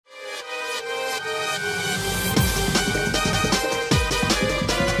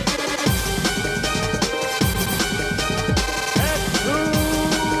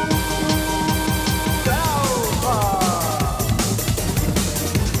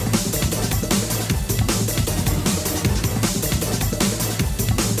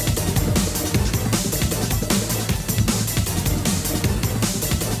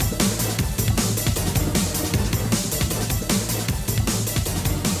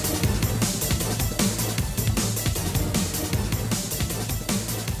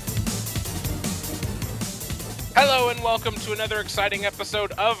welcome to another exciting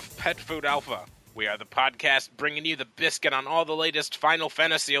episode of Pet Food Alpha. We are the podcast bringing you the biscuit on all the latest Final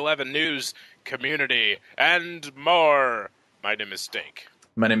Fantasy XI news, community, and more. My name is Steak.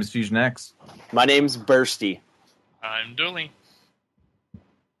 My name is Fusion X. My name's Bursty. I'm Dooley.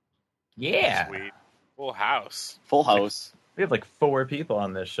 Yeah. Sweet. Full house. Full house. We have like 4 people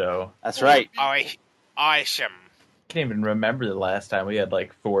on this show. That's right. Awesome. Can't even remember the last time we had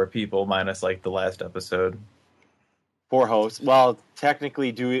like 4 people minus like the last episode. 4 hosts. Well,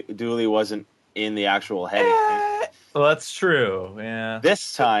 technically, Dooley wasn't in the actual heading. Right? Well, that's true. Yeah.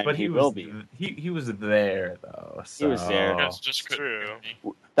 This time, but he was, will be. He was there though. So. He was there. That's just true.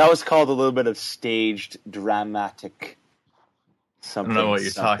 That was called a little bit of staged, dramatic. I don't know what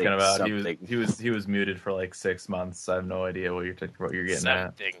you're talking about. He was muted for like 6 months. So I have no idea what you're getting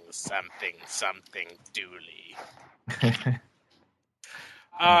Something, Dooley.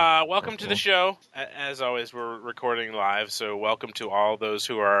 Welcome to the show. As always, we're recording live, so welcome to all those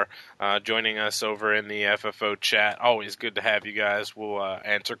who are joining us over in the FFO chat. Always good to have you guys. We'll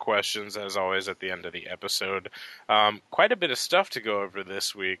answer questions, as always, at the end of the episode. Quite a bit of stuff to go over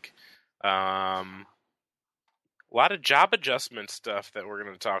this week. A lot of job adjustment stuff that we're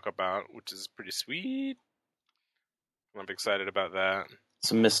going to talk about, which is pretty sweet. I'm excited about that.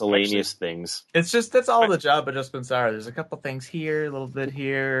 Some miscellaneous things. That's all the job adjustments are. There's a couple things here, a little bit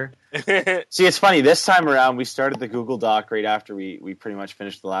here. See, it's funny. This time around, we started the Google Doc right after we pretty much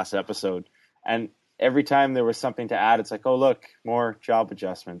finished the last episode. And every time there was something to add, it's like, oh, look, more job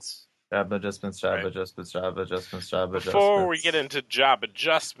adjustments. Job adjustments. Before we get into job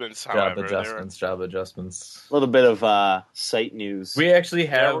adjustments, however, job adjustments. A little bit of site news. We actually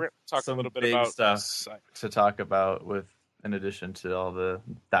have we're gonna talk some a little bit big about stuff to talk about with, in addition to all the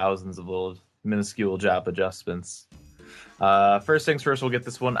thousands of little minuscule job adjustments. First things first, we'll get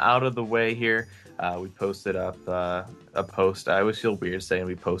this one out of the way here. We posted up a post. I always feel weird saying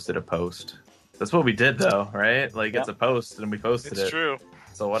we posted a post. That's what we did, though, right? Like, It's a post, and we posted it. It's true.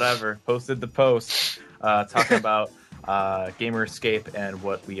 So whatever. Posted the post talking about Gamer Escape and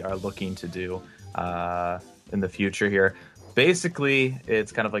what we are looking to do in the future here. Basically,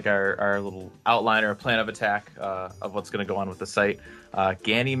 it's kind of like our little outline or plan of attack of what's going to go on with the site.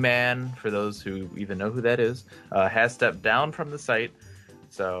 Gannyman, for those who even know who that is, has stepped down from the site.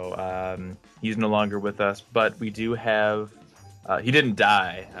 So he's no longer with us. But we do have... he didn't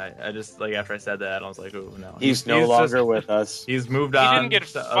die. I just, like, after I said that, I was like, oh, no. He's no longer with us. He's moved on. He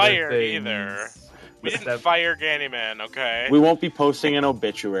didn't get fired either. We didn't fire Gannyman, okay? We won't be posting an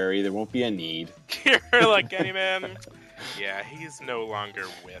obituary. There won't be a need. You're like, Gannyman? Yeah, he's no longer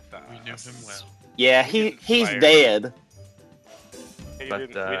with us. We knew him well. Yeah, he's dead. We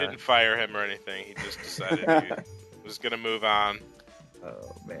didn't fire him or anything. He just decided he was going to move on.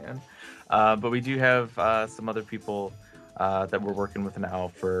 Oh, man. But we do have some other people that we're working with now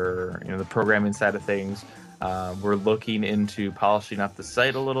for the programming side of things. We're looking into polishing up the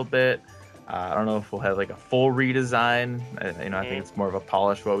site a little bit. I don't know if we'll have like a full redesign. I think it's more of a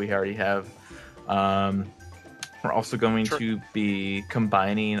polish what we already have. We're also going to be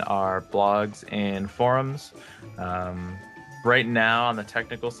combining our blogs and forums. Right now, on the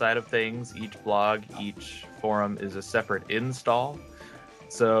technical side of things, each blog, each forum is a separate install.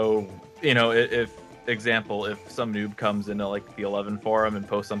 So, if some noob comes into like the 11 forum and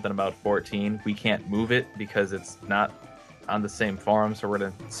posts something about 14, we can't move it because it's not on the same forum. So we're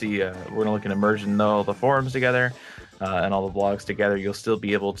gonna look at merging all the forums together and all the blogs together. You'll still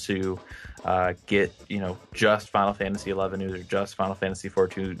be able to get just Final Fantasy 11 news or just Final Fantasy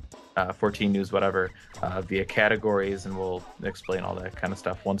 14 news, whatever, via categories, and we'll explain all that kind of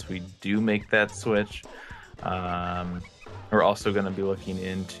stuff once we do make that switch. We're also going to be looking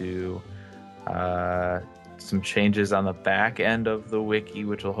into some changes on the back end of the wiki,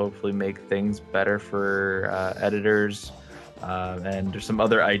 which will hopefully make things better for editors. And there's some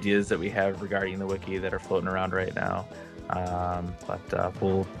other ideas that we have regarding the wiki that are floating around right now. But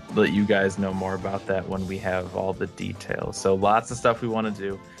we'll let you guys know more about that when we have all the details. So lots of stuff we want to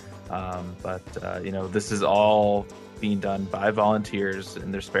do. But this is all being done by volunteers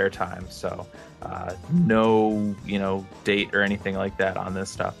in their spare time. So no, date or anything like that on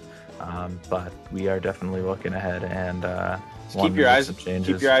this stuff. But we are definitely looking ahead and keep your eyes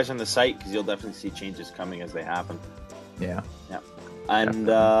on the site because you'll definitely see changes coming as they happen. Yeah. And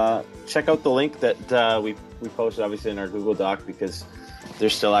check out the link that we posted obviously in our Google Doc because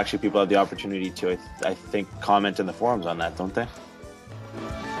there's still actually people have the opportunity to I think comment in the forums on that, don't they?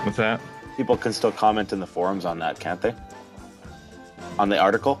 What's that? People can still comment in the forums on that, can't they? On the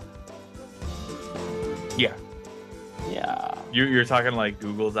article? Yeah. Yeah. You're talking like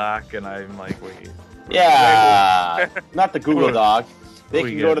Google Doc, and I'm like, wait. Yeah, not the Google Doc. They We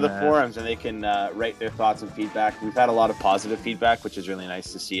can get go to the mad. forums and they can write their thoughts and feedback. We've had a lot of positive feedback, which is really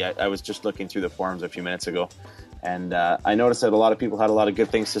nice to see. I was just looking through the forums a few minutes ago, and I noticed that a lot of people had a lot of good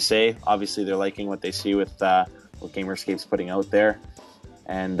things to say. Obviously, they're liking what they see with what Gamerscape's putting out there.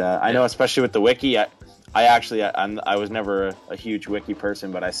 And I know, especially with the wiki, I was never a huge wiki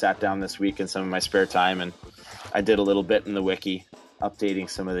person, but I sat down this week in some of my spare time and I did a little bit in the wiki, updating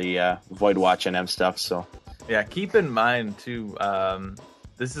some of the Void Watch NM stuff. So Yeah, keep in mind too,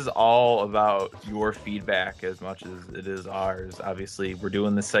 this is all about your feedback as much as it is ours. Obviously, we're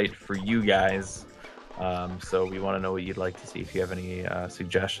doing the site for you guys, so we want to know what you'd like to see. If you have any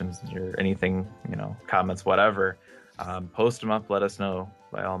suggestions or anything, comments, whatever, post them up. Let us know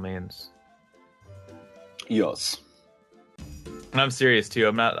by all means. yes, And I'm serious too.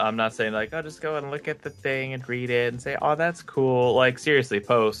 I'm not saying like, oh, just go and look at the thing and read it and say, oh, that's cool. Like, seriously,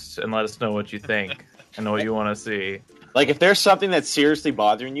 post and let us know what you think and what you want to see. like if there's something that's seriously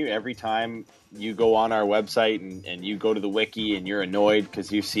bothering you every time you go on our website and you go to the wiki and you're annoyed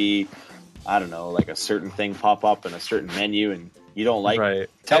because you see, I don't know, like a certain thing pop up in a certain menu and you don't like it, Right.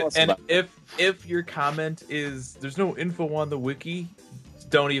 tell us And about if your comment is there's no info on the wiki,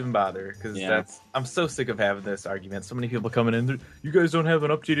 don't even bother, because Yeah. I'm so sick of having this argument. So many people coming in, you guys don't have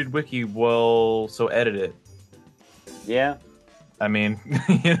an updated wiki. Well, so edit it. Yeah. I mean,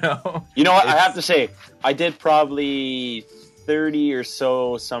 You know what? I It's- have to say, I did probably 30 or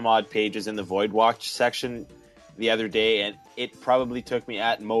so some odd pages in the Void Watch section the other day, and it probably took me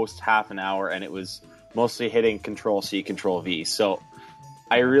at most half an hour, and it was mostly hitting Control C, Control V. So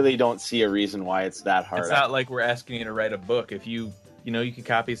I really don't see a reason why it's that hard. it's not like we're asking you to write a book. If you could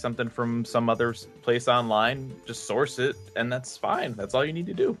copy something from some other place online, just source it, and that's fine. That's all you need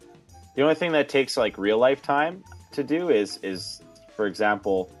to do. The only thing that takes like real life time to do is for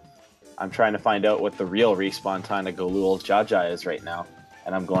example, I'm trying to find out what the real respawn time to Galul Jaja is right now,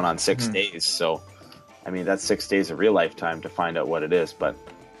 and I'm going on 6 Mhm. days. So, I mean, that's 6 days of real life time to find out what it is. But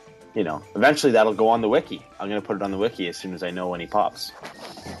eventually that'll go on the wiki. I'm gonna put it on the wiki as soon as I know when he pops.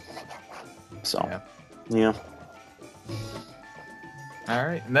 So, yeah. All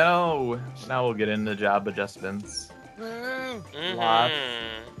right. Now we'll get into job adjustments. Mhm. Lots.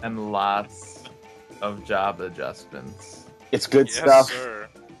 And lots of job adjustments. It's good Yes, stuff. sir.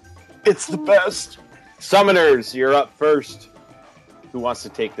 It's the best. Summoners, you're up first. Who wants to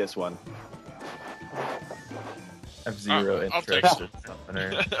take this one? I have zero I'll take interest in it.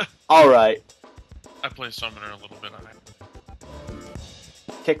 Summoner. All right, I play Summoner a little bit.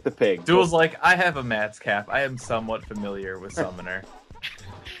 kick the pig. Duel's like, I have a Mats cap. I am somewhat familiar with Summoner.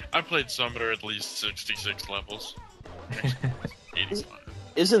 I played Summoner at least 66 levels. 85.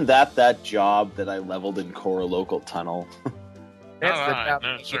 Isn't that job that I leveled in Core Local Tunnel? That's the Alright, job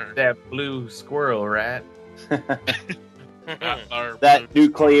no, to sir. get that blue squirrel, right? Our That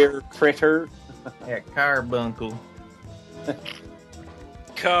nuclear critter. Yeah, carbuncle.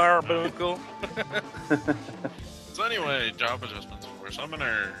 Carbuncle. So anyway, job adjustments for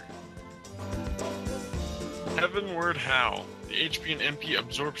Summoner. Heavenward Howl. The HP and MP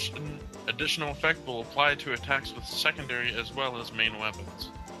absorption additional effect will apply to attacks with secondary as well as main weapons.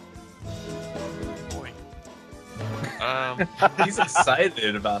 Boy. He's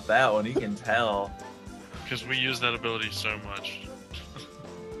excited about that one. You can tell. Because we use that ability so much.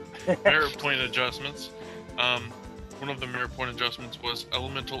 Merit point adjustments. One of the merit point adjustments was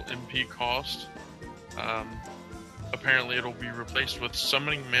elemental MP cost. Apparently it'll be replaced with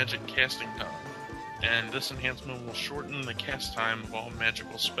summoning magic casting time. And this enhancement will shorten the cast time of all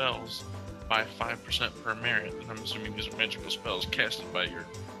magical spells by 5% per merit. And I'm assuming these are magical spells casted by your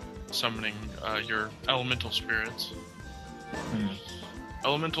summoning your elemental spirits.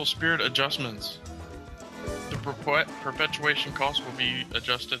 Elemental spirit adjustments. The perpetuation cost will be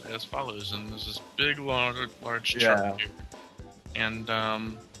adjusted as follows, and this is big, large chunk here. And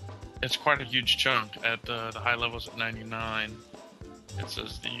it's quite a huge chunk. At the high levels at 99, it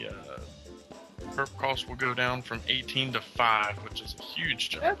says the perp cost will go down from 18 to 5, which is a huge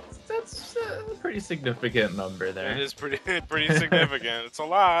jump. That's a pretty significant number It there. is pretty significant. It's a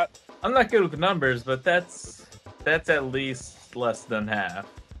lot. I'm not good with numbers, but that's at least less than half,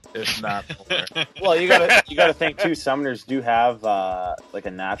 if not more. Well, you gotta think too. Summoners do have like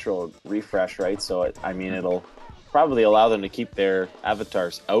a natural refresh, right? So it'll probably allow them to keep their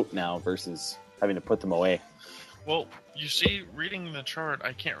avatars out now versus having to put them away. Well, you see, reading the chart,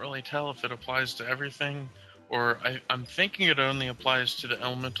 I can't really tell if it applies to everything, or I'm thinking it only applies to the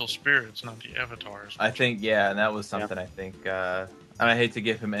elemental spirits, not the avatars. I think, yeah, and that was something I think, and I hate to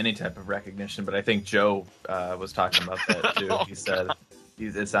give him any type of recognition, but I think Joe was talking about that too. He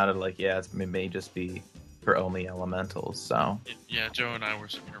It sounded like it may just be for only elementals. So Yeah, Joe and I were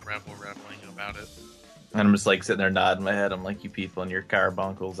sitting here rattling about it. and I'm just like sitting there nodding my head. I'm like, you people and your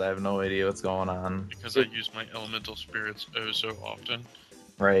carbuncles. I have no idea what's going on. Because I use my elemental spirits oh so often.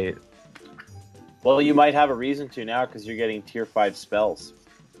 Right. Well, you might have a reason to now because you're getting tier 5 spells.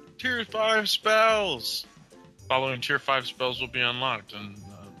 Tier 5 spells! Following tier 5 spells will be unlocked, and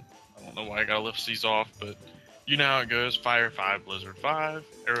I don't know why I gotta lift these off, but you know how it goes. Fire 5, Blizzard 5,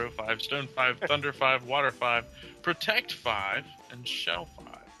 Arrow 5, Stone 5, Thunder 5, Water 5, Protect 5, and Shell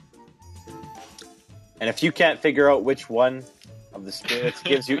 5. And if you can't figure out which one of the spirits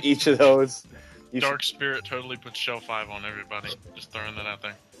gives you each of those, Dark Spirit totally puts Shell 5 on everybody. Just throwing that out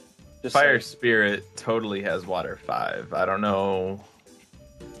there. Fire Spirit totally has Water 5. I don't know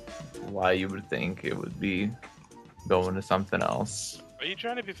why you would think it would be going to something else. Are you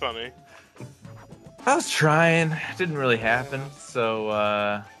trying to be funny? I was trying. It didn't really happen.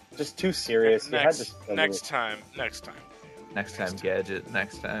 So just too serious. Next time. next time, Gadget.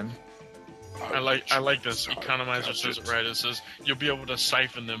 Next time. I like this. Economizer says it right. It says you'll be able to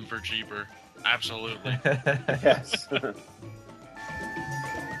siphon them for cheaper. Absolutely. Yes. For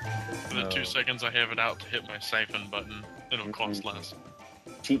the 2 seconds I have it out to hit my siphon button, it'll cost less.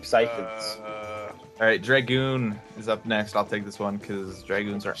 Cheap siphons. All right, Dragoon is up next. I'll take this one because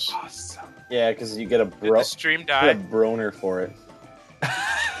Dragoons are awesome. Yeah, because you get a Did the stream die? broner for it.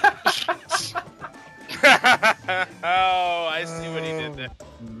 Oh, I see what he did there.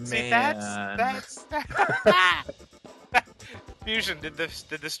 Man. See, that's Fusion. Did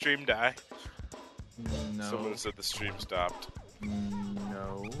the stream die? No. Someone said the stream stopped.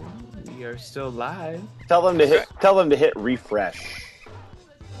 No, we are still live. Tell them to hit refresh.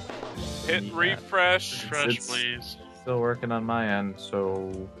 Hit refresh. Refresh, It's- please. Still working on my end,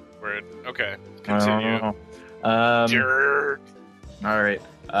 so Weird. Okay, I don't continue. know. Jerk. All right.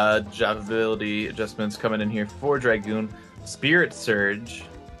 Job ability adjustments coming in here for Dragoon. Spirit Surge.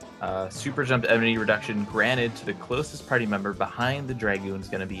 Super jump enemy reduction granted to the closest party member behind the Dragoon is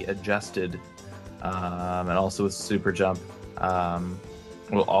going to be adjusted. And also with super jump,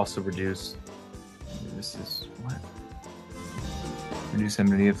 will also reduce. This is what? Reduce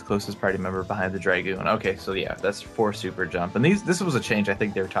enemy of the closest party member behind the Dragoon. Okay, so yeah, that's for super jump. And this was a change I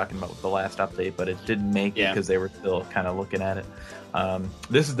think they were talking about with the last update, but it didn't make it because they were still kind of looking at it.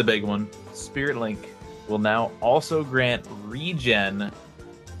 This is the big one. Spirit Link will now also grant regen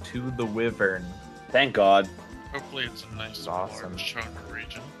to the Wyvern. Thank God. Hopefully it's a nice Awesome. large chunk of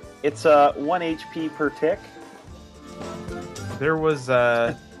region. It's 1 HP per tick. There was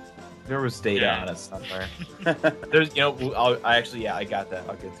data on it somewhere. There's, I got that.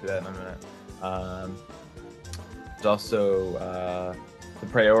 I'll get to that in a minute. There's also the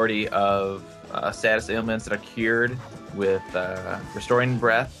priority of status ailments that are cured with restoring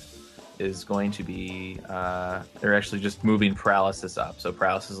breath is going to be. They're actually just moving paralysis up. So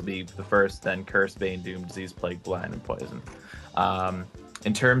paralysis will be the first, then curse, bane, doom, disease, plague, blind, and poison.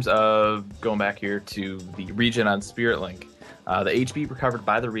 In terms of going back here to the regen on Spirit Link, the HP recovered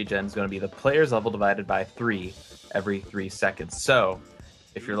by the regen is going to be the player's level divided by 3 every 3 seconds. So,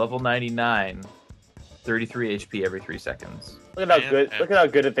 if you're level 99, 33 HP every 3 seconds. Look at how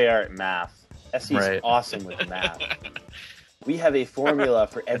good they are at math. SC's Right. awesome with math. We have a formula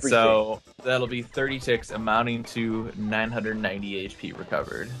for everything. So, that'll be 30 ticks amounting to 990 HP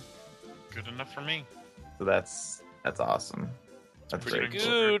recovered. Good enough for me. So that's awesome. That's Pretty great.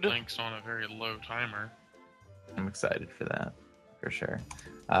 good. Links on a very low timer. I'm excited for that, for sure.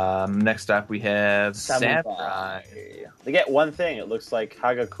 Next up, we have Samurai. They get one thing. It looks like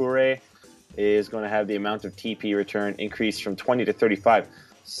Hagakure is going to have the amount of TP return increase from 20 to 35.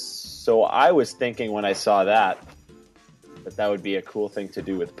 So I was thinking when I saw that would be a cool thing to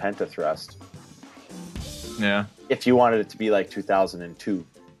do with Pentathrust. Yeah. If you wanted it to be like 2002.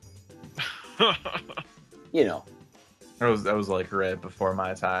 You know. That was like right before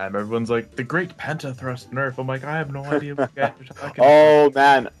my time. Everyone's like, the Great Pentathrust nerf. I'm like, I have no idea what you guys are talking about. Oh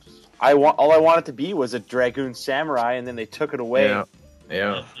man, all I wanted to be was a Dragoon Samurai, and then they took it away.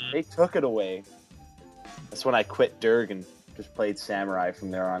 Yeah. They took it away. That's when I quit Durg and just played Samurai from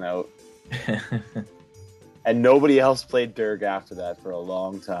there on out. And nobody else played Durg after that for a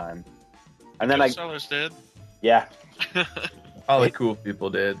long time. And then Sellers did. Yeah. All the cool people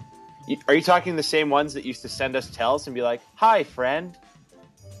did. Are you talking the same ones that used to send us tells and be like, "Hi, friend,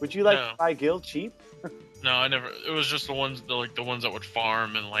 would you like to buy guild cheap?" No, I never. It was just the ones that would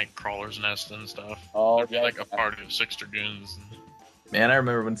farm and like crawlers nest and stuff. Oh, There'd be like a party of 6 dragoons. Man, I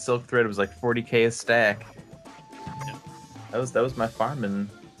remember when Silk Thread was like 40k a stack. Yeah. That was my farming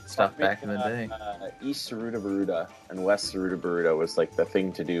stuff back in the day. East Saruta and West Saruta was like the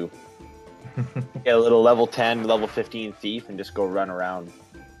thing to do. Get a little level 10, level 15 thief and just go run around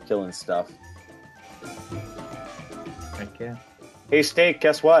killing stuff. Heck yeah. Hey, Steak,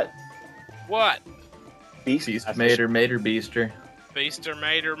 guess what? What? Beast Mater, Beaster.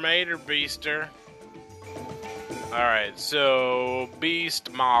 Mater, Beaster. Alright, so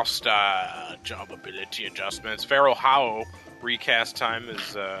Beast Master job ability adjustments. Feral Howl recast time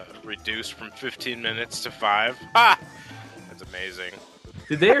is reduced from 15 minutes to 5. Ha! That's amazing.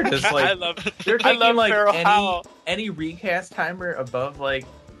 Dude, they're just like they're taking like any recast timer above like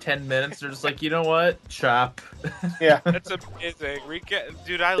 10 minutes. They're just like, you know what? Chop. Yeah. That's amazing.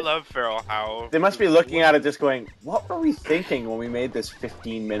 Dude, I love Feral Howl. They must be looking at it just going, what were we thinking when we made this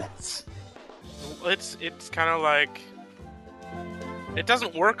 15 minutes? It's kind of like it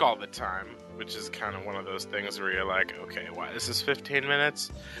doesn't work all the time, which is kind of one of those things where you're like, okay, why this is 15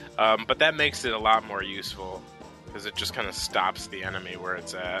 minutes? But that makes it a lot more useful because it just kind of stops the enemy where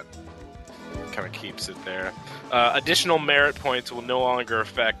it's at. Kind of keeps it there. Additional merit points will no longer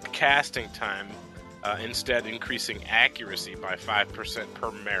affect casting time, instead increasing accuracy by 5%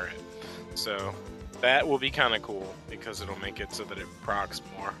 per merit. So that will be kind of cool because it'll make it so that it procs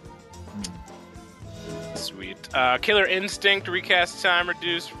more. Sweet. Killer Instinct recast time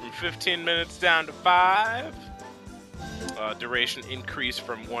reduced from 15 minutes down to 5. Duration increased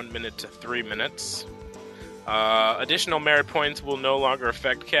from 1 minute to 3 minutes. Additional merit points will no longer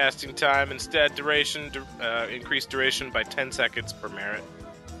affect casting time. Instead, increased duration by 10 seconds per merit.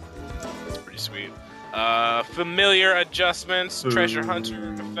 That's pretty sweet. Familiar adjustments. Treasure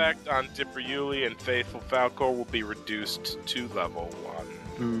Hunter effect on Dipper Yuli and Faithful Falcor will be reduced to level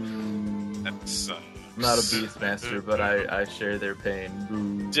 1. That's I'm not a Beastmaster, but I share their pain.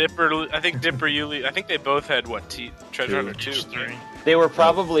 I think Dipper Yuli. I think they both had Treasure Hunter 2. 3. They were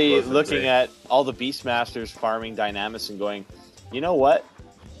probably looking at all the Beastmasters farming Dynamis and going, you know what?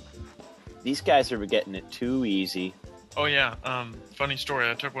 These guys are getting it too easy. Oh yeah, funny story.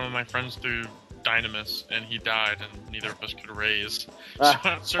 I took one of my friends through Dynamis, and he died, and neither of us could raise. So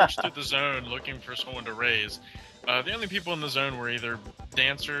I searched through the zone looking for someone to raise. The only people in the zone were either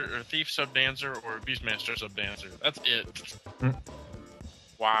Dancer or Thief Sub-Dancer or Beastmaster Sub-Dancer. That's it.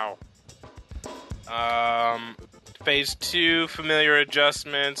 Wow. Phase 2, familiar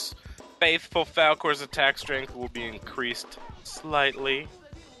adjustments. Faithful Falcor's attack strength will be increased slightly.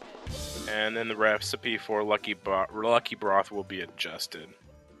 And then the recipe for Lucky Broth will be adjusted.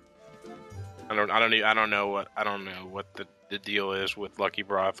 I don't know what the deal is with Lucky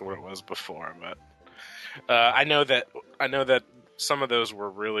Broth, what it was before, but I know that some of those were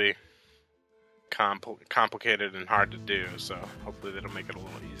really complicated and hard to do, so hopefully that'll make it a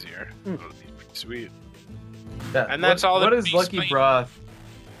little easier. It'll be pretty sweet. Yeah, and that's all. What is Lucky Broth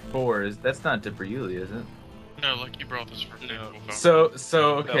for? That's not Dipper Yuli, is it? No, Lucky Broth is for Faithful Falcor.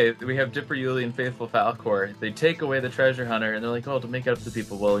 So okay, we have Dipper Yuli and Faithful Falcor. They take away the Treasure Hunter, and they're like, oh, to make it up to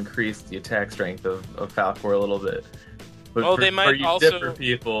people, we'll increase the attack strength of Falcor a little bit. But they might for you also Dipper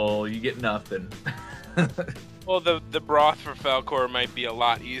people, you get nothing. Well, the broth for Falcor might be a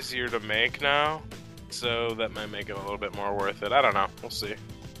lot easier to make now, so that might make it a little bit more worth it. I don't know. We'll see.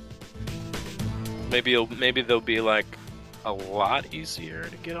 Maybe they'll be like a lot easier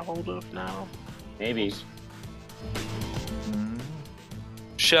to get a hold of now. Maybe.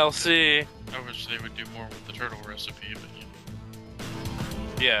 Shall see. I wish they would do more with the turtle recipe, but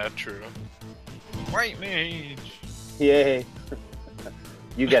yeah, true. White Mage. Yay.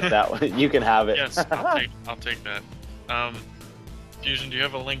 You get that one. You can have it. Yes, I'll take that. Fusion, do you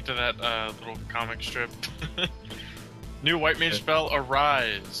have a link to that little comic strip? New White Mage spell,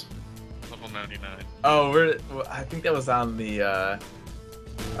 Arise. Level 99. Oh, I think that was on the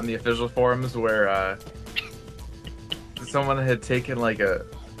official forums where someone had taken like a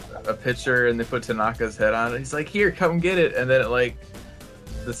picture and they put Tanaka's head on it. He's like, here, come get it. And then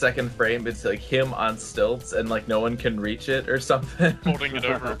the second frame, it's like him on stilts and like no one can reach it or something. Holding it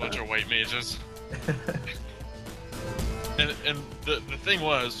over a bunch of white mages. and the thing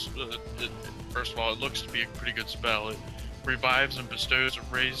was, first of all, it looks to be a pretty good spell. It revives and bestows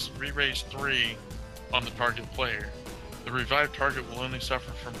re-raise 3 on the target player. The revived target will only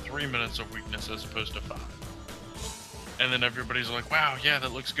suffer from 3 minutes of weakness as opposed to 5. And then everybody's like, wow, yeah,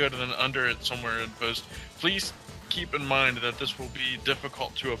 that looks good. And then under it somewhere in post, please keep in mind that this will be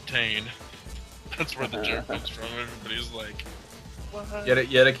difficult to obtain. That's where the joke comes from. Everybody's like, what? You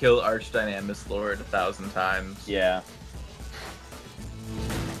gotta kill Archdynamis Lord 1,000 times. Yeah.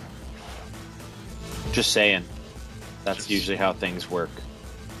 Just saying. That's usually how things work.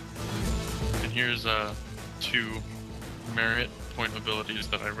 And here's 2 merit point abilities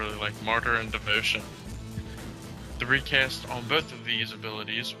that I really like, Martyr and Devotion. The recast on both of these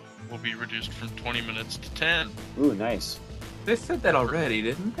abilities will be reduced from 20 minutes to 10. Ooh, nice. They said that already,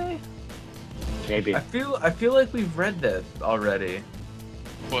 didn't they? Maybe. I feel like we've read that already.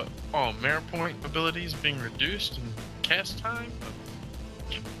 What? Oh, merit point abilities being reduced in cast time?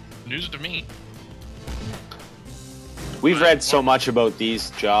 News to me. We've read so much about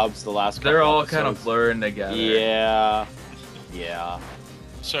these jobs the last couple They're all episodes. kind of blurring together. Yeah. Yeah.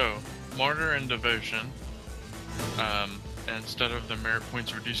 So, Martyr and Devotion, instead of the merit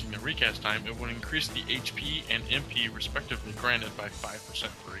points reducing the recast time, it will increase the HP and MP respectively granted by 5%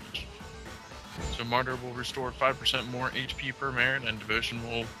 for each. So Martyr will restore 5% more HP per merit, and Devotion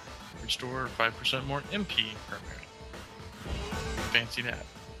will restore 5% more MP per merit. Fancy that.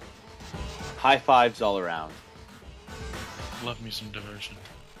 High fives all around. Love me some Devotion.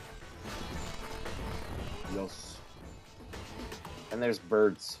 Yes. And there's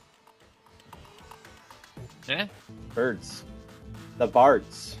birds. Eh? Birds. The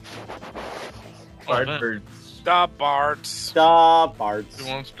bards. Bard man. birds. Stop, Bart. The bards. Who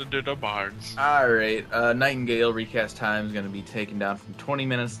wants to do the bards? Alright, Nightingale recast time is going to be taken down from 20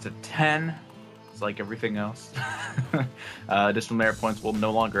 minutes to 10. It's like everything else. Additional merit points will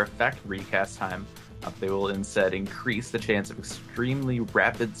no longer affect recast time. They will instead increase the chance of extremely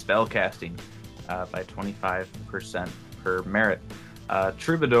rapid spell casting by 25% per merit.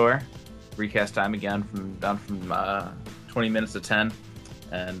 Troubadour recast time again down from 20 minutes to 10.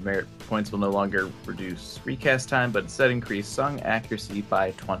 And merit points will no longer reduce recast time, but instead increase song accuracy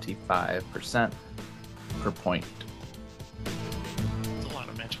by 25% per point. That's a lot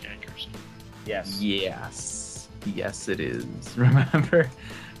of magic accuracy. Yes. Yes, it is.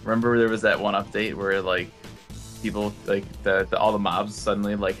 Remember there was that one update where like people like all the mobs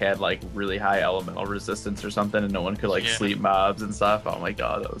suddenly like had like really high elemental resistance or something, and no one could like sleep mobs and stuff. Oh my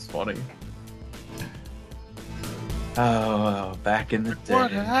god, that was funny. Oh, back in the day. What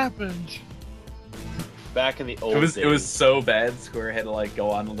happened? Back in the old days. It was so bad. Square had to like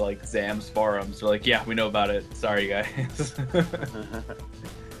go on to like Zam's forums. They're like, yeah, we know about it. Sorry, guys.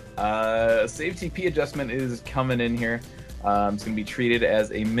 Save TP adjustment is coming in here. It's going to be treated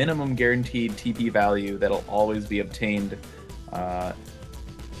as a minimum guaranteed TP value that'll always be obtained. A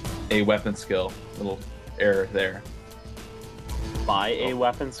weapon skill. Little error there. By a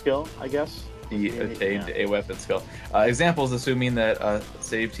weapon skill, I guess. He obtained a weapon skill. Examples assuming that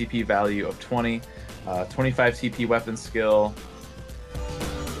save TP value of 20, 25 TP weapon skill,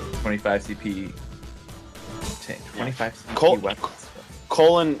 25 TP, 25 TP weapon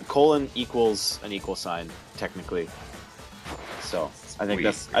skill. Colon equals an equal sign, technically. So I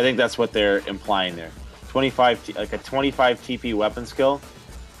think that's what they're implying there. 25 like a 25 TP weapon skill.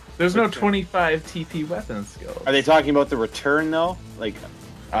 There's no 25 TP weapon skill. Are they talking about the return though? Like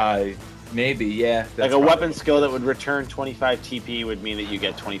maybe, yeah. Like a weapon skill that would return 25 TP would mean that you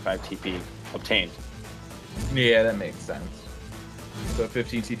get 25 TP obtained. Yeah, that makes sense. So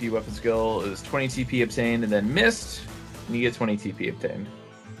 15 TP weapon skill is 20 TP obtained and then missed, and you get 20 TP obtained.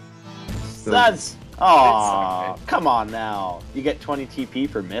 So That's... Aw, come on now. You get 20 TP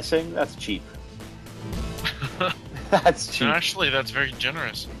for missing? That's cheap. That's cheap. No, actually, that's very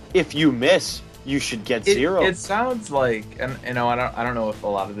generous. If you miss, you should get 0. It sounds like, and you know, I don't know if a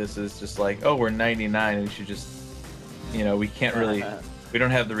lot of this is just like, oh, we're 99 and we should just, you know, we can't really, we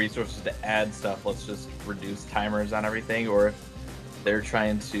don't have the resources to add stuff. Let's just reduce timers on everything, or if they're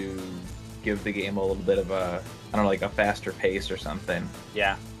trying to give the game a little bit of a, I don't know, like a faster pace or something.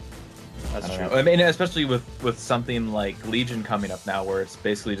 Yeah, that's true. I mean, especially with something like Legion coming up now, where it's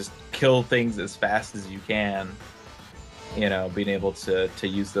basically just kill things as fast as you can. You know, being able to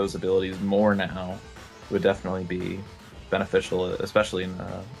use those abilities more now would definitely be beneficial, especially in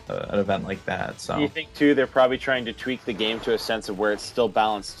an event like that. So Do you think too they're probably trying to tweak the game to a sense of where it's still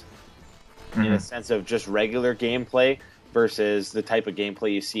balanced, in a sense of just regular gameplay versus the type of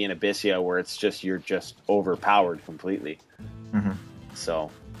gameplay you see in Abyssia, where it's just you're just overpowered completely. So,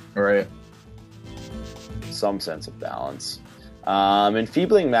 right, some sense of balance.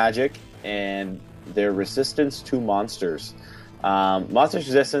 Enfeebling magic and their resistance to monsters. Monsters'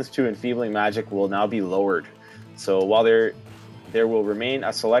 resistance to enfeebling magic will now be lowered. So while there will remain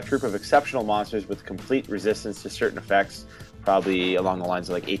a select group of exceptional monsters with complete resistance to certain effects, probably along the lines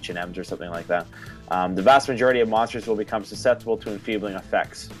of like H&Ms or something like that, the vast majority of monsters will become susceptible to enfeebling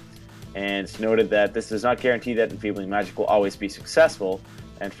effects. And it's noted that this does not guarantee that enfeebling magic will always be successful,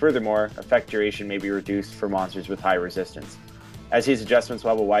 and furthermore, effect duration may be reduced for monsters with high resistance. As these adjustments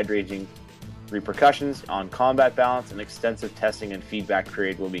will have a wide-ranging repercussions on combat balance, and extensive testing and feedback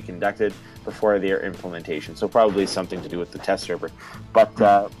period will be conducted before their implementation. So probably something to do with the test server.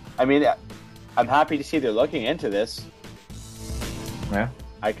 But, I mean, I'm happy to see they're looking into this. Yeah.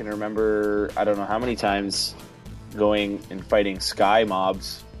 I can remember, I don't know how many times going and fighting Sky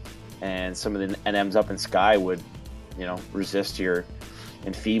mobs, and some of the NMs up in Sky would, resist your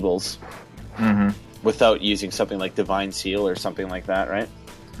enfeebles without using something like Divine Seal or something like that, right?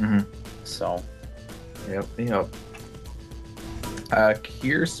 So. Yep.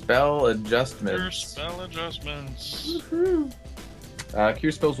 Cure spell adjustments.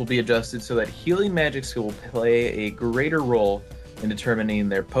 Cure spells will be adjusted so that healing magic skill will play a greater role in determining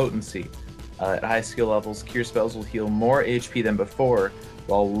their potency. At high skill levels, cure spells will heal more HP than before,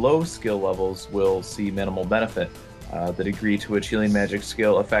 while low skill levels will see minimal benefit. The degree to which healing magic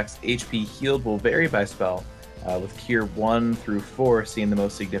skill affects HP healed will vary by spell, with Cure 1 through 4 seeing the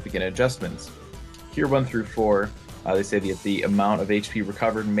most significant adjustments. Cure 1 through 4, they say that the amount of HP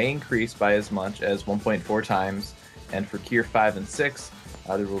recovered may increase by as much as 1.4 times, and for Cure 5 and 6,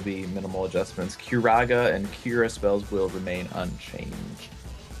 there will be minimal adjustments. Curaga and Cura spells will remain unchanged.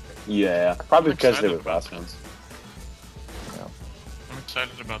 Yeah, probably because they were last ones. Yeah. I'm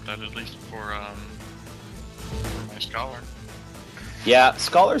excited about that, at least for my Scholar. Yeah,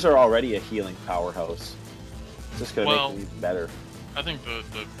 Scholars are already a healing powerhouse. It's just going to make them even better. I think the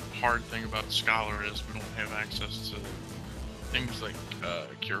hard thing about Scholar is we don't have access to things like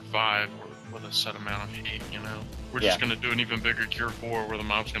Cure 5 or with a set amount of hate, We're just going to do an even bigger Cure 4 where the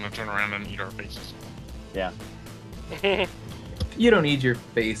mob's going to turn around and eat our faces. Yeah. You don't need your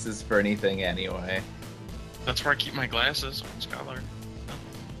faces for anything anyway. That's where I keep my glasses on Scholar.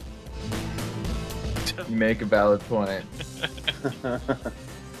 You make a valid point.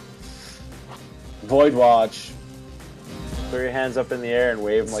 Void Watch. Put your hands up in the air and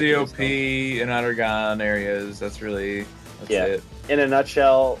wave them like COP and Undergone areas, that's it. In a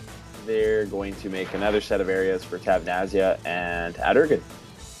nutshell, they're going to make another set of areas for Tavnazia and Adurgan.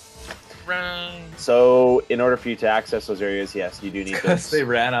 Right. So, in order for you to access those areas, yes, you do need Because those. they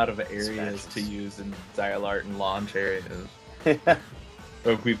ran out of areas expansions. to use in Dialart and launch areas. Yeah.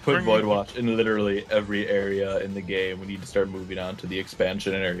 Look, we put Void Watch in literally every area in the game. We need to start moving on to the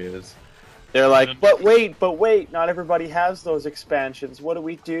expansion areas. They're like, but wait, not everybody has those expansions. What do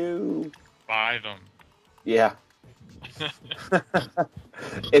we do? Buy them. Yeah.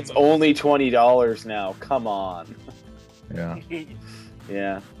 It's only $20 now. Come on. Yeah.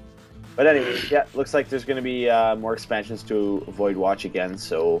 Yeah. But anyway, looks like there's going to be more expansions to Void Watch again,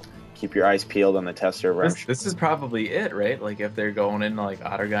 so keep your eyes peeled on the test server. This is probably it, right? Like, if they're going into, like,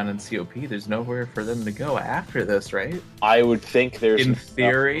 Ottergon and COP, there's nowhere for them to go after this, right? I would think there's... In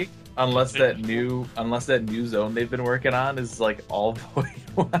theory, unless that new zone they've been working on is, like, all Void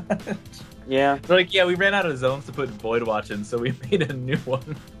Watch. Yeah. They're like, yeah, we ran out of zones to put Void Watch in, so we made a new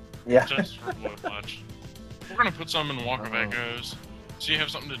one. Yeah. Just for Void Watch. We're going to put some in Walk of Echoes, so you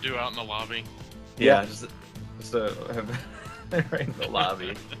have something to do out in the lobby. Yeah, just have right in the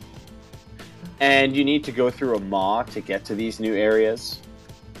lobby. And you need to go through a maw to get to these new areas.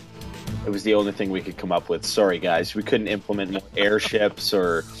 It was the only thing we could come up with. Sorry, guys. We couldn't implement more airships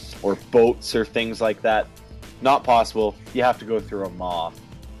or boats or things like that. Not possible. You have to go through a maw.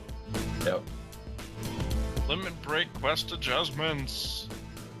 Yep. Limit break quest adjustments.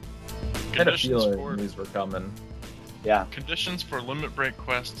 I had a feeling these were coming. Yeah. Conditions for limit break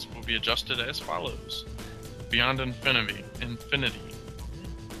quests will be adjusted as follows. Beyond Infinity.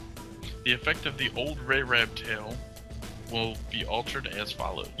 The effect of the old Rayrab tail will be altered as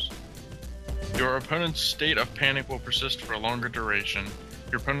follows. Your opponent's state of panic will persist for a longer duration.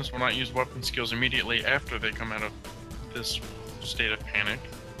 Your opponents will not use weapon skills immediately after they come out of this state of panic.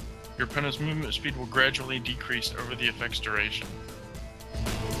 Your opponent's movement speed will gradually decrease over the effect's duration.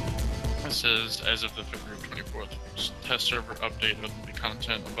 This says, as of the February 24th test server update of the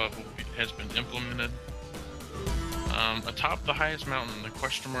content above has been implemented. Atop the highest mountain, the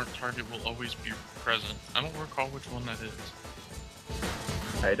question mark target will always be present. I don't recall which one that is.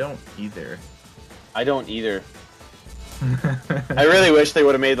 I don't either. I really wish they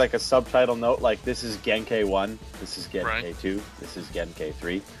would have made like a subtitle note like this is Genkai 1, this is Genkai 2, this is Genkai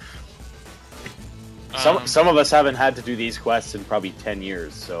 3. Some of us haven't had to do these quests in probably 10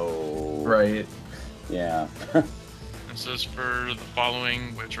 years, so... Right. Yeah. It says for the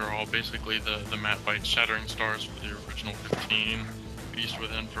following, which are all basically the map fight Shattering Stars for the original 15, Beast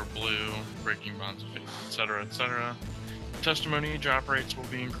Within for Blue, Breaking Bonds of Faith, etc., etc. Testimony drop rates will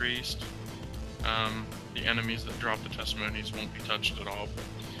be increased. The enemies that drop the testimonies won't be touched at all.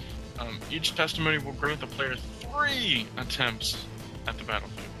 Each testimony will grant the player 3 attempts at the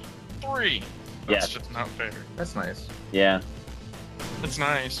battlefield. 3! That's Yeah. just not fair. That's nice. Yeah. It's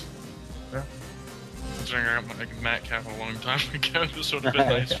nice. Yeah. Considering I got my Matt Cap a long time ago, this would have been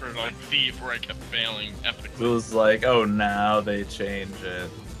nice for like Thief, where I kept failing It epically. was like, oh, now they change it.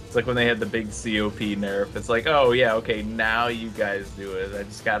 It's like when they had the big COP nerf. It's like, oh yeah, okay, now you guys do it. I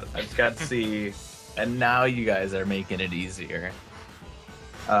just got C, and now you guys are making it easier.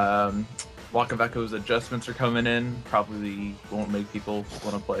 Walk of Echoes adjustments are coming in. Probably won't make people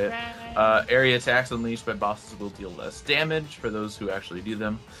want to play it. Area attacks unleashed by bosses will deal less damage for those who actually do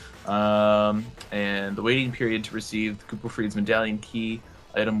them. And the waiting period to receive the Cooper Freed's Medallion Key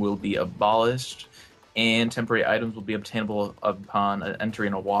item will be abolished, and temporary items will be obtainable upon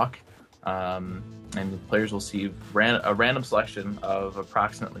entering a walk. And the players will receive a random selection of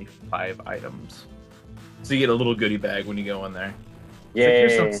approximately 5 items. So you get a little goodie bag when you go in there. So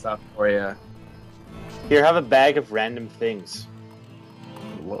here's some Yay. stuff for you. Here, have a bag of random things.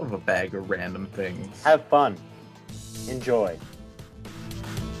 I love a bag of random things. Have fun. Enjoy.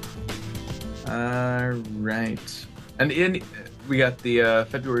 Right. And we got the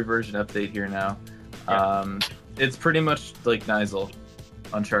February version update here now. Yeah. It's pretty much like Nizal,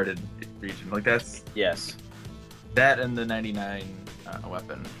 Uncharted region. Like that's Yes. that and the 99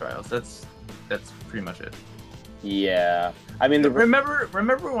 weapon trials. That's pretty much it. Yeah. I mean, Remember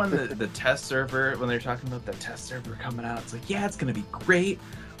when the test server, when they were talking about the test server coming out, it's like, yeah, it's gonna be great.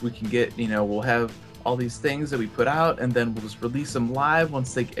 We can get, we'll have all these things that we put out, and then we'll just release them live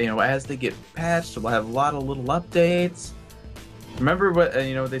once they, as they get patched. We'll have a lot of little updates. Remember what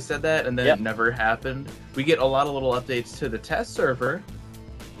they said that, and then Yep. it never happened. We get a lot of little updates to the test server.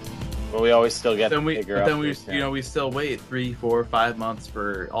 But we always still get Then we, bigger but then we, updates, yeah. we still wait 3, 4, 5 months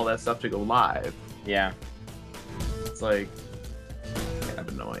for all that stuff to go live. Yeah. It's like kind of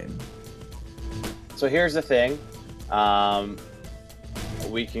annoying. So here's the thing.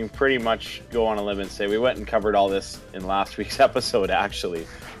 We can pretty much go on a limb and say we went and covered all this in last week's episode, actually,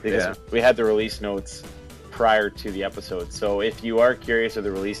 because Yeah. we had the release notes prior to the episode. So if you are curious of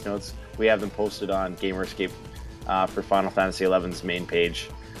the release notes, we have them posted on Gamerscape for Final Fantasy XI's main page,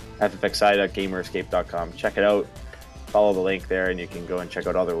 ffxi.gamerscape.com. Check it out. Follow the link there, and you can go and check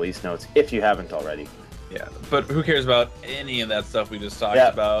out all the release notes if you haven't already. Yeah, but who cares about any of that stuff we just talked Yeah,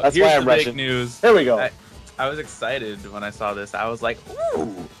 about? that's Here's why the I'm big rushing. news. There we go. I was excited when I saw this. I was like,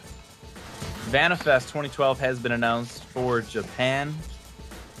 ooh! Vanafest 2012 has been announced for Japan.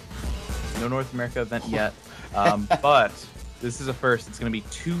 No North America event yet. But this is a first. It's going to be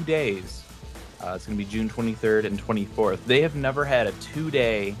 2 days. It's going to be June 23rd and 24th. They have never had a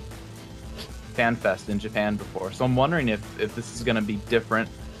 2-day FanFest in Japan before. So I'm wondering if this is going to be different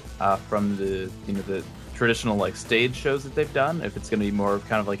from the the traditional like stage shows that they've done. If it's going to be more of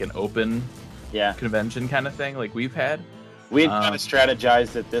kind of like an open Yeah. convention kind of thing like we've had. We had kind of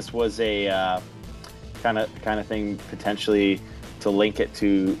strategized that this was a kind of thing potentially to link it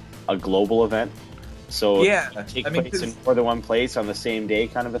to a global event. So Yeah, take I mean, place in more than one place on the same day,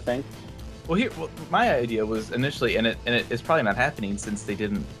 kind of a thing. Well, my idea was initially, and it's probably not happening since they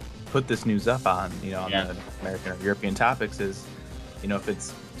didn't put this news up on on Yeah. the American or European topics. Is if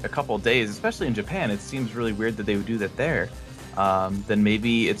it's a couple of days, especially in Japan, it seems really weird that they would do that there. Then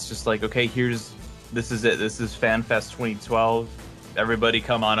maybe it's just like, okay, this is it. This is FanFest 2012. Everybody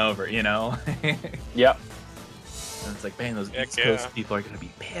come on over, Yep. And it's like, man, those Heck East yeah. Coast people are gonna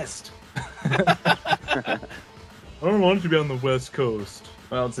be pissed. I don't want it to be on the West Coast.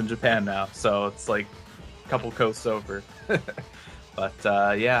 Well, it's in Japan now, so it's like a couple coasts over. But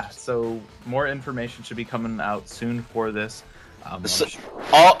yeah, so more information should be coming out soon for this. So-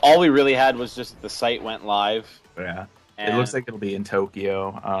 all we really had was just the site went live. Yeah, And it looks like it'll be in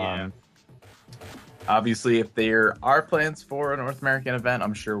Tokyo. Yeah. Obviously, if there are plans for a North American event,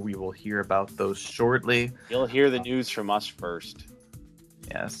 I'm sure we will hear about those shortly. you'll hear the news from us first.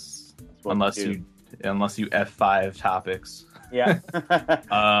 Yes, That's what unless we do. you F5 topics. Yeah.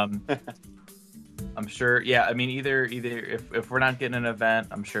 I'm sure. Yeah, I mean, either if we're not getting an event,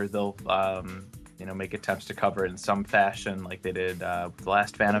 I'm sure they'll make attempts to cover it in some fashion, like they did with the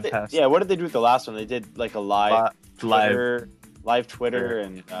last FanFest. Yeah, what did they do with the last one? They did like a live Twitter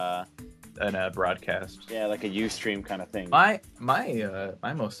and and a broadcast. yeah, like a Ustream kind of thing. My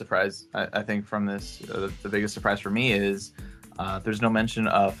most surprise, I think, from this, the biggest surprise for me is there's no mention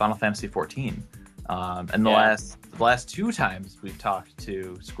of Final Fantasy 14. And the Yeah. last 2 times we've talked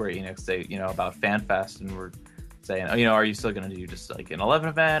to Square Enix, they about FanFest, and we're saying, are you still going to do just like an 11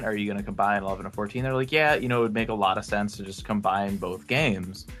 event? Or are you going to combine 11 and 14? They're like, yeah, it would make a lot of sense to just combine both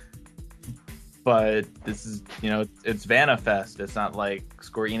games. But this is, it's Vanafest. It's not like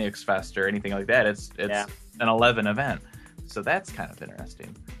Square Enix Fest or anything like that. It's Yeah. an 11 event. So that's kind of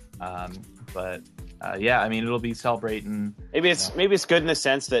interesting. But yeah, I mean, it'll be celebrating. Maybe it's good in the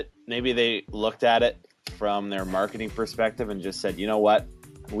sense that maybe they looked at it from their marketing perspective and just said, you know what,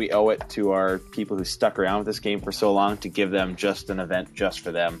 we owe it to our people who stuck around with this game for so long to give them just an event just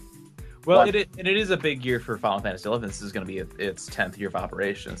for them. Well, it is a big year for Final Fantasy XI. This is going to be its 10th year of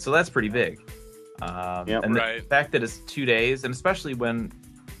operation, so that's pretty big. And the fact that it's 2 days, and especially when,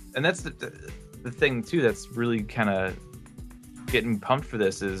 and that's the thing too that's really kind of getting pumped for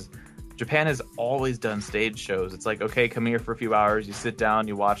this is Japan has always done stage shows. It's like, okay, come here for a few hours, you sit down,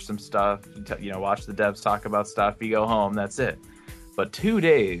 you watch some stuff, you watch the devs talk about stuff, you go home, that's it. But 2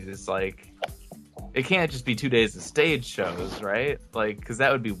 days, it's like, it can't just be 2 days of stage shows, right? Like, because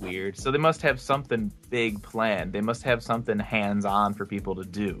that would be weird. So they must have something big planned. They must have something hands-on for people to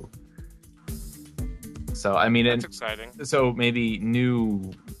do. So I mean, that's exciting. So maybe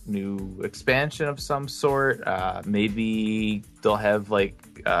new expansion of some sort. Maybe they'll have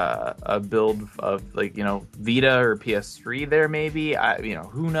like a build of like Vita or PS3 there. Maybe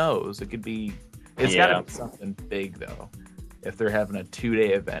who knows? It could be. It's got to be something big though. If they're having a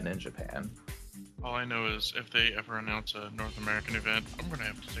 2-day event in Japan. All I know is if they ever announce a North American event, I'm going to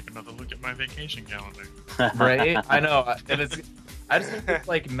have to take another look at my vacation calendar. Right? I know. And I just think it's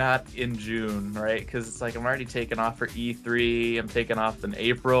like not in June, right? Because it's like I'm already taking off for E3. I'm taking off in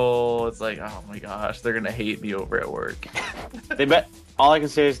April. It's like, oh my gosh, they're going to hate me over at work. All I can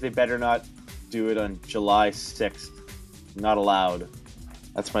say is they better not do it on July 6th. Not allowed.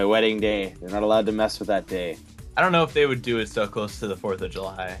 That's my wedding day. They're not allowed to mess with that day. I don't know if they would do it so close to the 4th of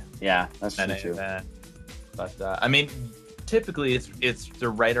July. Yeah, that's true. But I mean, typically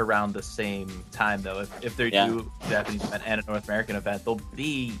they're right around the same time though. If they do a Japanese event and a North American event, they'll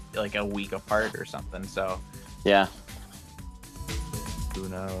be like a week apart or something. So yeah, who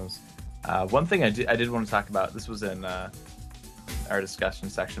knows? One thing I did want to talk about. This was in our discussion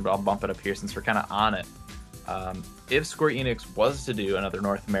section, but I'll bump it up here since we're kind of on it. If Square Enix was to do another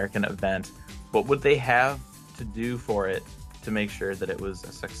North American event, what would they have to do for it to make sure that it was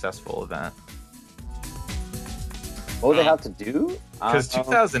a successful event? What would they have to do? Because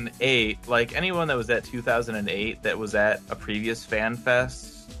 2008, like anyone that was at 2008 that was at a previous fan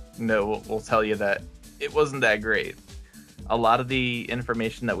fest, will tell you that it wasn't that great. A lot of the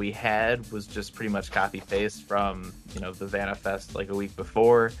information that we had was just pretty much copy paste from the Vanna Fest like a week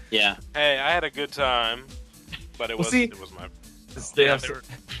before. Yeah. Hey, I had a good time, but it was my. They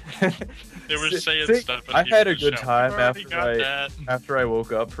were saying stuff. I had a good time after I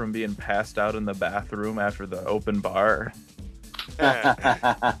woke up from being passed out in the bathroom after the open bar.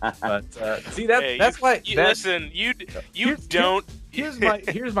 But see that's why. Listen, you don't. Here's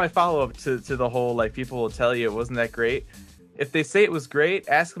my follow up to the whole like people will tell you it wasn't that great. If they say it was great,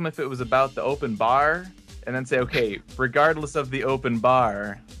 ask them if it was about the open bar, and then say, okay, regardless of the open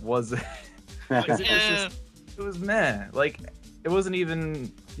bar, was it? It was meh. Like. It wasn't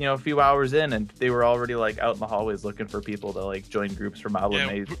even, a few hours in, and they were already like out in the hallways looking for people to like join groups for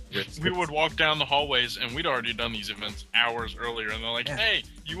Moblin Maze. We would walk down the hallways, and we'd already done these events hours earlier, and they're like, "Hey,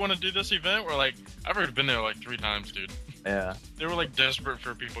 you want to do this event?" We're like, "I've already been there like 3 times, dude." Yeah. They were like desperate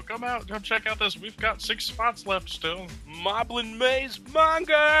for people. Come check out this. We've got 6 spots left still. Moblin Maze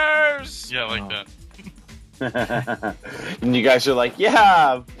mongers. Yeah, like that. And you guys are like,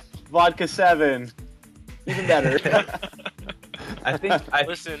 "Yeah, vodka 7, even better." I think.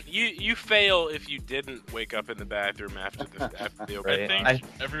 Listen, you fail if you didn't wake up in the bathroom after the open. I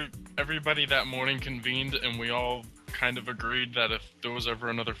think everybody that morning convened, and we all kind of agreed that if there was ever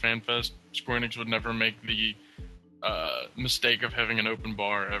another fan fest, Square Enix would never make the mistake of having an open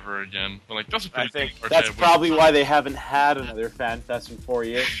bar ever again. We're like, that's probably why they haven't had another fan fest in 4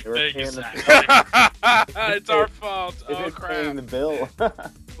 years. They were paying it's our fault. Oh crap! Paying the bill.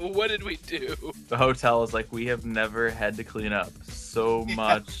 What did we do? The hotel is like, we have never had to clean up so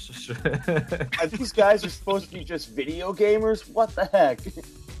much. These guys are supposed to be just video gamers? What the heck?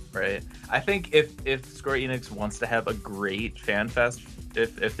 Right. I think if Square Enix wants to have a great fan fest,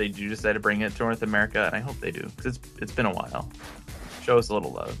 if they do decide to bring it to North America, and I hope they do, because it's been a while. Show us a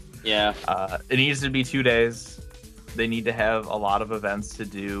little love. Yeah. It needs to be 2 days. They need to have a lot of events to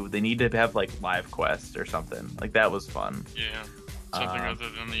do. They need to have like live quests or something. Like that was fun. Yeah. Something other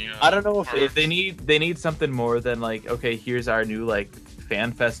than the. I don't know if they need something more than like, okay, here's our new like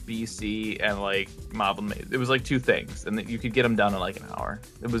FanFest BC and like Moblin Maze. It was like 2 things, and you could get them done in like an hour.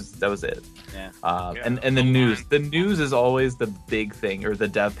 That was it. Yeah. And the news. The news is always the big thing, or the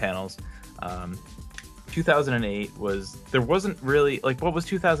dev panels. 2008 there wasn't really like, what was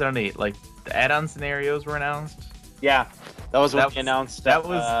 2008? Like the add-on scenarios were announced. Yeah, that was what we announced. That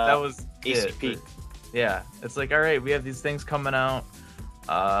was ACP. Yeah, it's like, all right, we have these things coming out.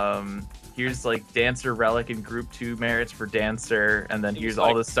 here's like Dancer Relic and Group 2 merits for Dancer, and then here's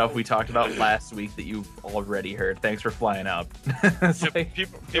all the stuff we talked about last week that you've already heard. Thanks for flying up.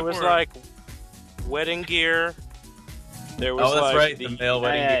 It was like wedding gear. There was that's like right, the male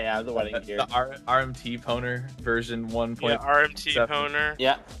wedding gear. Yeah, the wedding gear. The RMT Poner version 1.7. Yeah, RMT Poner.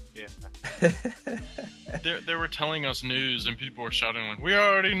 Yeah. They were telling us news, and people were shouting like, "We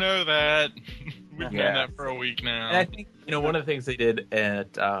already know that. We've known that for a week now." And I think one of the things they did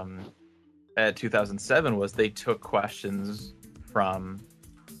at 2007 was they took questions from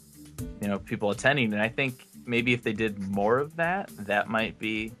people attending, and I think maybe if they did more of that, that might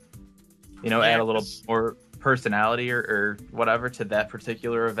be add a little more personality or whatever to that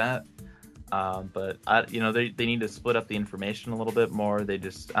particular event. But they need to split up the information a little bit more. They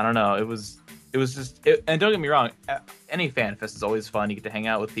just, I don't know. It was just, and don't get me wrong, any fan fest is always fun. You get to hang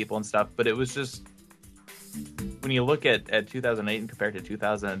out with people and stuff, but it was just, when you look at 2008 and compared to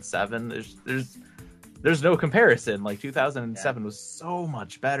 2007, there's no comparison. Like 2007 was so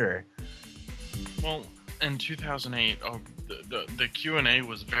much better. Well, in 2008, the Q&A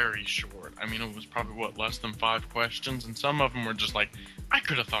was very short. I mean, it was probably, less than 5 questions, and some of them were just like, I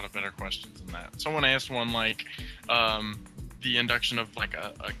could have thought of better questions than that. Someone asked one like, the induction of like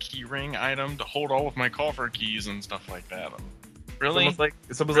a key ring item to hold all of my coffer keys and stuff like that. Really?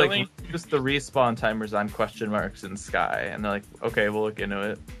 It's almost like just the respawn timers on question marks in Sky, and they're like, okay, we'll look into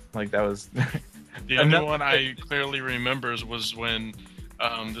it. Like that was... The only one I clearly remembers was when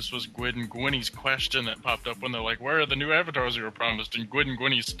this was Gwyn and Gwynny's question that popped up when they're like, where are the new avatars you were promised? And Gwyn and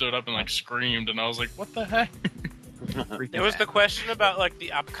Gwynny stood up and like screamed, and I was like, what the heck? It was the question about like the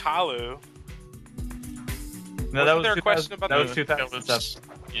Apkalu. No, that was there a question about that the... was 2007.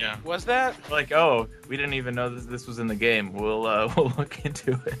 Yeah. Was that? Like, oh, we didn't even know this was in the game. We'll look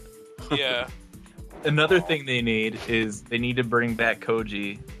into it. Yeah. Another thing they need to bring back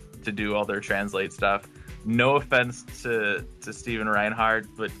Koji to do all their translate stuff. No offense to Steven Reinhardt,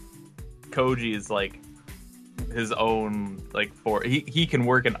 but Koji is like his own he can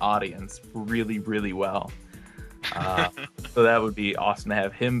work an audience really, really well. So that would be awesome to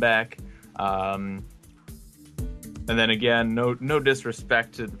have him back. And then again, no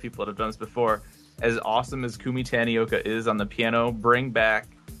disrespect to the people that have done this before. As awesome as Kumi Tanioka is on the piano, bring back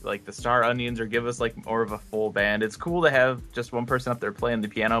like the Star Onions or give us like more of a full band. It's cool to have just one person up there playing the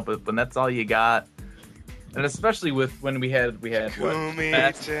piano, but when that's all you got, and especially with when we had Kumi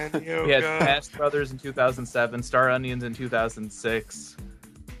Tanioka. We had Fast Brothers in 2007, Star Onions in 2006.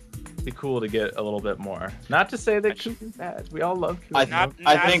 It'd be cool to get a little bit more. Not to say that Kumi's bad. We all love Kumi.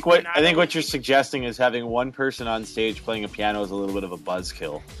 I think what you're suggesting is having one person on stage playing a piano is a little bit of a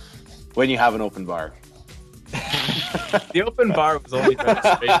buzzkill when you have an open bar. The open bar was only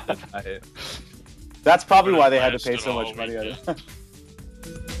registration. That's probably why they had to pay so much money on it.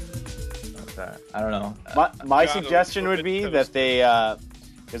 I don't know. My suggestion would be that they,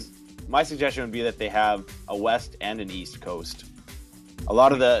 have a West and an East Coast. A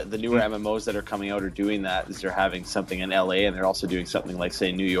lot of the newer MMOs that are coming out are doing that. Is they're having something in LA and they're also doing something like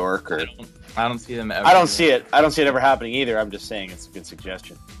say New York or. I don't see them ever. I don't see it ever happening either. I'm just saying it's a good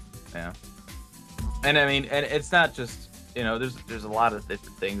suggestion. Yeah. And I mean, and it's not just there's a lot of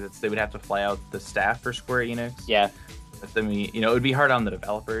different things. They would have to fly out the staff for Square Enix. Yeah. I mean, it would be hard on the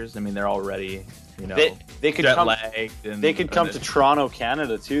developers. I mean, they're already they could jet come, lagged. They could come to Toronto,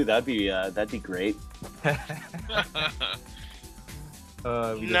 Canada too. That'd be great.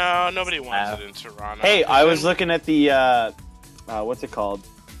 No, nobody wants it in Toronto. Hey, I was looking at the what's it called?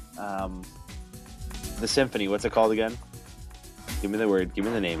 The Symphony. What's it called again? Give me the word. Give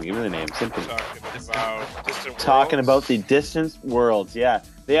me the name. Symphony. Talking about the Distant Worlds. Yeah,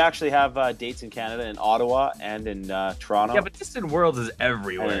 they actually have dates in Canada, in Ottawa, and in Toronto. Yeah, but Distant Worlds is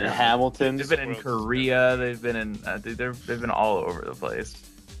everywhere. And in Hamilton. They've been in Korea. They've been in. They've been all over the place.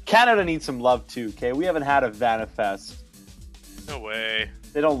 Canada needs some love too. Okay, we haven't had a Vanafest. No way.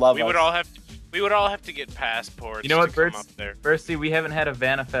 They don't love us. We would all have to get passports. You know what, Bertie? We haven't had a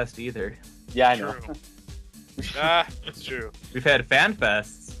Vanafest either. Yeah, I know. That's true. We've had fan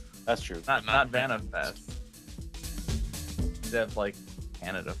fests. That's true. Not Vanafest. They have like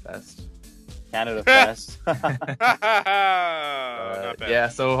Canada Fest. Canada Fest. Yeah,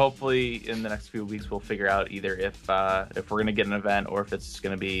 so hopefully in the next few weeks we'll figure out either if we're gonna get an event or if it's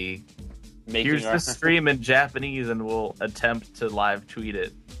gonna be here's the stream in Japanese and we'll attempt to live tweet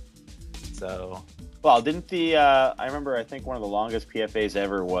it. So. Well, didn't I think one of the longest PFAs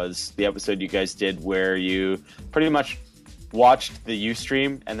ever was the episode you guys did where you pretty much watched the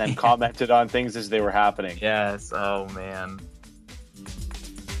Ustream and then commented on things as they were happening. Yes. Oh man.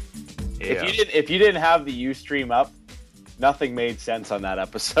 Yeah. If you didn't have the Ustream up, nothing made sense on that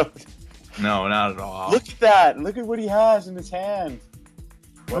episode. No, not at all. Look at that! Look at what he has in his hand.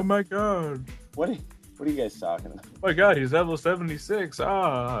 Oh my god! What are you guys talking about? Oh my god, he's level 76.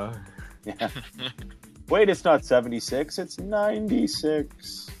 Ah. Yeah. Wait, it's not 76. It's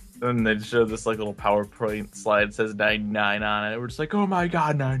 96. And they show this like little PowerPoint slide that says 99 on it. We're just like, oh my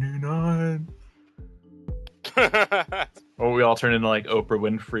god, 99. Or we all turn into like Oprah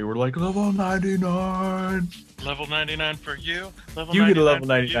Winfrey. We're like, level 99. Level 99 for you. You get a level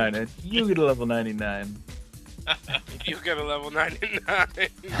 99, and you get a level 99. You get a level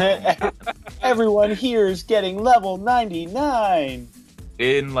 99. Everyone here is getting level 99.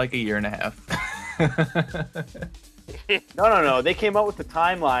 In like a year and a half. No. They came out with the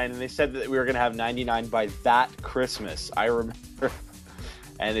timeline, and they said that we were going to have 99 by that Christmas. I remember.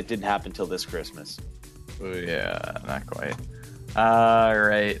 And it didn't happen till this Christmas. Oh, yeah, not quite. All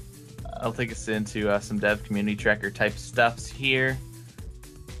right. I'll take us into some dev community tracker type stuffs here.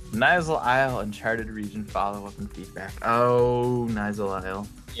 Nizal Isle Uncharted region follow-up and feedback. Oh, Nizal Isle.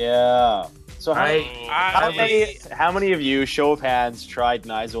 Yeah. So how many of you, show of hands, tried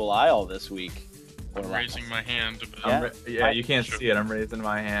Nizal Isle this week? I'm raising my hand. You can't see it. I'm raising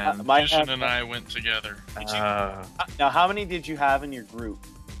my hand. Jason and I went together. Now, how many did you have in your group?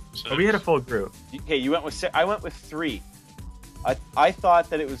 Oh, we had a full group. Okay, you went with 6. I went with 3. I thought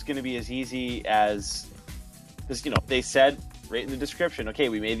that it was going to be as easy as, because they said right in the description, okay,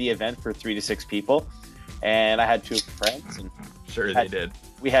 we made the event for 3 to 6 people, and I had 2 friends, and they did.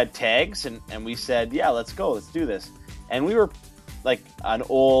 We had tags, and we said, yeah, let's go, let's do this, and we were like an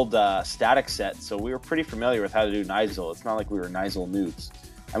old static set, so we were pretty familiar with how to do Nizal. It's not like we were Nizal noobs,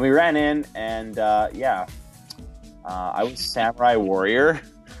 and we ran in, and I was Samurai Warrior.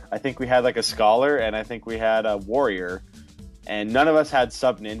 I think we had like a Scholar, and I think we had a Warrior. And none of us had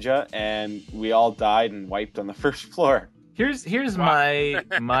Sub Ninja, and we all died and wiped on the first floor. Here's my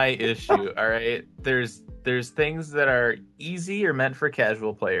issue. All right, there's things that are easy or meant for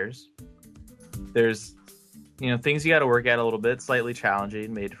casual players. There's things you got to work at a little bit, slightly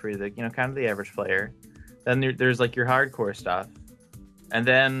challenging, made for the kind of the average player. Then there's like your hardcore stuff, and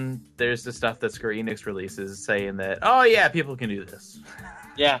then there's the stuff that Square Enix releases saying that, oh yeah, people can do this.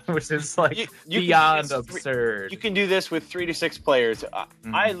 Yeah, which is like beyond absurd. You can do this with 3 to 6 players.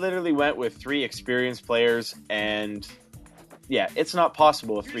 I literally went with 3 experienced players, and yeah, it's not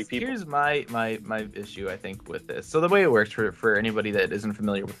possible with 3 people. Here's my issue, I think, with this. So the way it works for anybody that isn't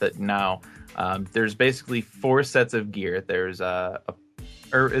familiar with it now, there's basically 4 sets of gear. There's or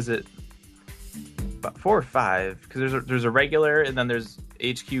is it 4 or 5? Because there's a regular, and then there's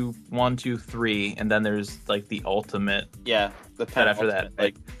HQ 1, 2, 3, and then there's like the ultimate. Yeah, the set after that.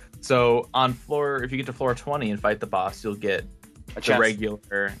 Like, so on floor, if you get to floor 20 and fight the boss, you'll get the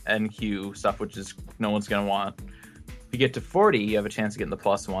regular NQ stuff, which is no one's gonna want. If you get to 40, you have a chance of getting the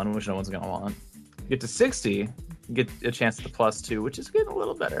 +1, which no one's gonna want. If you get to 60, you get a chance at the +2, which is getting a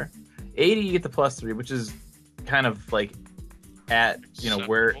little better. 80, you get the +3, which is kind of like at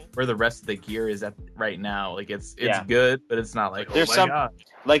where the rest of the gear is at right now. Like it's good, but it's not like there's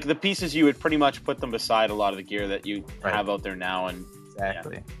like the pieces you would pretty much put them beside a lot of the gear that you have out there now, and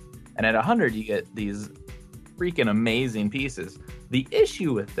exactly. And at 100, you get these freaking amazing pieces. The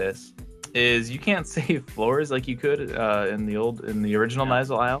issue with this is you can't save floors like you could in the original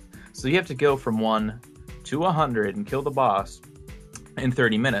Nizal Isle. So you have to go from 1 to 100 and kill the boss in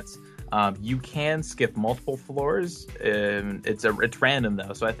 30 minutes. You can skip multiple floors. It's random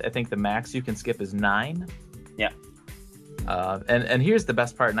though, so I think the max you can skip is 9. Yeah. And here's the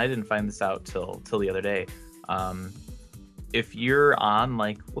best part, and I didn't find this out till the other day. If you're on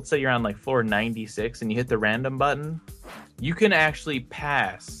let's say you're on floor 96 and you hit the random button, you can actually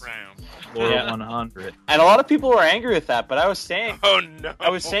pass floor 100. And a lot of people were angry with that, but I was saying, oh no, I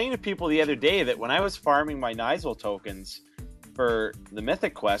was saying to people the other day that when I was farming my Nizal tokens for the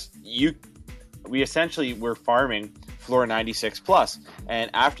Mythic Quest, we essentially were farming floor 96 plus,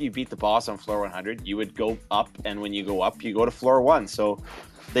 and after you beat the boss on floor 100, you would go up, and when you go up, you go to floor 1. So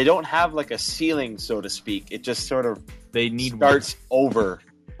they don't have like a ceiling, so to speak. It just sort of starts over.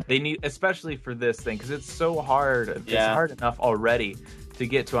 They need, especially for this thing, because it's so hard. It's hard enough already to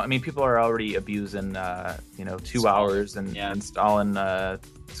get to. I mean, people are already abusing 2 hours and installing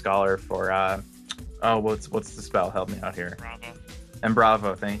Scholar for what's the spell? Help me out here.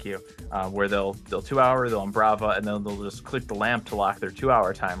 Bravo, thank you. Where they'll 2 hour, they'll Embrava, and then they'll just click the lamp to lock their 2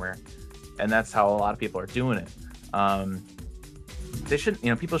 hour timer, and that's how a lot of people are doing it. They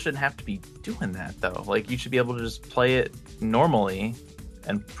shouldn't, people shouldn't have to be doing that though. Like, you should be able to just play it normally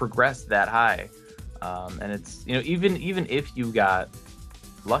and progress that high. And it's even if you got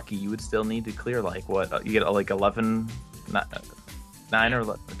lucky, you would still need to clear you get 11. 9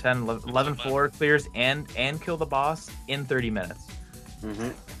 or 10, 11 floor clears and kill the boss in 30 minutes.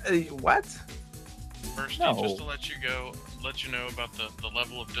 What? First, No. just to let you know about the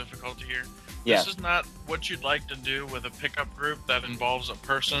level of difficulty here. Yeah. This is not what you'd like to do with a pickup group that involves a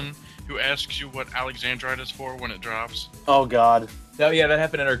person who asks you what Alexandrite is for when it drops. Oh God. Oh yeah, that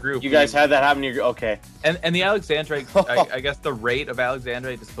happened in our group. You guys had that happen in your okay. And the Alexandrite, I guess the rate of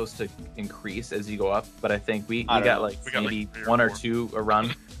Alexandrite is supposed to increase as you go up, but I think we got like maybe like 1 or 4. 2 a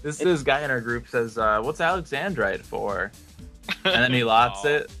run. This guy in our group says, "What's Alexandrite for?" And then he lots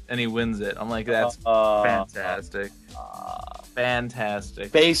it and he wins it. I'm like, that's fantastic,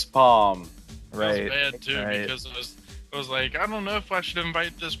 fantastic. Face palm. Right. It was bad too right. because it was like, I don't know if I should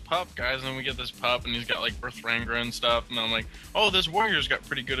invite this pup, guys. And then we get this pup and he's got like Earth Ranger and stuff, and I'm like, oh, this warrior's got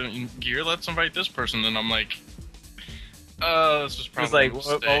pretty good in gear. Let's invite this person. And I'm like, this was probably It was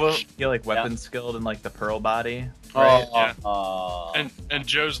like, you're like weapon skilled in like the pearl body. Right. And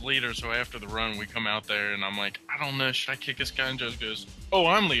Joe's leader, so after the run, we come out there, and I'm like, I don't know, should I kick this guy? And Joe goes, oh,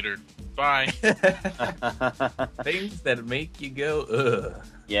 I'm leader. Bye. Things that make you go, ugh.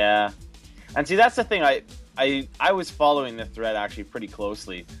 Yeah. And see, that's the thing. I was following the thread actually pretty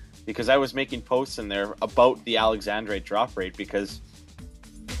closely because I was making posts in there about the Alexandrite drop rate because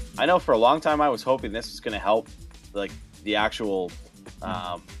I know for a long time I was hoping this was going to help like the actual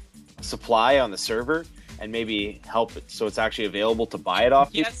supply on the server and maybe help it so it's actually available to buy it off.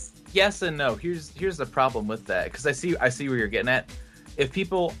 Yes and no. Here's the problem with that, because I see where you're getting at. If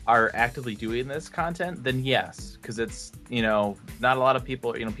people are actively doing this content, then yes, because it's, not a lot of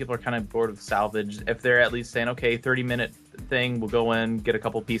people, people are kind of bored of salvage. If they're at least saying, okay, 30-minute thing, we'll go in, get a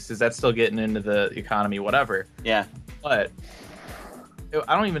couple pieces, that's still getting into the economy, whatever. Yeah. But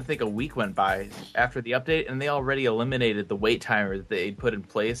I don't even think a week went by after the update, and they already eliminated the wait timer that they put in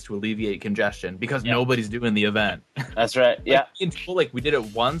place to alleviate congestion because nobody's doing the event. That's right. Yeah. We did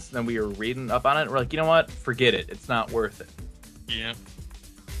it once, and then we were reading up on it, and we're like, you know what? Forget it. It's not worth it. Yeah.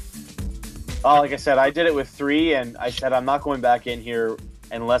 Oh, like I said, I did it with 3, and I said I'm not going back in here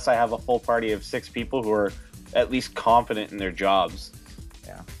unless I have a full party of 6 people who are at least confident in their jobs.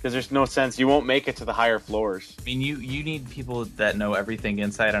 Yeah. Because there's no sense. You won't make it to the higher floors. I mean, you need people that know everything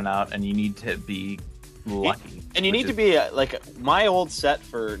inside and out, and you need to be lucky. And you need to be, like, my old set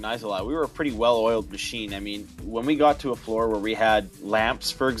for Nizalai, we were a pretty well-oiled machine. I mean, when we got to a floor where we had lamps,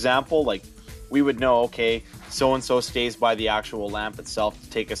 for example, like, we would know, okay, so-and-so stays by the actual lamp itself to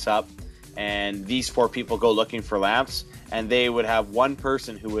take us up, and these 4 people go looking for lamps, and they would have one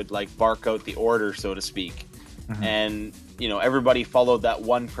person who would, like, bark out the order, so to speak. Mm-hmm. And, everybody followed that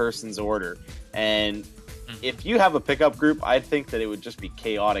one person's order. And if you have a pickup group, I think that it would just be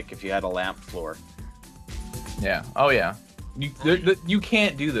chaotic if you had a lamp floor. Yeah. Oh, yeah. You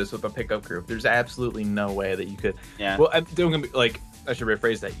can't do this with a pickup group. There's absolutely no way that you could. Yeah. Well, I should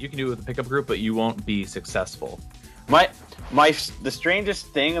rephrase that. You can do it with a pickup group, but you won't be successful. The strangest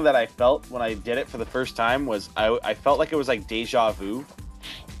thing that I felt when I did it for the first time was I felt like it was like deja vu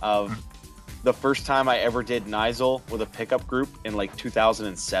of the first time I ever did Nizal with a pickup group in like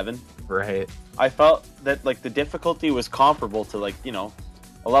 2007. Right. I felt that like the difficulty was comparable to like,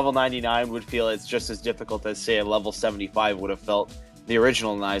 a level 99 would feel it's just as difficult as say a level 75 would have felt the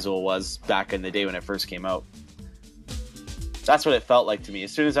original Nizal was back in the day when it first came out. That's what it felt like to me.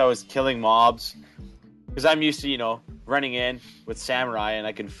 As soon as I was killing mobs, because I'm used to, running in with Samurai and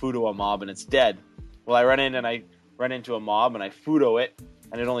I can Fudo a mob and it's dead. Well, I run into a mob and I Fudo it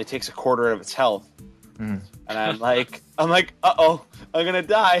and it only takes a quarter of its health. And I'm like, uh-oh, I'm going to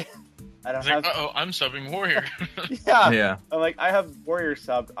die. I don't have... Uh-oh, I'm subbing Warrior. Yeah. I'm like, I have Warrior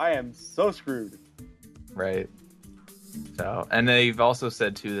subbed. I am so screwed. Right. So, and they've also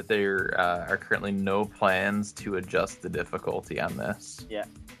said too that there are currently no plans to adjust the difficulty on this. Yeah,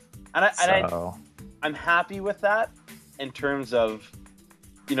 I'm happy with that in terms of,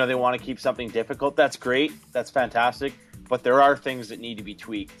 they want to keep something difficult. That's great. That's fantastic. But there are things that need to be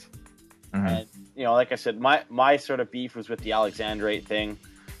tweaked. Mm-hmm. And like I said, my sort of beef was with the Alexandrite thing.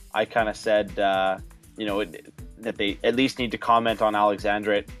 I kind of said, that they at least need to comment on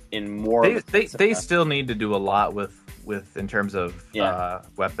Alexandrite in more. They still need to do a lot with in terms of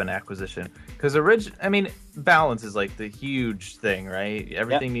weapon acquisition, because balance is like the huge thing, right?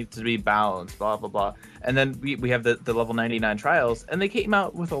 Everything needs to be balanced, blah blah blah. And then we have the level 99 trials, and they came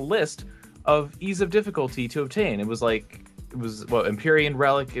out with a list of ease of difficulty to obtain. It was Empyrean,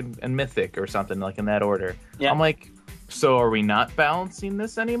 Relic, and Mythic or something like in that order. I'm like, so are we not balancing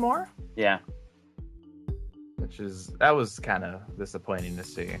this anymore? Yeah. that was kind of disappointing to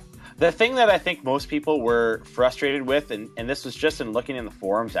see. The thing that I think most people were frustrated with, and this was just in looking in the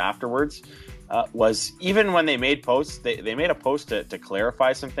forums afterwards, was even when they made posts, they made a post to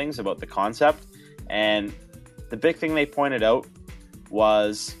clarify some things about the concept, and the big thing they pointed out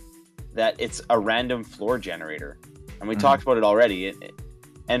was that it's a random floor generator, and we talked about it already.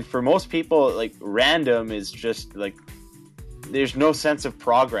 And for most people, like, random is just like, there's no sense of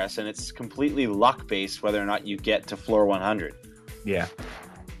progress, and it's completely luck based whether or not you get to floor 100. Yeah.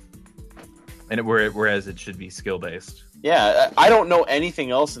 And whereas it should be skill based. Yeah, I don't know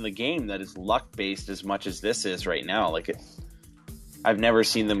anything else in the game that is luck based as much as this is right now. Like, I've never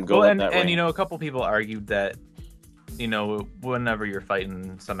seen them go that way. And you know, a couple people argued that, you know, whenever you're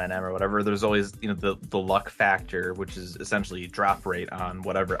fighting some NM or whatever, there's always, you know, the luck factor, which is essentially drop rate on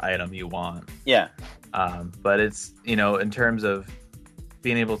whatever item you want. Yeah. But it's, you know, in terms of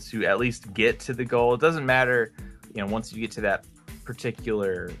being able to at least get to the goal, it doesn't matter, you know, once you get to that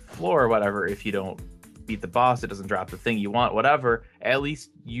particular floor or whatever, if you don't beat the boss, it doesn't drop the thing you want, whatever, at least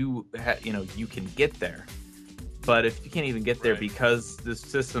you know, you can get there. But if you can't even get there because the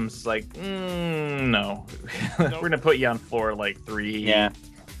system's like, no, we're gonna put you on floor like 3. Yeah.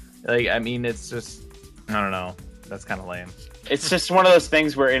 Like, I mean, it's just, I don't know. That's kind of lame. It's just one of those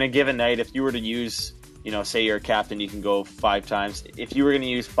things where in a given night, if you were to use, you know, say you're a captain, you can go 5 times. If you were going to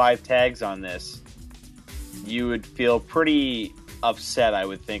use 5 tags on this, you would feel pretty upset, I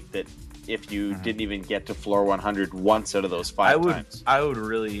would think, that if you didn't even get to floor 100 once out of those 5 times. I would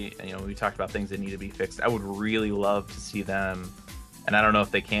really, you know, we talked about things that need to be fixed. I would really love to see them, and I don't know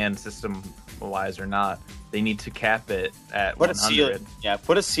if they can system-wise or not, they need to cap it at 100.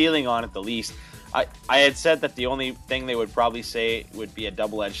 Put a ceiling on at the least. I had said that the only thing they would probably say would be a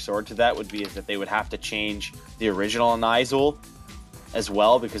double-edged sword to that would be is that they would have to change the original Nizul as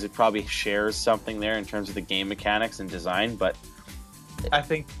well, because it probably shares something there in terms of the game mechanics and design, but I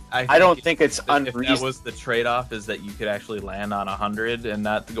don't think it's unreasonable. If that was the trade-off, is that you could actually land on 100 and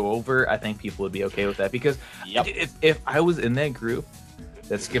not go over, I think people would be okay with that, because if I was in that group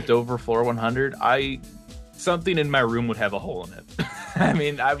that skipped over floor 100, something in my room would have a hole in it. I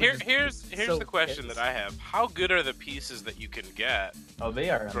mean, here's the question that I have: how good are the pieces that you can get? Oh, they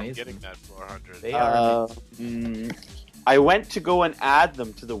are from amazing. Getting that 400. They are. I went to go and add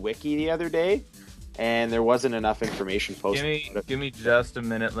them to the wiki the other day, and there wasn't enough information posted. Give me just a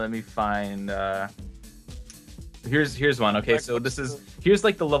minute. Let me find. Here's one. Okay, so here's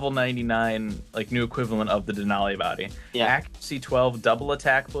like the level 99 like new equivalent of the Denali body. Yeah. Accuracy 12, double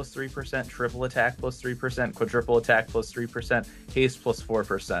attack plus 3%, triple attack plus 3%, quadruple attack plus 3%, haste plus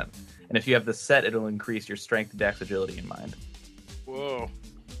 4%. And if you have the set, it'll increase your strength, dex, agility, and mind. Whoa.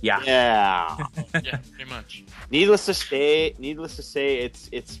 Yeah. Yeah. Yeah, pretty much. Needless to say,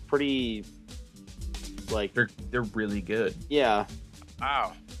 it's pretty, like, they're really good. Yeah.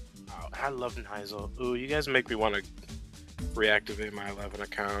 Wow. I love Nizul. Ooh, you guys make me want to reactivate my 11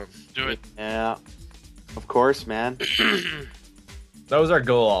 account. Do it. Yeah. Of course, man. That was our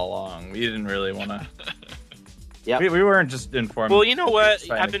goal all along. We didn't really want to. Yeah. We weren't just informed. Well, you know what?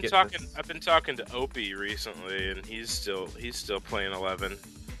 I've been talking to Opie recently, and he's still playing 11.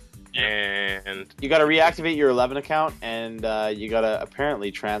 And you got to reactivate your 11 account, and you got to apparently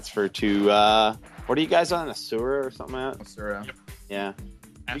transfer to what are you guys on, Asura or something like that? Asura. Yep. Yeah.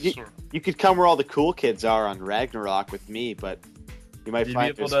 You could come where all the cool kids are on Ragnarok with me, but you might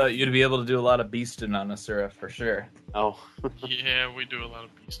find you'd be able to do a lot of beasting on Asura for sure. Oh. Yeah, we do a lot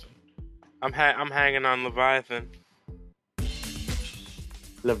of beasting. I'm hanging on Leviathan.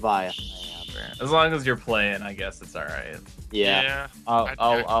 Leviathan. As long as you're playing, I guess it's all right. Yeah.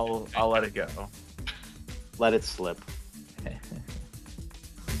 I'll let it go. Let it slip.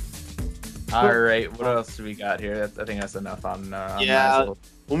 All right. What else do we got here? I think that's enough on. Yeah.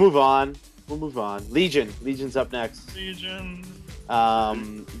 We'll move on. Legion's up next. Legion.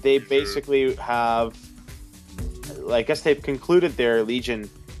 They basically have, I guess they've concluded their Legion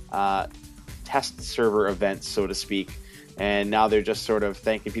test server events, so to speak, and now they're just sort of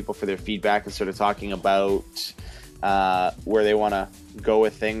thanking people for their feedback and sort of talking about where they want to go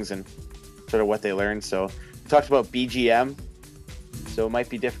with things and sort of what they learned. So we talked about BGM, so it might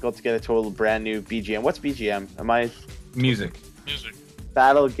be difficult to get a total brand new BGM. What's BGM? Music.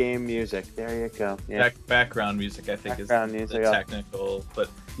 Battle game music. There you go. Yeah. Background music, I think, background is the technical. But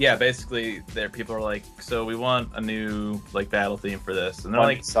yeah, basically, people are like, so we want a new battle theme for this, and they're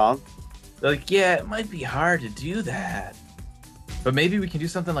like, song. They're like, yeah, it might be hard to do that, but maybe we can do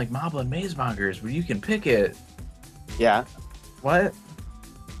something like Mobla and Mazemongers where you can pick it. Yeah. What?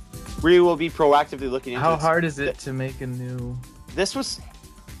 We will be proactively looking into How hard is it to make a new? This was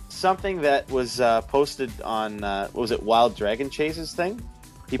something that was posted on what was it, Wild Dragon Chase's thing?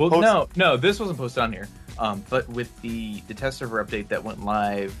 No, this wasn't posted on here. But with the test server update that went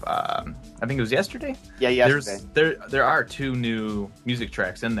live, I think it was yesterday. Yeah, yesterday. There are 2 new music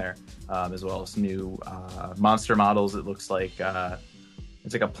tracks in there, as well as new monster models. It looks like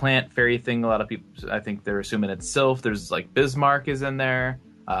it's like a plant fairy thing. A lot of people, I think they're assuming it's Sylph. There's like Bismarck is in there.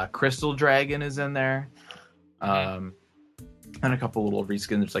 Crystal Dragon is in there. And a couple little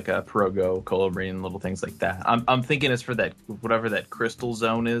reskins. There's like a Pyrogo, Colibri, little things like that. I'm thinking it's for that, whatever that crystal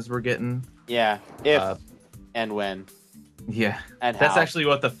zone is we're getting. Yeah, if and when. Yeah, and that's how. actually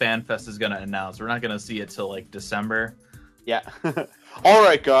what the Fan Fest is going to announce. We're not going to see it till like December. Yeah. All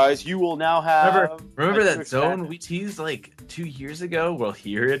right, guys, you will now have. Remember that zone we teased like 2 years ago? Well,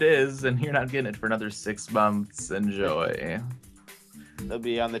 here it is, and you're not getting it for another 6 months. Enjoy. They'll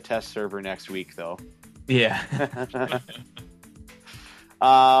be on the test server next week, though. Yeah.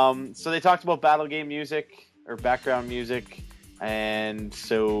 So they talked about battle game music or background music, and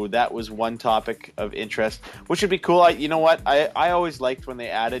so that was one topic of interest, which would be cool. You know what? I always liked when they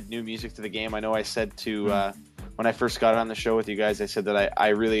added new music to the game. I know I said to when I first got on the show with you guys, I said that I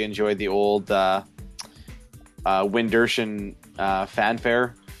really enjoyed the old Windertian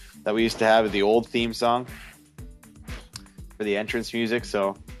fanfare that we used to have, the old theme song for the entrance music.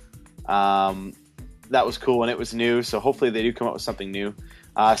 So that was cool when it was new. So hopefully they do come up with something new.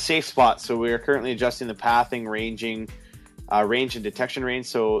 Safe spot. So we are currently adjusting the pathing, range and detection range.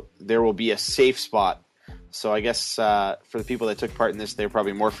 So there will be a safe spot. So I guess for the people that took part in this, they're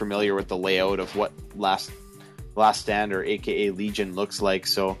probably more familiar with the layout of what Last Stand or AKA Legion looks like.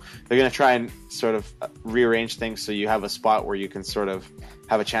 So they're going to try and sort of rearrange things so you have a spot where you can sort of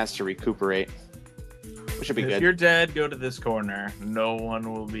have a chance to recuperate, which would be good. If you're dead, go to this corner. No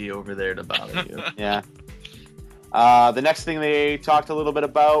one will be over there to bother you. Yeah. The next thing they talked a little bit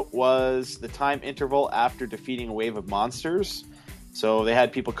about was the time interval after defeating a wave of monsters. So they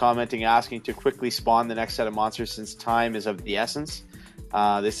had people commenting, asking to quickly spawn the next set of monsters since time is of the essence.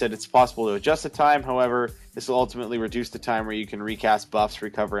 They said it's possible to adjust the time. However, this will ultimately reduce the time where you can recast buffs,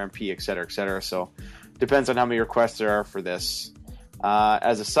 recover MP, etc., etc. So depends on how many requests there are for this.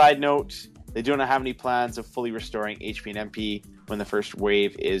 As a side note, they do not have any plans of fully restoring HP and MP when the first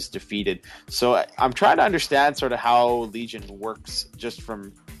wave is defeated. So I'm trying to understand sort of how Legion works just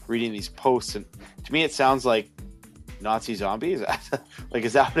from reading these posts. And to me, it sounds like Nazi zombies. Like,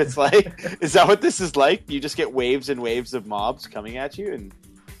 is that what it's like? Is that what this is like? You just get waves and waves of mobs coming at you, and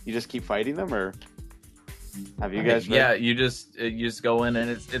you just keep fighting them, or have you guys? Yeah, you just go in, and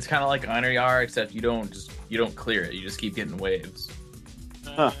it's kind of like Honor Yar, except you don't clear it. You just keep getting waves.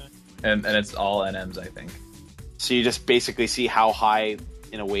 Huh. And it's all NMs, I think. So you just basically see how high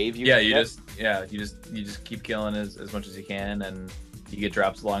in a wave you. You just keep killing as much as you can, and you get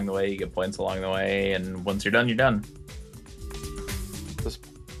drops along the way. You get points along the way, and once you're done, you're done.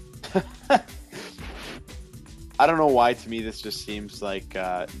 I don't know why. To me, this just seems like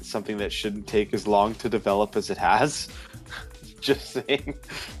something that shouldn't take as long to develop as it has. Just saying.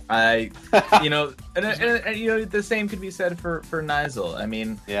 And the same could be said for Nizal. I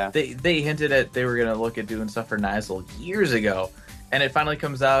mean, yeah, they hinted at they were going to look at doing stuff for Nizal years ago, and it finally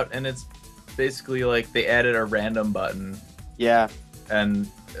comes out, and it's basically like they added a random button. Yeah, and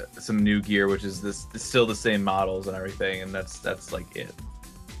some new gear, which is still the same models and everything, and that's like it.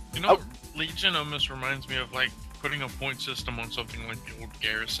 Legion almost reminds me of like putting a point system on something like the old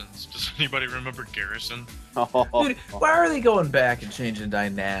Garrisons. Does anybody remember Garrison? Dude, why are they going back and changing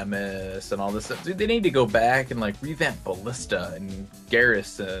Dynamis and all this stuff? Dude, they need to go back and like revamp Ballista and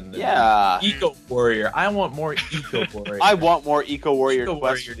Garrison. And Eco Warrior. I want more Eco Warrior. I want more Eco Warrior. Eco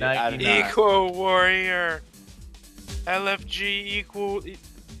Warrior. Eco Warrior. LFG equal.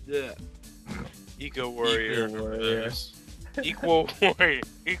 Eco Warrior. Equal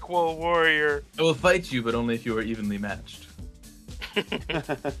warrior. I will fight you, but only if you are evenly matched.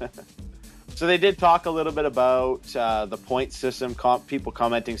 So they did talk a little bit about the point system. People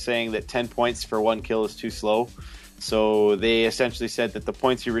commenting saying that 10 points for one kill is too slow. So they essentially said that the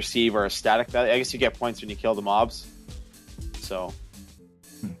points you receive are a static value. I guess you get points when you kill the mobs. So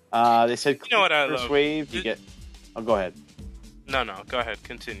they said, you know what I first love? wave you get. Oh, go ahead. No, go ahead.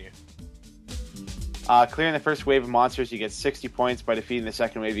 Continue. Clearing the first wave of monsters, you get 60 points. By defeating the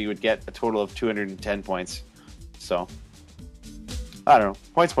second wave, you would get a total of 210 points. So, I don't know.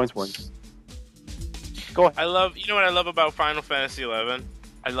 Points. Go ahead. You know what I love about Final Fantasy XI?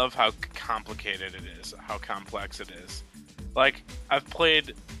 I love how complicated it is, how complex it is. Like, I've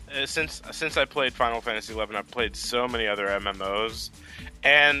played, since I played Final Fantasy XI, I've played so many other MMOs.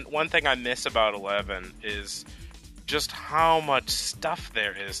 And one thing I miss about 11 is just how much stuff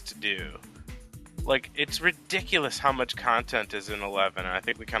there is to do. Like, it's ridiculous how much content is in 11, and I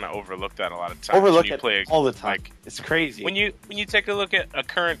think we kind of overlook that a lot of times. Overlook it all the time. Like, it's crazy. When you take a look at a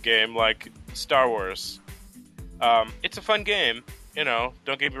current game like Star Wars, it's a fun game, you know,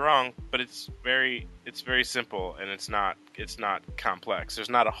 don't get me wrong, but it's very simple, and it's not complex. There's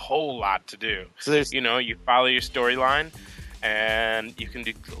not a whole lot to do. So there's, you know, you follow your storyline, and you can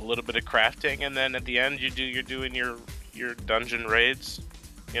do a little bit of crafting, and then at the end you're doing your dungeon raids,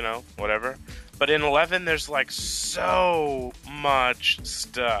 you know, whatever. But in 11, there's like so much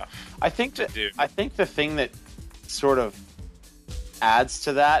stuff. I think the thing that sort of adds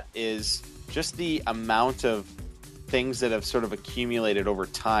to that is just the amount of things that have sort of accumulated over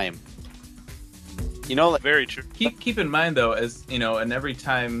time. You know, like, very true. Keep in mind though, as you know, and every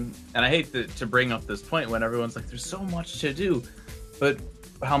time, and I hate to bring up this point when everyone's like, "There's so much to do," but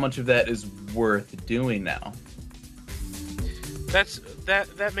how much of that is worth doing now?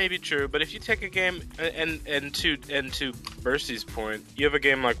 That may be true, but if you take a game and to Bercy's point, you have a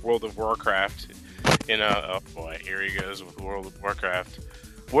game like World of Warcraft. You know, oh boy, here he goes with World of Warcraft.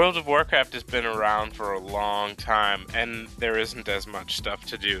 World of Warcraft has been around for a long time, and there isn't as much stuff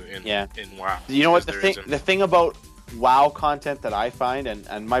to do in WoW. You know what, the thing about WoW content that I find,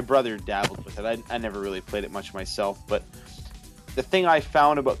 and my brother dabbled with it, I never really played it much myself, but the thing I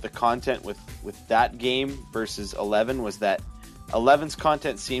found about the content with that game versus 11 was that 11's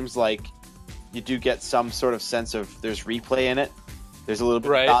content seems like you do get some sort of sense of there's replay in it. There's a little bit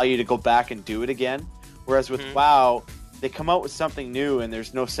of value to go back and do it again. Whereas with WoW, they come out with something new and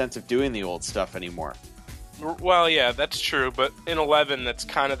there's no sense of doing the old stuff anymore. Well, yeah, that's true, but in 11 that's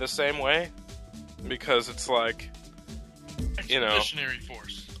kind of the same way, because it's like, you know, expeditionary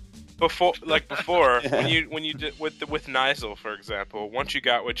force. Before when you did with Nyzul, for example, once you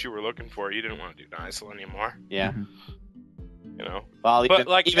got what you were looking for, you didn't want to do Nyzul anymore. Yeah. You know, well, but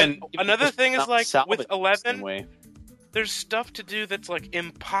like even another thing is like with 11, there's stuff to do that's like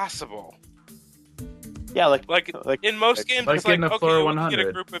impossible. Yeah, like in most games, like it's like, in a okay, floor we 100. can get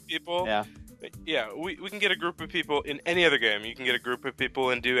a group of people. Yeah, we can get a group of people in any other game. You can get a group of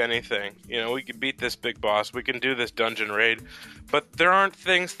people and do anything. You know, we can beat this big boss. We can do this dungeon raid. But there aren't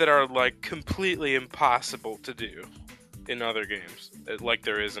things that are like completely impossible to do in other games, like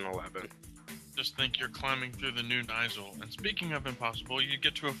there is in 11. Just think you're climbing through the new Nyzul. And speaking of impossible, you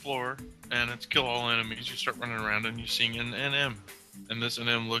get to a floor, and it's kill all enemies. You start running around, and you sing an NM. And this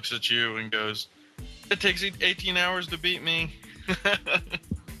NM looks at you and goes, "It takes 18 hours to beat me."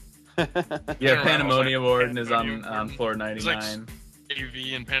 Yeah, Pandemonium Warden is on floor 99. Like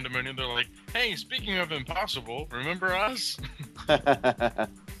AV and Pandemonium, they're like, "Hey, speaking of impossible, remember us?"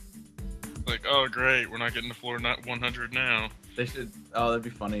 Like, oh great, we're not getting to floor 100 now. They should. Oh, that'd be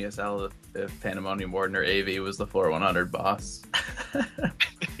funny as hell if Pandemonium Warden or AV was the floor 100 boss.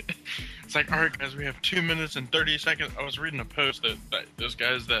 It's like, all right, guys, we have 2 minutes and 30 seconds. I was reading a post that those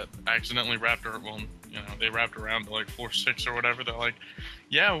guys that accidentally wrapped around to like floor 6 or whatever. They're like,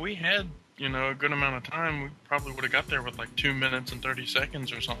 yeah, we had, you know, a good amount of time. We probably would have got there with like 2 minutes and 30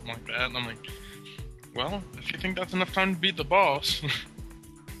 seconds or something like that. And I'm like, well, if you think that's enough time to beat the boss.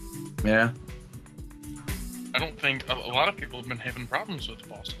 Yeah. I don't think a lot of people have been having problems with the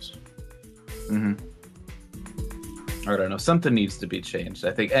bosses. Mm-hmm. I don't know. Something needs to be changed,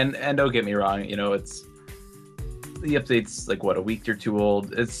 I think. And don't get me wrong, you know, it's the update's like what, a week or two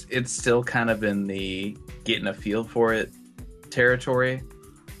old. It's still kind of in the getting a feel for it territory.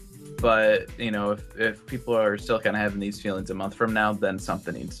 But, you know, if people are still kind of having these feelings a month from now, then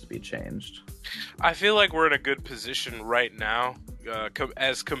something needs to be changed. I feel like we're in a good position right now,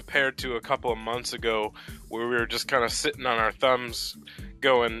 as compared to a couple of months ago, where we were just kind of sitting on our thumbs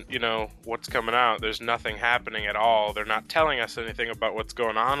going, you know, what's coming out? There's nothing happening at all. They're not telling us anything about what's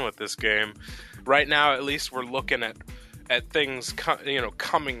going on with this game. Right now, at least we're looking at things,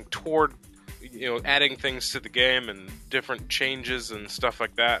 coming toward, you know, adding things to the game and different changes and stuff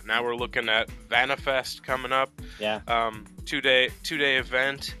like that. Now we're looking at Vanifest coming up. Yeah. 2-day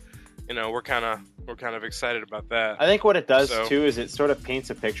event. You know, we're kind of excited about that. I think what it does too is it sort of paints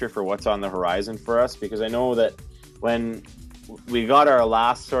a picture for what's on the horizon for us, because I know that when we got our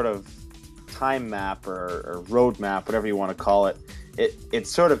last sort of time map or road map, whatever you want to call it, it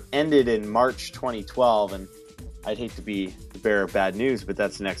sort of ended in March 2012, and I'd hate to be the bearer of bad news, but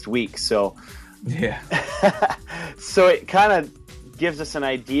that's next week. So yeah. So it kind of gives us an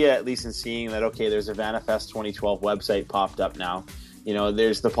idea, at least in seeing that, okay, there's a Vanifest 2012 website popped up now. You know,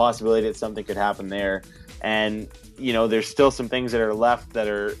 there's the possibility that something could happen there. And, you know, there's still some things that are left that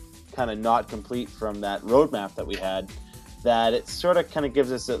are kind of not complete from that roadmap that we had. that it sort of kind of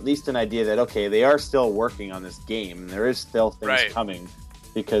gives us at least an idea that, okay, they are still working on this game. And there is still things coming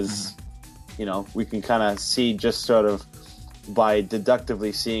because, you know, we can kind of see just sort of by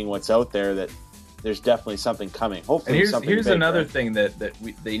deductively seeing what's out there that there's definitely something coming. Hopefully, and here's big, another thing that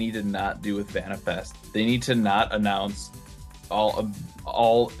they need to not do with Vanifest. They need to not announce all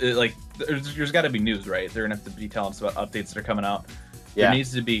like there's got to be news, right? They're gonna have to be telling us about updates that are coming out. Yeah. There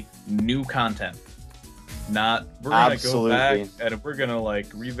needs to be new content. Not we're gonna go back and we're gonna like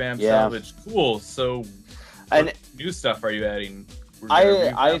revamp salvage. Cool. So what new stuff are you adding?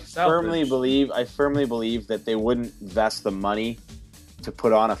 I firmly believe that they wouldn't invest the money to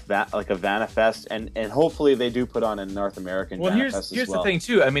put on a Vanifest, and hopefully they do put on a North American Vanifest as well. Here's the thing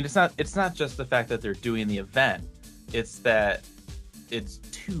too. I mean, it's not just the fact that they're doing the event; it's that it's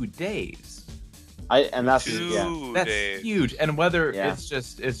 2 days. That's huge. And whether it's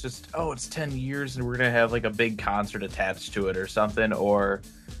just it's 10 years and we're gonna have like a big concert attached to it or something, or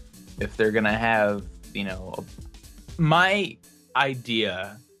if they're gonna have, you know, my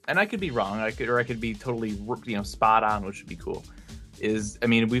idea, and I could be wrong, I could be totally, you know, spot on, which would be cool. Is, I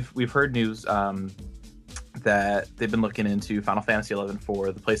mean, we've heard news that they've been looking into Final Fantasy XI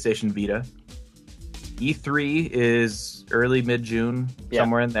for the PlayStation Vita. E3 is early mid-June,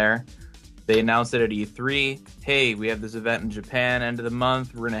 somewhere in there. They announced it at E3. Hey, we have this event in Japan end of the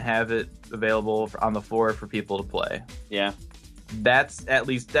month. We're gonna have it available on the floor for people to play. Yeah, that's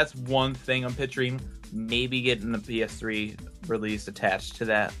one thing I'm picturing. Maybe getting the PS3 release attached to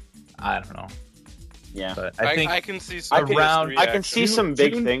that. I don't know. Yeah, but I think I can see some I can see some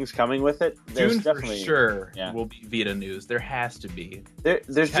big things coming with it. There's June definitely for sure will be Vita news. There has to be.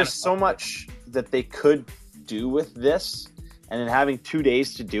 There's just so much that they could do with this, and then having 2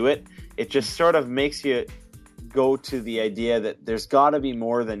 days to do it, it just sort of makes you go to the idea that there's got to be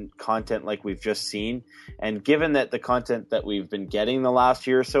more than content like we've just seen. And given that the content that we've been getting the last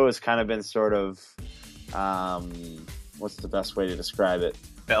year or so has kind of been sort of, what's the best way to describe it?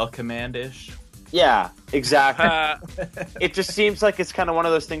 Bell Command-ish. Yeah, exactly. It just seems like it's kind of one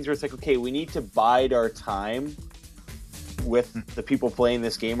of those things where it's like, okay, we need to bide our time with the people playing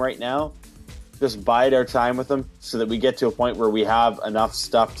this game right now. Just bide our time with them so that we get to a point where we have enough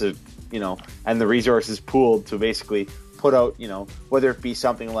stuff to, you know, and the resources pooled to basically put out, you know, whether it be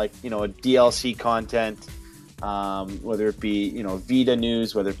something like, you know, a DLC content, whether it be, you know, Vita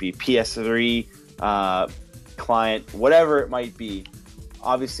news, whether it be PS3 client, whatever it might be.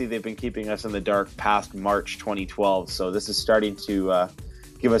 Obviously, they've been keeping us in the dark past March 2012, so this is starting to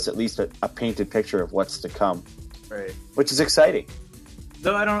give us at least a painted picture of what's to come, right? Which is exciting.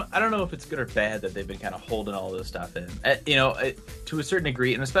 Though I don't know if it's good or bad that they've been kind of holding all this stuff in. You know, to a certain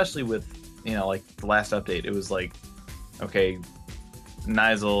degree, and especially with, you know, like the last update, it was like, okay,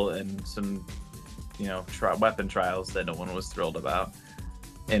 Nigel and some, you know, weapon trials that no one was thrilled about.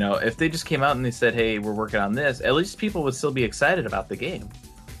 You know, if they just came out and they said, hey, we're working on this, at least people would still be excited about the game.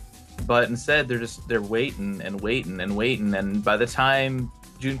 But instead, they're waiting and waiting and waiting, and by the time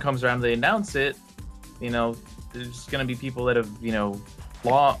June comes around, they announce it, you know, there's just going to be people that have, you know,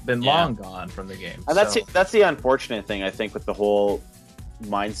 long gone from the game. And that's the unfortunate thing, I think, with the whole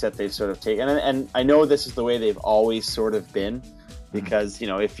mindset they've sort of taken. And I know this is the way they've always sort of been, because, you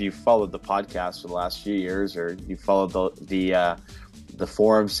know, if you followed the podcast for the last few years, or you followed the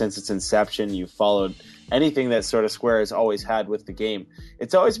forum since its inception, you followed anything that sort of Square has always had with the game,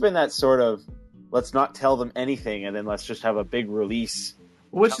 it's always been that sort of, let's not tell them anything and then let's just have a big release.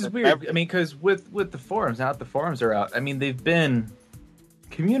 Which is weird. I mean, because with the forums, now that the forums are out, I mean, they've been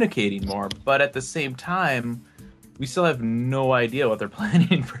communicating more, but at the same time, we still have no idea what they're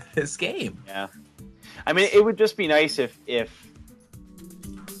planning for this game. Yeah. I mean, it would just be nice if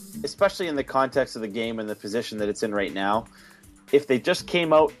especially in the context of the game and the position that it's in right now, if they just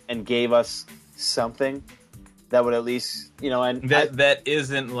came out and gave us something that would at least, you know, and that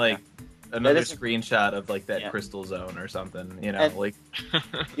isn't like another screenshot of like that Crystal Zone or something, you know, and, like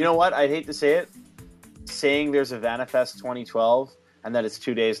you know what? I'd hate to say it, saying there's a Vanifest 2012 and that it's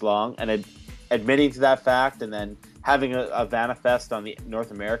 2 days long, and admitting to that fact, and then having a Vanifest on the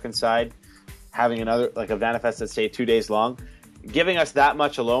North American side, having another like a Vanifest that's say 2 days long, giving us that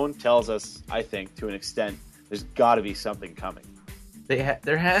much alone tells us, I think, to an extent, there's got to be something coming.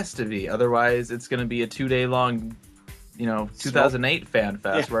 There has to be. Otherwise, it's going to be a 2 day long, you know, 2008 fan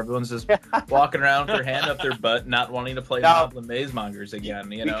fest where everyone's just walking around with their hand up their butt, not wanting to play Goblin Maze Mongers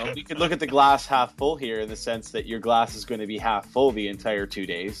again. You know, you could look at the glass half full here in the sense that your glass is going to be half full the entire 2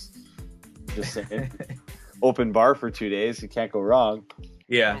 days. Just saying, open bar for 2 days, you can't go wrong.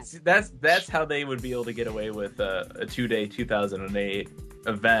 Yeah, that's how they would be able to get away with a 2 day 2008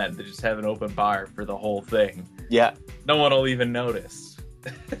 event. They just have an open bar for the whole thing. Yeah. No one will even notice.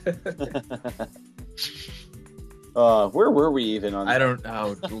 Where were we even on? I don't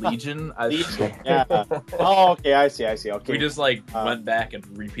know. Legion? Legion, yeah. Oh, okay. I see. Okay. We just went back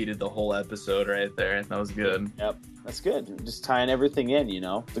and repeated the whole episode right there. That was good. Yep. That's good. Just tying everything in,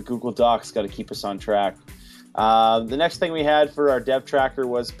 The Google Docs got to keep us on track. The next thing we had for our dev tracker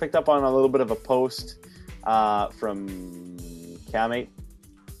was picked up on a little bit of a post from Camate.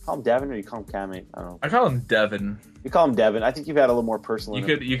 Call him Devin, or you call him Camate? I don't know. I call him Devin. You call him Devin. I think you've had a little more personal.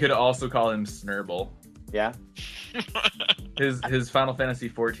 You could also call him Snurble. Yeah. His Final Fantasy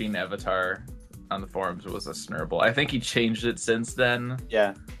XIV avatar on the forums was a Snurble. I think he changed it since then.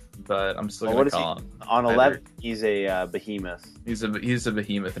 Yeah. But I'm still gonna call him. On 11, he's a behemoth. He's a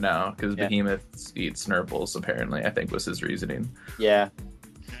behemoth now because behemoths eat Snurbles. Apparently, I think was his reasoning. Yeah.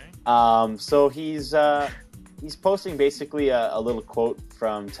 So he's posting basically a little quote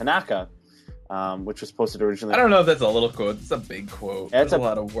from Tanaka, which was posted originally. I don't know if that's a little quote. It's a big quote. There's a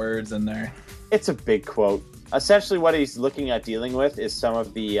lot of words in there. It's a big quote. Essentially, what he's looking at dealing with is some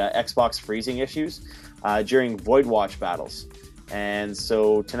of the Xbox freezing issues during Void Watch battles. And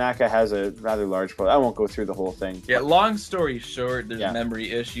so Tanaka has a rather large quote. I won't go through the whole thing. Yeah, long story short, there's memory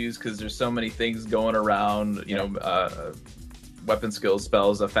issues because there's so many things going around, weapon skills,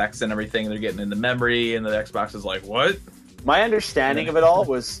 spells, effects, and everything. They're getting into memory, and the Xbox is like, what? My understanding of it all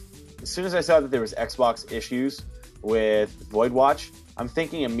was, as soon as I saw that there was Xbox issues with Void Watch, I'm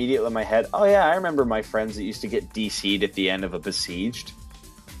thinking immediately in my head, oh yeah, I remember my friends that used to get DC'd at the end of a Besieged.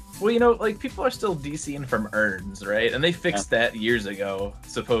 Well, people are still DCing from urns, right? And they fixed that years ago,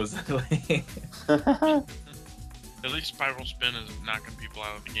 supposedly. At least Spiral Spin isn't knocking people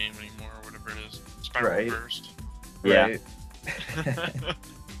out of the game anymore, or whatever it is. Spiral Burst. Yeah. Right.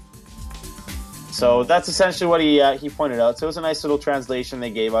 So that's essentially what he pointed out. So it was a nice little translation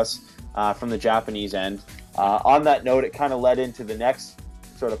they gave us from the Japanese end. On that note, it kind of led into the next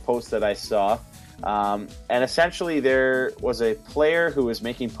sort of post that I saw. And essentially there was a player who was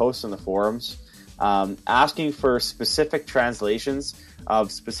making posts on the forums asking for specific translations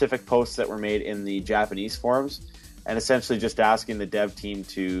of specific posts that were made in the Japanese forums, and essentially just asking the dev team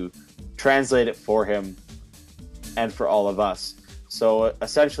to translate it for him and for all of us. So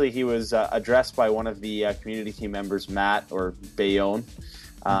essentially he was addressed by one of the community team members, Matt, or Bayonne,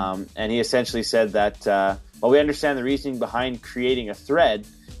 and he essentially said that while we understand the reasoning behind creating a thread,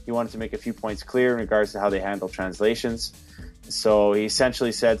 he wanted to make a few points clear in regards to how they handle translations. So he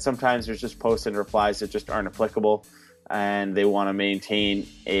essentially said sometimes there's just posts and replies that just aren't applicable, and they want to maintain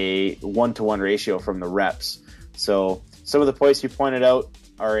a one-to-one ratio from the reps. So some of the points you pointed out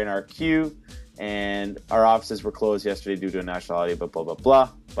are in our queue, and our offices were closed yesterday due to a national holiday, blah, blah, blah, blah.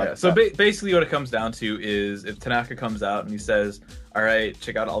 But, yeah, so basically what it comes down to is if Tanaka comes out and he says, all right,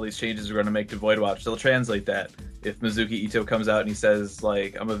 check out all these changes we're going to make to Void Watch, they'll translate that. If Mizuki Ito comes out and he says,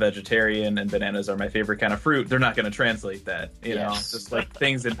 like, I'm a vegetarian and bananas are my favorite kind of fruit, they're not going to translate that, you know? Just like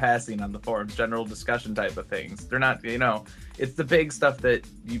things in passing on the forums, general discussion type of things. They're not, it's the big stuff that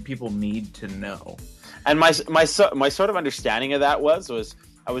people need to know. And my sort of understanding of that was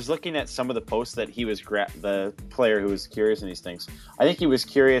I was looking at some of the posts that he was the player who was curious in these things. I think he was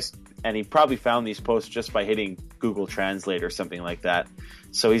curious, and he probably found these posts just by hitting Google Translate or something like that.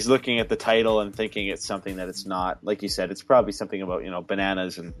 So he's looking at the title and thinking it's something that it's not. Like you said, it's probably something about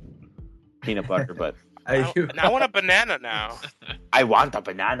bananas and peanut butter. But I want a banana now. I want a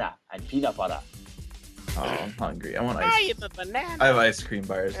banana and peanut butter. Oh, I'm hungry. I want ice. I have ice cream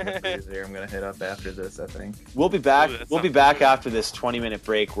bars in the freezer. I'm gonna hit up after this, I think. We'll be back. We'll be back after this 20-minute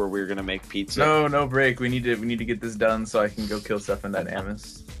break where we're gonna make pizza. No break. We need to get this done so I can go kill stuff in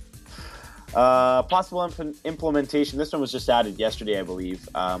Dynamis. Possible implementation. This one was just added yesterday, I believe.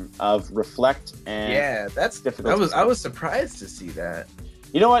 Of Reflect and that's difficult. I was surprised to see that.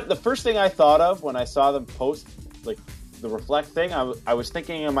 You know what? The first thing I thought of when I saw them post like the Reflect thing, I was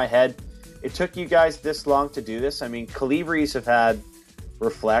thinking in my head, it took you guys this long to do this. I mean, Calibris have had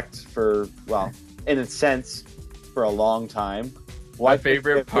Reflect for, well, in a sense, for a long time. My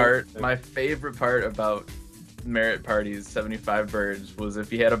favorite part about Merit Party's 75 Birds was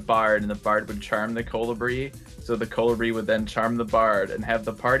if you had a bard and the bard would charm the Colibri, so the Colibri would then charm the bard and have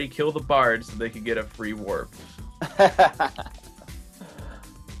the party kill the bard so they could get a free warp.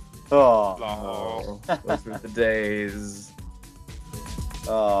 Oh, those were the days.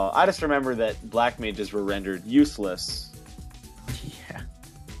 I just remember that black mages were rendered useless. Yeah.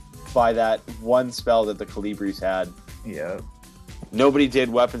 By that one spell that the Calibris had. Yeah. Nobody did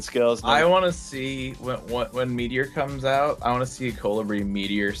weapon skills. I want to see when Meteor comes out. I want to see a Colibri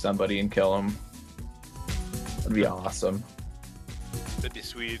meteor somebody and kill him. That'd be awesome. That'd be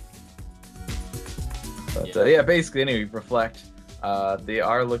sweet. But yeah, basically, anyway, Reflect. They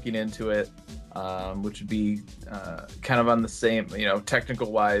are looking into it, which would be kind of on the same,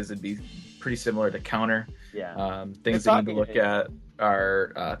 technical wise, it'd be pretty similar to Counter. Yeah. Things they need to look at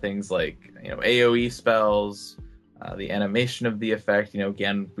are things like AoE spells, the animation of the effect.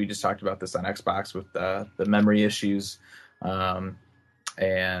 Again, we just talked about this on Xbox with the memory issues,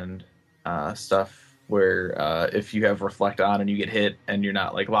 and stuff where if you have Reflect on and you get hit and you're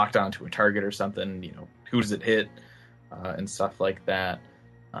not like locked onto a target or something, who does it hit, and stuff like that.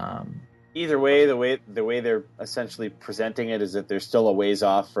 Either way, the way they're essentially presenting it is that they're still a ways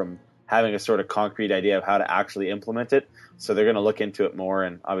off from having a sort of concrete idea of how to actually implement it. So they're going to look into it more,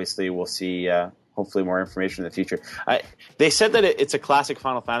 and obviously we'll see hopefully more information in the future. They said that it's a classic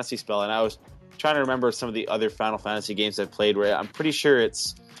Final Fantasy spell, and I was trying to remember some of the other Final Fantasy games I've played where I'm pretty sure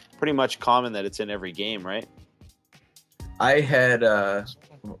it's pretty much common that it's in every game, right? I had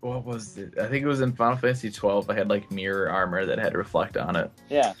what was it? I think it was in Final Fantasy 12. I had like mirror armor that had Reflect on it.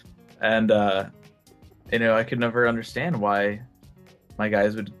 Yeah. And I could never understand why my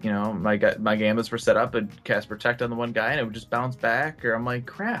guys would, my gambits were set up and cast Protect on the one guy and it would just bounce back. Or I'm like,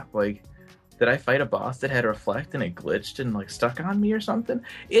 crap, like, did I fight a boss that had Reflect and it glitched and like stuck on me or something?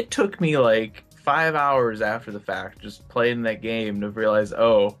 It took me like 5 hours after the fact, just playing that game, to realize,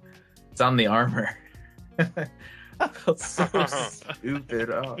 oh, it's on the armor. I felt so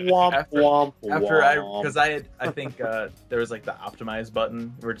stupid. Oh. Because I think there was like the optimize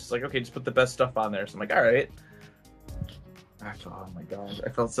button. We're just like, okay, just put the best stuff on there. So I'm like, all right. Oh my gosh, I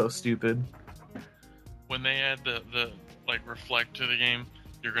felt so stupid. When they add the like Reflect to the game,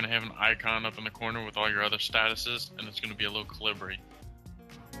 you're gonna have an icon up in the corner with all your other statuses, and it's gonna be a little Colibri.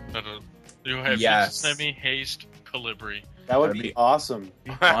 You'll have Semi, Haste, Colibri. That would be awesome.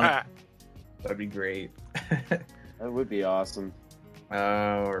 That'd be great. That would be awesome.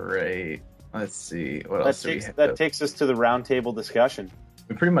 All right. Let's see. What else do we have? That takes us to the roundtable discussion.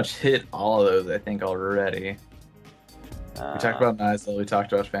 We pretty much hit all of those, I think, already. We talked about Nizal. We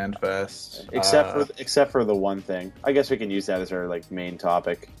talked about FanFest. Except for the one thing. I guess we can use that as our main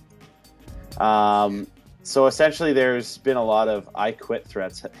topic. So essentially, there's been a lot of I quit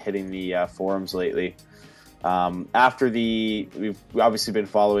threats hitting the forums lately. We've obviously been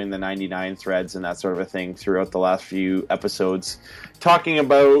following the 99 threads and that sort of a thing throughout the last few episodes, talking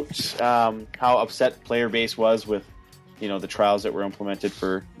about how upset player base was with, the trials that were implemented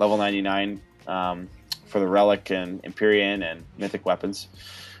for level 99 for the Relic and Empyrean and Mythic weapons.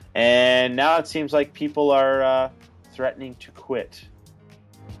 And now it seems like people are threatening to quit.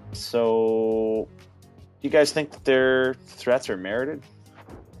 So, do you guys think that their threats are merited?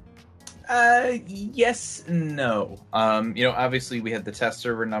 Yes, no. Obviously we had the test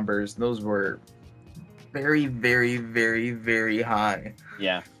server numbers, and those were very, very, very, very high.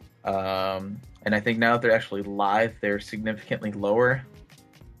 Yeah. And I think now that they're actually live, they're significantly lower.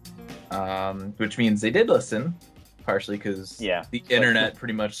 Which means they did listen, partially because the internet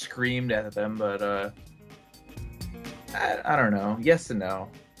pretty much screamed at them, but I don't know. Yes and no.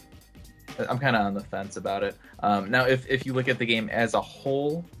 I'm kind of on the fence about it. Now, if you look at the game as a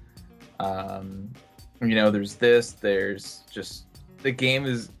whole, there's just the game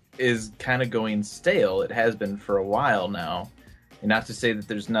is kind of going stale. It has been for a while now, and not to say that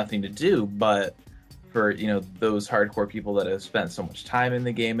there's nothing to do, but for those hardcore people that have spent so much time in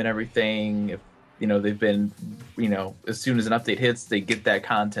the game and everything, if they've been as soon as an update hits, they get that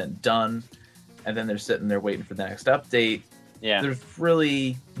content done, and then they're sitting there waiting for the next update. There's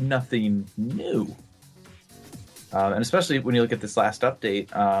really nothing new. And especially when you look at this last update,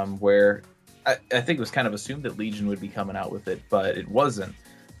 where I think it was kind of assumed that Legion would be coming out with it, but it wasn't.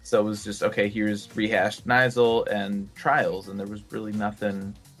 So it was just, okay, here's rehashed Nizal and Trials, and there was really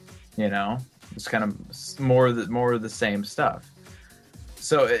nothing, it's kind of more of the same stuff.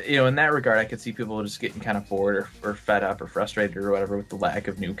 So, in that regard, I could see people just getting kind of bored or fed up or frustrated or whatever with the lack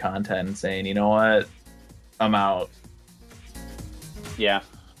of new content and saying, you know what, I'm out. Yeah.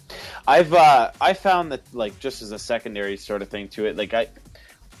 I found that just as a secondary sort of thing to it,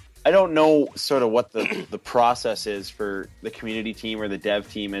 I don't know sort of what the process is for the community team or the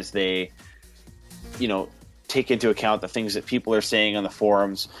dev team as they take into account the things that people are saying on the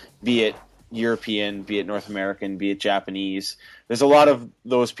forums, be it European, be it North American, be it Japanese. There's a lot of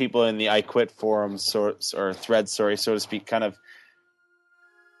those people in the I Quit forums or threads, so to speak, kind of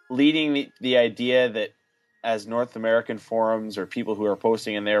leading the idea that as North American forums or people who are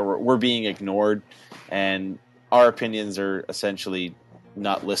posting in there, we're being ignored, and our opinions are essentially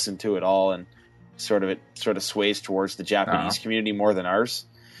not listened to at all, and sort of sways towards the Japanese community more than ours.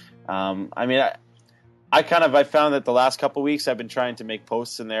 I found that the last couple weeks I've been trying to make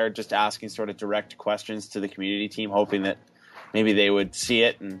posts in there, just asking sort of direct questions to the community team, hoping that maybe they would see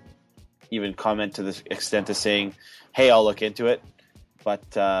it and even comment to the extent of saying, "Hey, I'll look into it."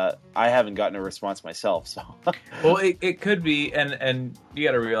 But I haven't gotten a response myself. So, well, it could be, and you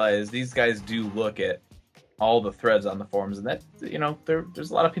got to realize these guys do look at all the threads on the forums, and that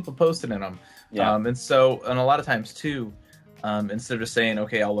there's a lot of people posting in them. Yeah. And a lot of times too, instead of just saying,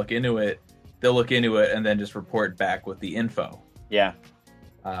 "Okay, I'll look into it," they'll look into it and then just report back with the info. Yeah.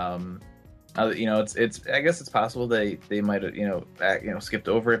 It's I guess it's possible they might have skipped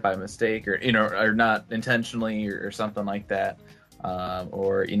over it by mistake or or not intentionally or something like that.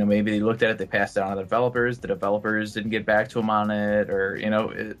 Or maybe they looked at it, they passed it on to the developers didn't get back to them on it, or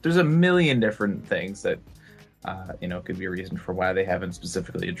there's a million different things that could be a reason for why they haven't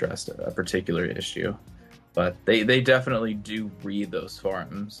specifically addressed a particular issue. But they definitely do read those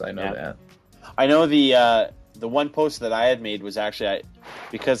forums. I know that. I know the one post that I had made was actually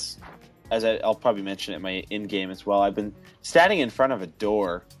because, as I'll probably mention it in my in-game as well, I've been standing in front of a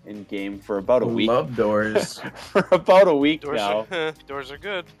door in-game for about a week. Love doors. For about a week now. Doors are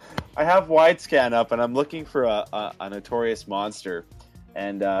good. I have Widescan up, and I'm looking for a notorious monster.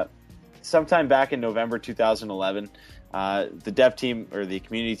 And sometime back in November 2011, the dev team or the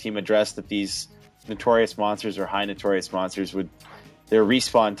community team addressed that these notorious monsters or high notorious monsters their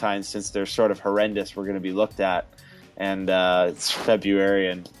respawn times, since they're sort of horrendous, were going to be looked at. And it's February,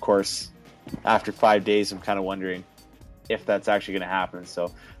 and of course, after 5 days, I'm kind of wondering if that's actually going to happen.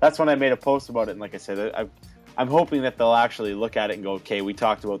 So that's when I made a post about it. And like I said, I'm hoping that they'll actually look at it and go, "Okay, we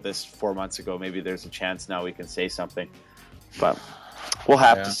talked about this 4 months ago. Maybe there's a chance now we can say something." But we'll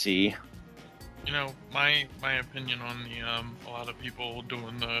have to see. My opinion on the a lot of people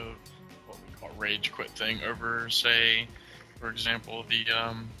doing the what we call rage quit thing over, say, for example, the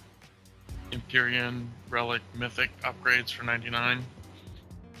Empyrean Relic Mythic upgrades for 99.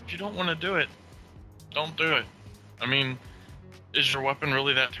 If you don't want to do it, don't do it. I mean, is your weapon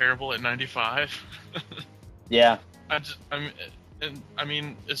really that terrible at 95? Yeah. I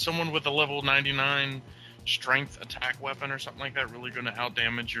mean, is someone with a level 99 strength attack weapon or something like that really going to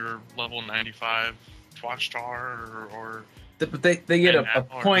outdamage your level 95 Watchtower or But they get a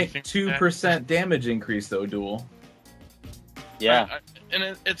 0.2% damage increase though, Duel. Yeah.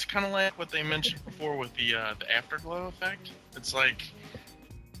 And it's kind of like what they mentioned before with the afterglow effect. It's like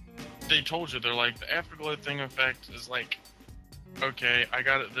they told you, they're like, the afterglow thing effect is like, okay, I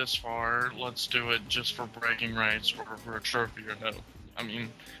got it this far, let's do it just for bragging rights or for a trophy or no. I mean,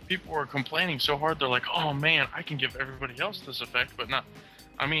 people were complaining so hard, they're like, "Oh man, I can give everybody else this effect, but not."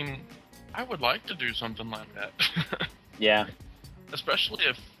 I mean, I would like to do something like that. Yeah. Especially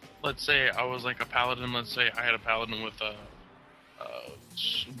if, let's say, I was like a paladin. Let's say I had a paladin with a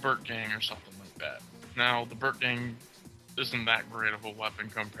Burt Gang or something like that. Now, the Burt Gang isn't that great of a weapon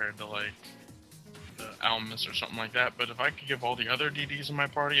compared to like the Almus or something like that. But if I could give all the other DDs in my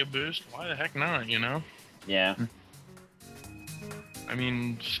party a boost, why the heck not? Yeah. I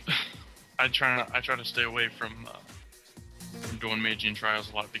mean, I try to stay away from doing Magian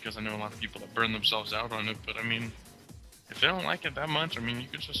Trials a lot because I know a lot of people that burn themselves out on it. But I mean, if they don't like it that much, I mean, you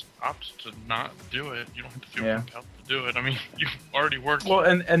could just opt to not do it. You don't have to feel compelled to do it. I mean, you've already worked. Well,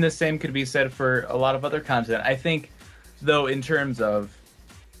 and the same could be said for a lot of other content. I think, though, in terms of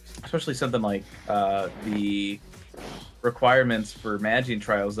especially something like the requirements for Magian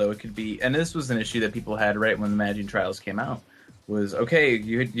Trials, though, it could be, and this was an issue that people had right when the Magian Trials came out, was, okay,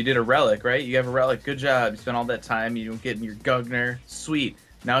 you did a relic, right? You have a relic, good job. You spent all that time, you don't get in your Gugner, sweet.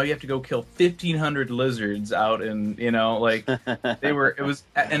 Now you have to go kill 1,500 lizards out in, like,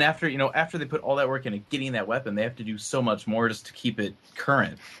 and after they put all that work into getting that weapon, they have to do so much more just to keep it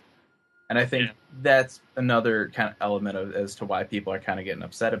current. And I think that's another kind of element as to why people are kind of getting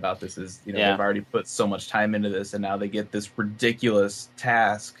upset about this is, they've already put so much time into this, and now they get this ridiculous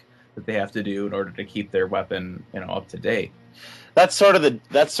task that they have to do in order to keep their weapon, up to date. That's sort of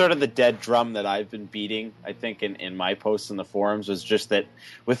the dead drum that I've been beating, I think, in my posts in the forums, was just that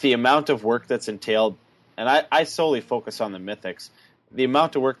with the amount of work that's entailed, and I solely focus on the mythics, the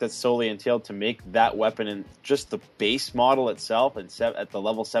amount of work that's solely entailed to make that weapon and just the base model itself at the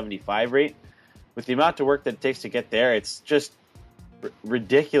level 75 rate, with the amount of work that it takes to get there, it's just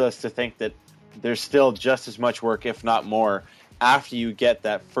ridiculous to think that there's still just as much work, if not more, after you get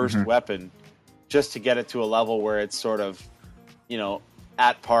that first weapon, just to get it to a level where it's sort of,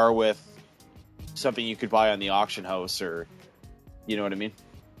 at par with something you could buy on the auction house, or, you know what I mean?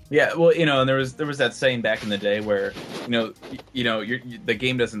 Yeah, well, and there was that saying back in the day where, the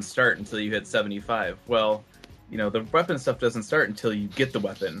game doesn't start until you hit 75. Well, the weapon stuff doesn't start until you get the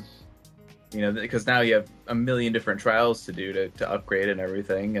weapon. You know, because now you have a million different trials to do to upgrade and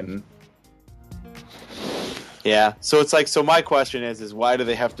everything, and yeah. So it's like, so my question is why do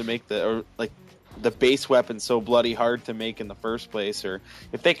they have to make the base weapon so bloody hard to make in the first place? Or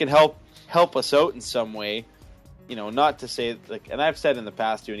if they can help us out in some way, you know, not to say like, and I've said in the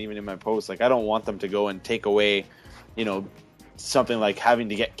past too, and even in my posts, like I don't want them to go and take away, you know, something like having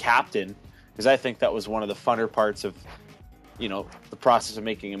to get captain, because I think that was one of the funner parts of, you know, the process of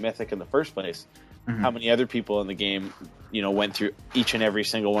making a mythic in the first place. Mm-hmm. How many other people in the game, you know, went through each and every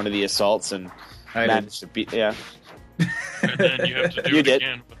single one of the assaults and managed to beat, And then you have to do You it did.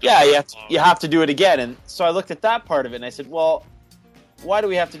 again. With the Yeah, first you have to do it again. And so I looked at that part of it and I said, well, why do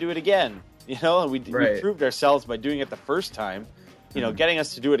we have to do it again? You know, and we proved ourselves by doing it the first time. You know, getting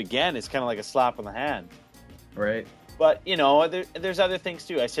us to do it again is kind of like a slap on the hand. right. But, you know, there's other things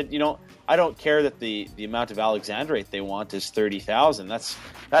too. I said, you know, I don't care that the amount of Alexandrite they want is 30,000.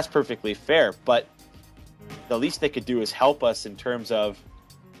 That's perfectly fair. But the least they could do is help us in terms of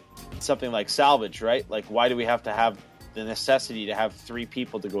something like salvage, right? Like, why do we have to have the necessity to have 3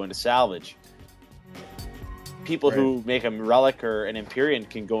 people to go into salvage? People who make a relic or an Empyrean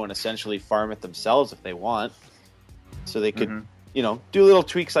can go and essentially farm it themselves if they want. So they could, you know, do little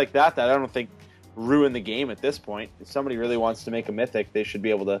tweaks like that I don't think ruin the game at this point. If somebody really wants to make a mythic, they should be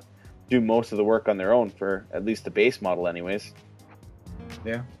able to do most of the work on their own for at least the base model anyways.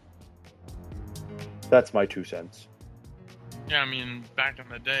 Yeah. That's my 2 cents. Yeah, I mean, back in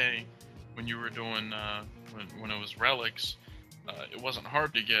the day, when you were doing, when it was relics, it wasn't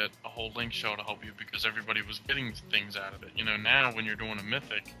hard to get a whole link shell to help you because everybody was getting things out of it. You know, now when you're doing a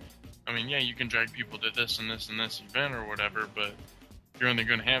mythic, I mean, yeah, you can drag people to this and this and this event or whatever, but you're only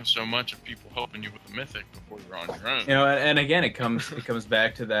going to have so much of people helping you with the mythic before you're on your own. You know, and again, it comes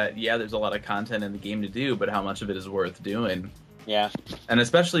back to that. Yeah, there's a lot of content in the game to do, but how much of it is worth doing? Yeah, and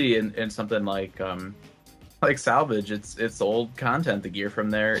especially in something like salvage, it's old content. The gear from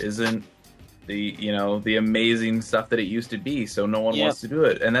there isn't the amazing stuff that it used to be, so no one wants to do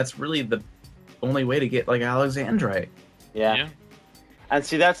it, and that's really the only way to get like Alexandrite. Yeah. And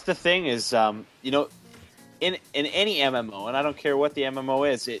see, that's the thing is, you know, in any MMO, and I don't care what the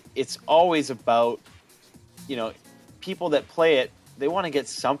MMO is, it's always about, you know, people that play it, they want to get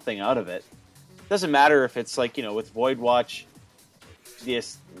something out of it. Doesn't matter if it's like, you know, with Void Watch,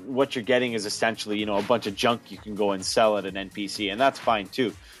 what you're getting is essentially, you know, a bunch of junk you can go and sell at an NPC, and that's fine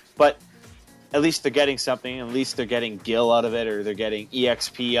too. But at least they're getting something. At least they're getting gil out of it, or they're getting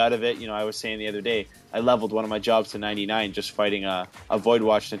EXP out of it. You know, I was saying the other day, I leveled one of my jobs to 99 just fighting a Void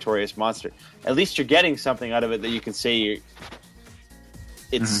Watch Notorious monster. At least you're getting something out of it that you can say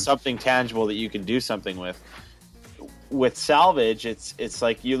it's something tangible that you can do something with. With salvage, it's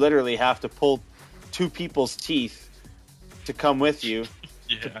like you literally have to pull 2 people's teeth to come with you.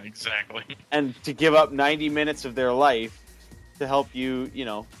 Yeah, exactly. And to give up 90 minutes of their life to help you, you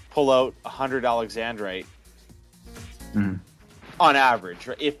know, pull out 100 Alexandrite on average,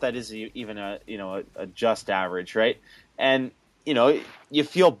 right? If that is even a just average, right? And you know, you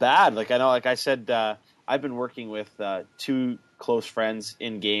feel bad. Like I know, like I said, I've been working with 2 close friends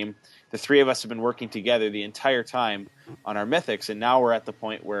in game. The 3 of us have been working together the entire time on our mythics, and now we're at the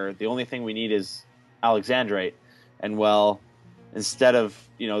point where the only thing we need is Alexandrite. And well, instead of,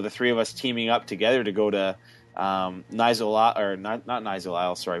 you know, the 3 of us teaming up together to go to Nizal, or not Nizal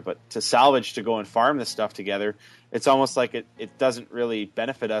Isle, sorry, but to salvage to go and farm this stuff together, it's almost like it doesn't really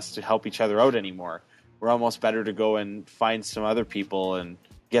benefit us to help each other out anymore. We're almost better to go and find some other people and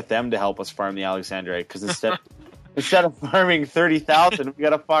get them to help us farm the Alexandrite, because instead of farming 30,000, we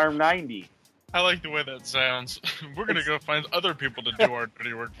got to farm 90. I like the way that sounds. We're going to go find other people to do our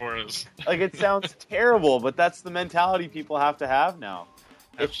dirty work for us. Like, it sounds terrible, but that's the mentality people have to have now.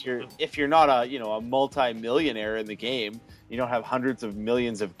 If you're not a multi-millionaire in the game, you don't have hundreds of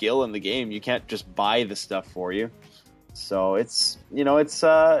millions of gil in the game, you can't just buy the stuff for you. So it's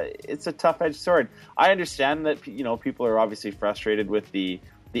a tough-edged sword. I understand that, you know, people are obviously frustrated with the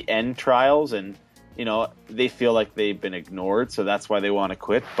end trials, and, you know, they feel like they've been ignored, so that's why they want to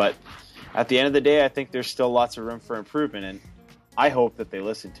quit. But at the end of the day, I think there's still lots of room for improvement, and I hope that they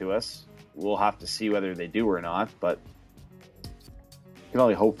listen to us. We'll have to see whether they do or not, but you can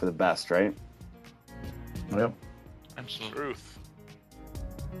only hope for the best, right? Yep. Absolutely. Truth.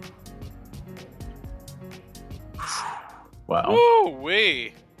 Wow.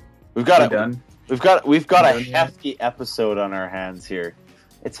 Woo-wee. We've got done? We've got a Done yet? hefty episode on our hands here.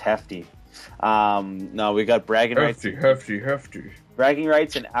 It's hefty. No, we got bragging rights. Hefty. Bragging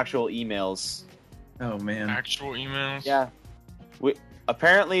rights and actual emails. Oh man. Actual emails? Yeah. We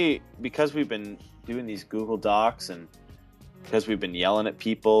apparently, because we've been doing these Google Docs and because we've been yelling at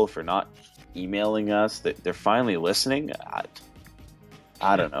people for not emailing us. They're finally listening.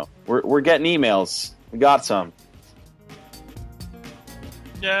 I don't know. We're getting emails. We got some.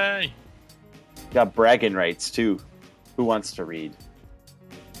 Yay! Got bragging rights too. Who wants to read?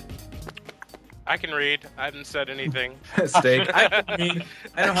 I can read. I haven't said anything. Steak. I can read.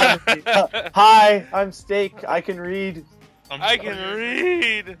 I know how to read. Hi, I'm Steak. I can read. I can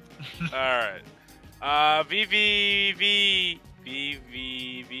read. All right. VV.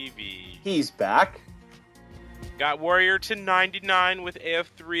 He's back. Got Warrior to 99 with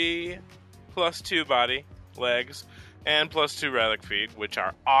AF3 plus 2 body, legs, and plus 2 relic feet, which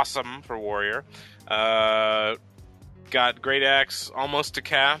are awesome for Warrior. Got Great Axe almost to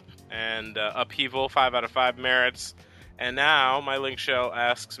cap, and Upheaval 5 out of 5 merits. And now my Link Shell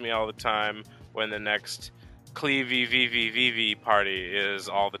asks me all the time when the next Cleavy VV party is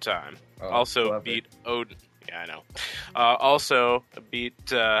all the time. Also beat Odin. Yeah, I know. Also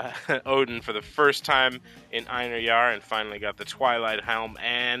beat Odin for the first time in Einar Yar, and finally got the Twilight Helm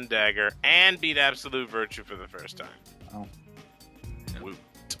and Dagger, and beat Absolute Virtue for the first time. Oh. Woot.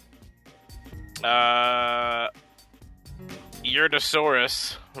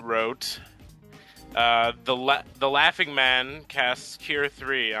 Yurdosaurus wrote, the Laughing Man casts Cure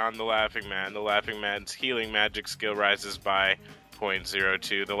 3 on the Laughing Man. The Laughing Man's healing magic skill rises by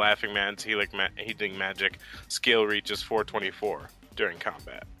 0.02. The Laughing Man's healing magic skill reaches 424 during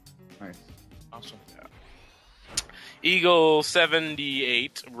combat. Nice. Awesome. Yeah. Eagle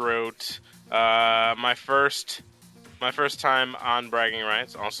 78 wrote, my first time on bragging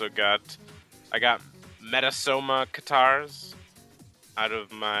rights. Also I got Metasoma Catars out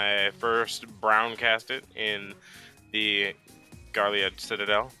of my first brown casted in the Garliad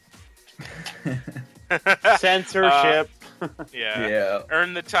Citadel. Censorship. Yeah.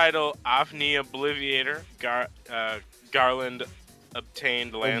 Earned the title Ofni Obliviator. Garland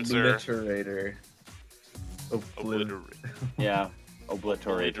obtained Lancer. Obliterator. Yeah.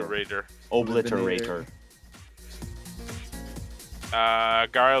 Obliterator. Obliterator.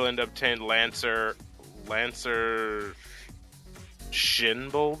 Garland obtained Lancer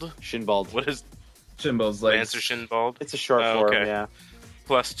Shinbold. What is Shinbold's legs. Lancer Shinbold? It's a short form, okay. yeah.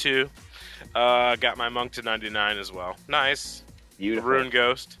 Plus 2. Got my monk to 99 as well. Nice. Beautiful. Rune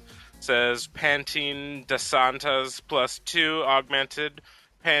Ghost says Pantene Dasantas plus 2 augmented.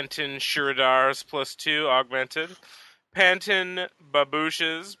 Pantene Shiradars plus 2 augmented. Pantene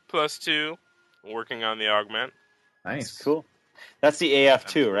Babouches plus 2. Working on the augment. Nice. Cool. That's the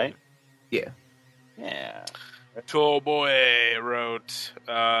AF2, right? Yeah. Yeah. Tollboy wrote,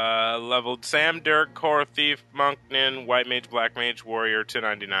 leveled Sam Dirk, Core Thief, Monk, Nin, White Mage, Black Mage, Warrior to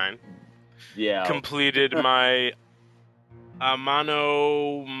 99. Yeah. Completed my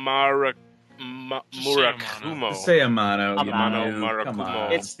Amano Murakumo. Say Amano. Amano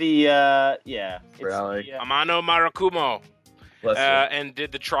Murakumo. It's the, yeah. It's Relic. Amano Murakumo. Bless you. And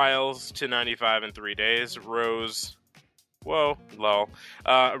did the trials to 95 in 3 days. Rose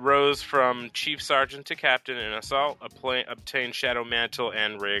from Chief Sergeant to Captain in Assault. Obtained Shadow Mantle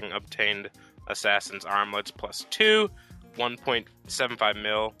and Ring. Obtained Assassin's Armlets plus 2. 1.75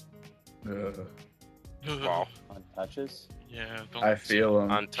 mil. Wow. On touches? Yeah. I feel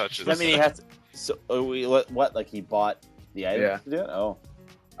him. On touches. I mean, he has to, so, what, like he bought the items to do it? Oh.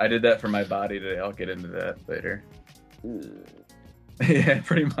 I did that for my body today. I'll get into that later. Ooh. Yeah,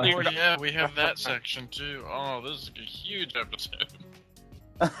 pretty much. Oh yeah, we have that section too. Oh, this is a huge episode.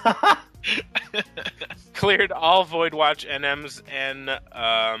 Cleared all Void Watch NMs and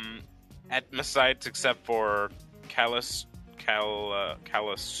Atmosites except for Calasutrax.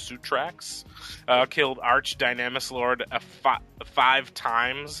 Killed Arch Dynamis Lord 5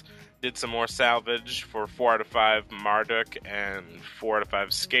 times. Did some more salvage for 4 out of 5 Marduk and 4 out of 5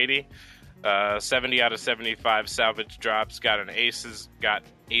 Skady. 70 out of 75 salvage drops. Got Aces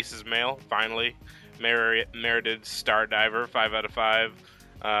Mail, finally. Merited Star Diver, 5 out of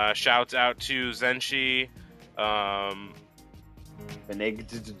 5. Shouts out to Zenshi.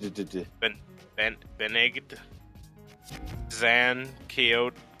 Benegd. Zan,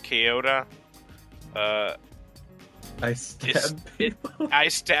 Kyoto. I stab people. I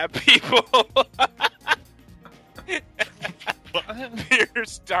stab people.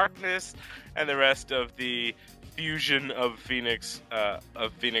 Fierce Darkness, and the rest of the fusion of Phoenix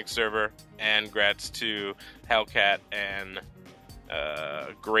server, and grats to Hellcat and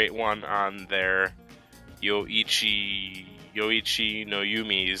Great One on their Yoichi no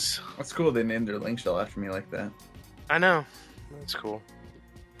Yumis. That's cool. They named their link shell after me like that. I know, that's cool.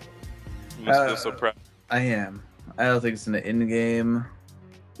 You must feel so proud. I am. I don't think it's in the in game.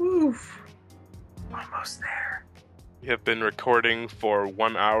 Oof. Almost there. We have been recording for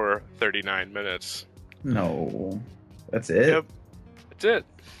 1 hour 39 minutes. No, that's it. Yep, that's it.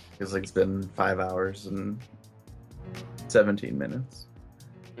 Feels like it's been 5 hours and 17 minutes.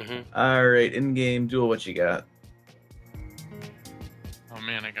 Mm-hmm. All right, in-game duel. What you got? Oh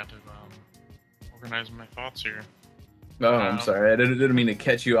man, I got to organize my thoughts here. Oh, I'm sorry. I didn't mean to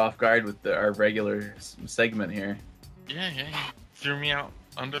catch you off guard with our regular segment here. Yeah, you threw me out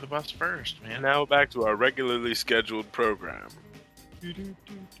under the bus first, man. Now back to our regularly scheduled program.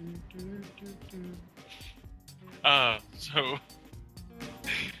 So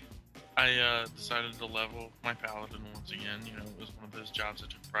I decided to level my paladin once again. You know, it was one of those jobs I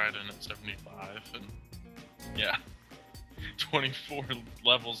took pride in at 75, and yeah, 24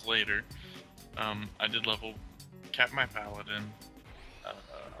 levels later, I did cap my paladin,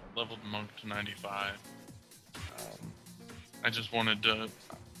 leveled monk to 95. I just wanted to.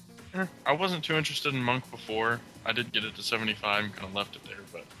 I wasn't too interested in monk before. I did get it to 75 and kind of left it there,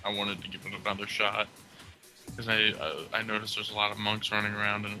 but I wanted to give it another shot because I noticed there's a lot of monks running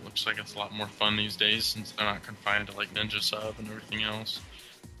around, and it looks like it's a lot more fun these days since they're not confined to like ninja sub and everything else.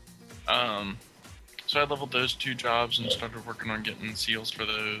 So I leveled those 2 jobs and started working on getting seals for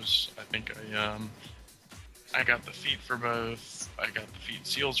those. I think I got the feet for both. I got the feet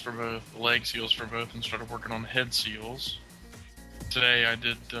seals for both, the leg seals for both, and started working on the head seals. Today I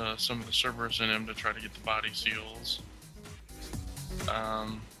did some of the Cerberus in him to try to get the body seals.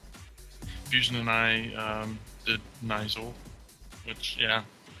 Fusion and I did Nigel, which, yeah.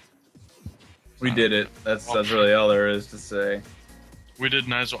 We did it. That's really all there is to say. We did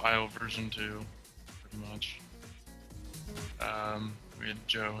Nigel Isle version 2, pretty much. We had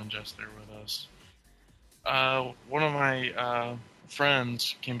Joe and Jess there with us. One of my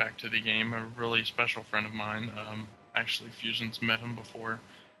friends came back to the game, a really special friend of mine. Actually, Fusion's met him before.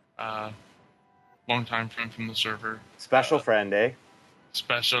 Long-time friend from the server. Special friend, eh?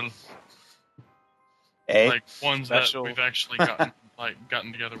 Special. Eh? Like ones Special. that we've actually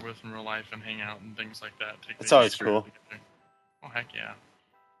gotten together with in real life and hang out and things like that. That's always cool. Oh, heck yeah.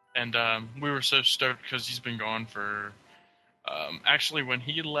 And we were so stoked because he's been gone for... actually, when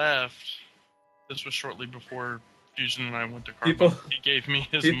he left, this was shortly before Fusion and I went to Carbon. He gave me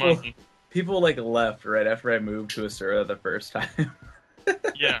his money. People left right after I moved to Asura the first time.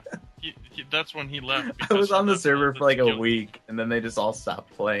 Yeah, that's when he left. I was on the server for a week, and then they just all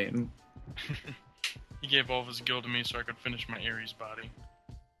stopped playing. He gave all of his guild to me so I could finish my Ares body.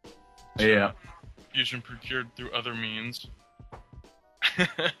 Yeah. Fusion procured through other means.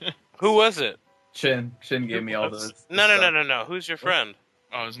 Who was it? Chin gave me all those. No. Who's your friend?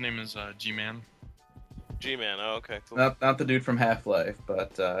 Oh, his name is G-Man. G-Man. Oh, okay. Cool. Not the dude from Half-Life,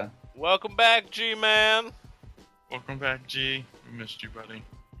 but... Welcome back, G-Man. Welcome back, G. We missed you, buddy.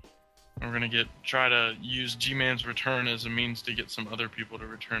 And we're gonna try to use G-Man's return as a means to get some other people to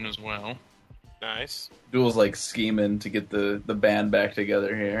return as well. Nice. Duel's scheming to get the band back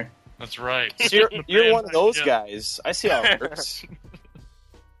together here. That's right. So you're one of those guys. I see how it works.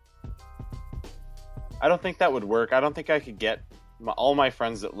 I don't think that would work. I don't think I could get all my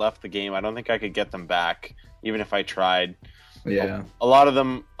friends that left the game. I don't think I could get them back, even if I tried. Yeah. A lot of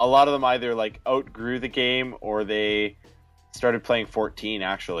them either outgrew the game or they started playing 14.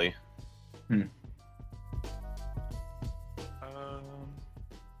 Actually. Killed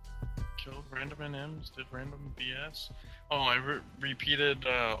random NMs. Did random BS. Oh, I repeated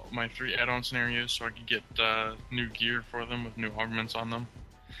my 3 add-on scenarios so I could get new gear for them with new augments on them.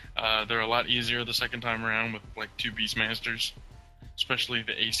 They're a lot easier the second time around with 2 Beastmasters. Especially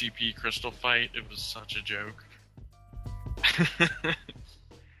the ACP crystal fight. It was such a joke.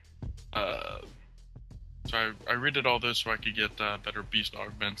 So I redid all this so I could get better beast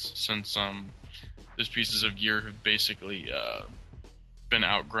augments since those pieces of gear have basically been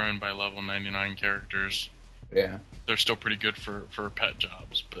outgrown by level 99 characters. Yeah. They're still pretty good for pet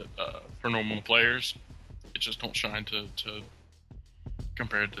jobs, but for normal players, it just don't shine to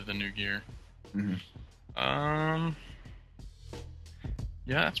compared to the new gear. Mm-hmm.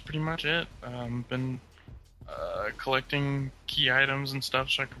 Yeah, that's pretty much it. Been collecting key items and stuff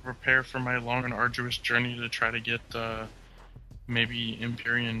so I could prepare for my long and arduous journey to try to get maybe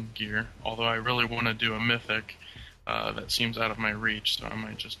Empyrean gear. Although I really want to do a mythic. That seems out of my reach, so I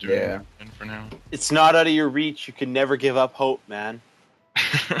might just do it for now. It's not out of your reach. You can never give up hope, man.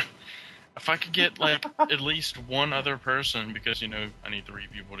 If I could get at least one other person, because I need 3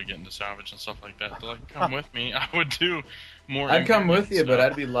 people to get into salvage and stuff like that, to come with me, I would do more. I'd come with you, but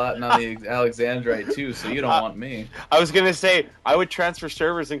I'd be lotting on the Alexandrite too, so you don't want me. I was gonna say I would transfer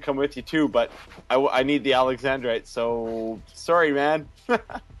servers and come with you too, but I need the Alexandrite, so sorry, man.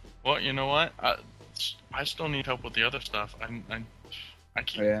 Well, you know what? I still need help with the other stuff. I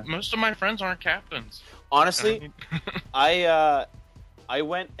keep, Oh, yeah. most of my friends aren't captains. Honestly, I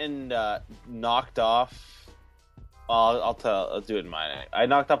went and knocked off. I'll do it in mine. I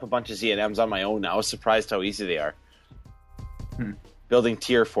knocked off a bunch of ZNMs on my own. I was surprised how easy they are. Building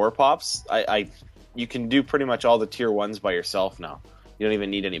tier 4 pops, you can do pretty much all the tier 1s by yourself now. You don't even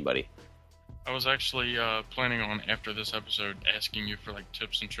need anybody. I was actually planning on, after this episode, asking you for like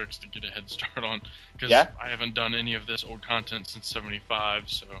tips and tricks to get a head start on, because I haven't done any of this old content since 75.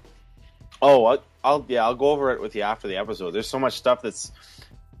 So. Oh, I'll go over it with you after the episode. There's so much stuff that's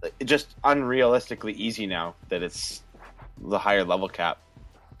just unrealistically easy now that it's the higher level cap.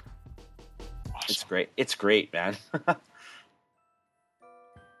 Awesome. It's great. It's great, man.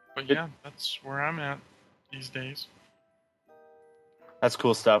 But yeah, that's where I'm at these days. That's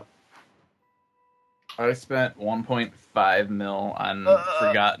cool stuff. I spent 1.5 mil on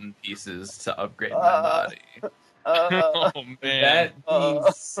forgotten pieces to upgrade my body. Oh man! That being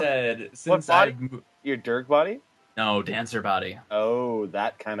said, since Your Dirk body? No, Dancer body. Oh,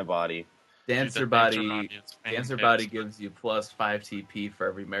 that kind of body. Dancer Dude, body. it's Dancer fantastic. body gives you plus 5 TP for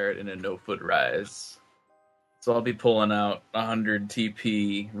every merit and a no foot rise. So I'll be pulling out 100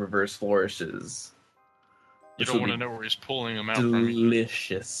 TP reverse flourishes. You which don't will want to be know where he's pulling them out from.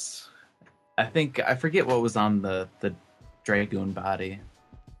 delicious. I forget what was on the Dragoon body.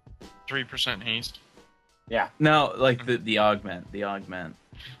 3% haste. Yeah. No, like the augment. The augment.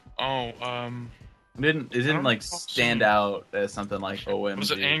 Oh, It didn't don't like recall stand seeing- out as something like OMG.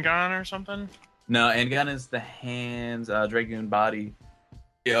 was it Angon or something? No, Angon is the hands. Dragoon body.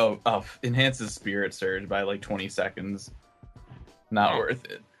 Enhances Spirit Surge by like 20 seconds. Not Oh. worth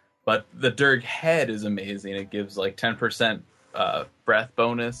it. But the Dirk head is amazing. It gives like 10% breath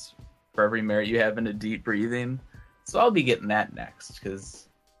bonus for every merit you have into deep breathing. So I'll be getting that next, because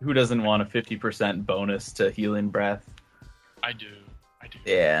who doesn't want a 50% bonus to healing breath? I do.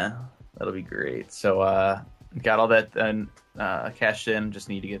 Yeah, that'll be great. So got all that then cashed in. Just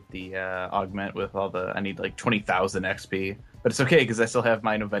need to get the augment with all the. I need like 20,000 XP, but it's okay because I still have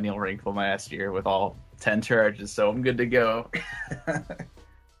my Novenial rank from last year with all 10 charges, so I'm good to go.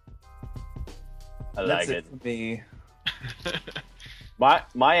 I like That's it. for me.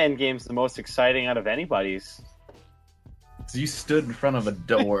 My end game's the most exciting out of anybody's. So you stood in front of a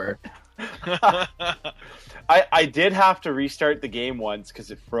door. I did have to restart the game once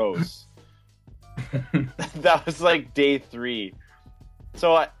because it froze. That was like day 3.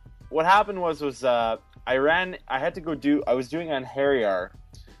 So what happened was I was doing on Harrier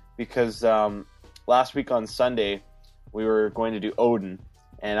because last week on Sunday we were going to do Odin,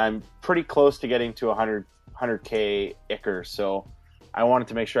 and I'm pretty close to getting to 100k Icar, so I wanted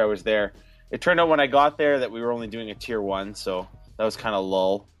to make sure I was there. It turned out when I got there that we were only doing a tier 1, so that was kind of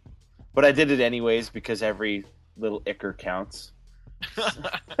lull. But I did it anyways because every little Icar counts.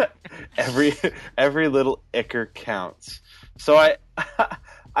 every little Icar counts. So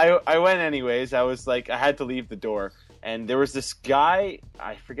I went anyways. I was like, I had to leave the door, and there was this guy.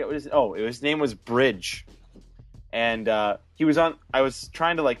 I forget what his name was Bridge, and he was on. I was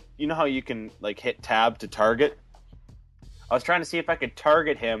trying to how you can hit tab to target. I was trying to see if I could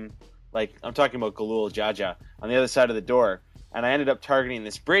target him. I'm talking about Galul Jaja on the other side of the door, and I ended up targeting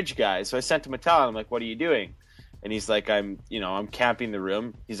this Bridge guy. So I sent him a tell. I'm like, "What are you doing?" And he's like, I'm camping the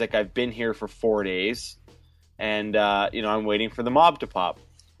room. He's like, I've been here for 4 days, and I'm waiting for the mob to pop.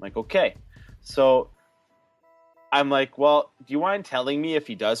 I'm like, okay. So I'm like, well, do you mind telling me if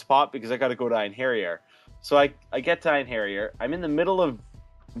he does pop? Because I got to go to Einherjar. So I get to Einherjar. I'm in the middle of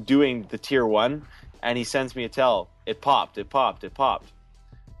doing the tier 1, and he sends me a tell. It popped.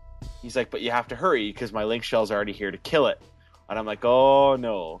 He's like, but you have to hurry because my link shell's already here to kill it. And I'm like, oh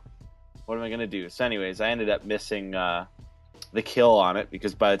no. What am I going to do? So anyways, I ended up missing the kill on it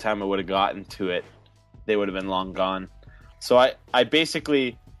because by the time I would have gotten to it, they would have been long gone. So I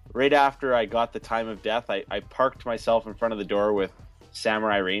basically, right after I got the time of death, I parked myself in front of the door with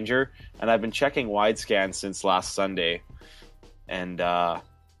Samurai Ranger, and I've been checking wide scans since last Sunday. And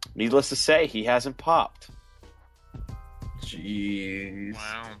needless to say, he hasn't popped. Jeez.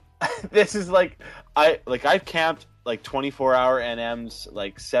 Wow. This is I've camped 24-hour NMs,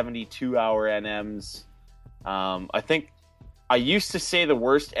 72-hour NMs. I think I used to say the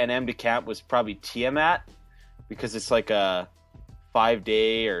worst NM to camp was probably Tiamat because it's like a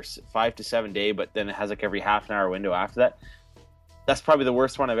 5-day or 5 to 7 day, but then it has every half an hour window after that. That's probably the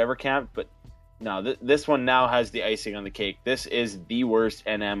worst one I've ever camped, but no, this one now has the icing on the cake. This is the worst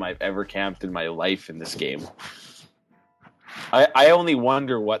NM I've ever camped in my life in this game. I only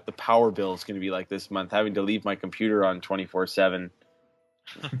wonder what the power bill is going to be like this month, having to leave my computer on 24/7.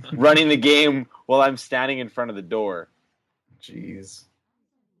 running the game while I'm standing in front of the door. Jeez.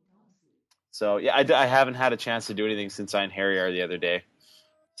 So yeah, I haven't had a chance to do anything since I and Harry are the other day.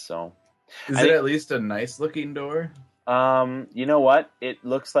 So Is it at least a nice looking door? You know what? It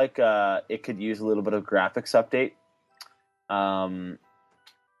looks like it could use a little bit of graphics update.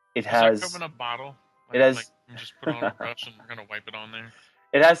 It has. Does that come in a bottle? It has. Like, you just put on a brush and we're gonna wipe it on there.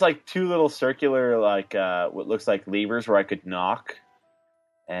 It has like two little circular, like what looks like levers where I could knock,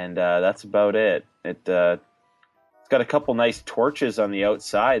 and that's about it. It's got a couple nice torches on the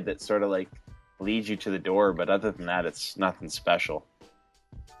outside that sort of like lead you to the door, but other than that, it's nothing special.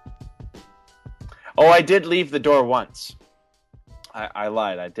 Oh, I did leave the door once. I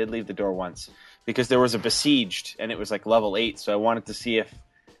lied. I did leave the door once because there was a besieged, and it was like level 8, so I wanted to see if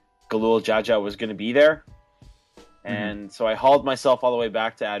Galul Jaja was going to be there. And so I hauled myself all the way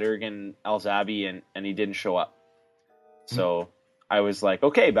back to Adurgan Alzabi, and he didn't show up. So I was like,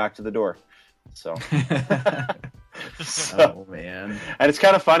 okay, back to the door. So, Oh, man. And it's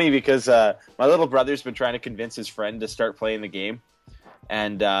kind of funny because my little brother's been trying to convince his friend to start playing the game.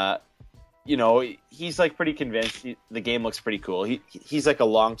 And, you know, he's like pretty convinced the game looks pretty cool. He's like a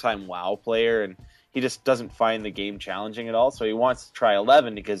longtime WoW player, and he just doesn't find the game challenging at all. So he wants to try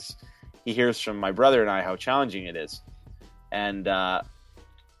 11 because he hears from my brother and I how challenging it is. And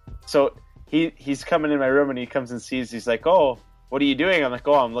so he's coming in my room, and he comes and sees, he's like, oh, what are you doing? I'm like,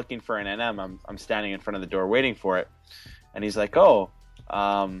 oh, I'm looking for an NM. I'm standing in front of the door waiting for it. And he's like, oh,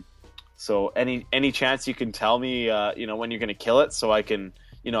 so any chance you can tell me, you know, when you're going to kill it so I can,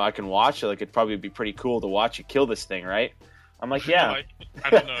 you know, I can watch it? Like, it'd probably be pretty cool to watch you kill this thing, right? I'm like, yeah. I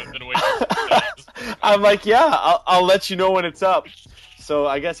don't know. I've been waiting for that. I'm like, yeah, I'll let you know when it's up. So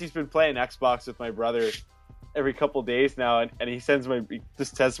I guess he's been playing Xbox with my brother every couple days now, and he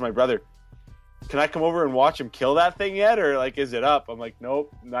just says to my brother, can I come over and watch him kill that thing yet, or like is it up? I'm like,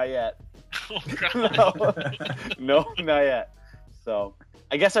 nope, not yet. Oh, God. no, not yet. So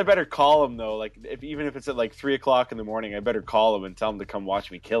I guess I better call him though. Like even if it's at like 3:00 in the morning, I better call him and tell him to come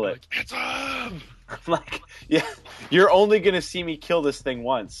watch me kill it. Like, it's up! I'm like, yeah, you're only gonna see me kill this thing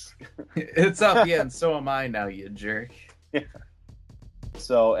once. It's up, yeah, and so am I now, you jerk. Yeah.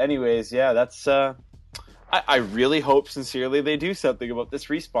 So, anyways, yeah, that's. I really hope sincerely they do something about this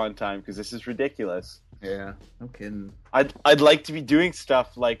respawn time because this is ridiculous. Yeah, no kidding. I'd like to be doing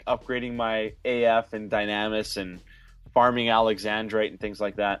stuff like upgrading my AF and Dynamis and farming Alexandrite and things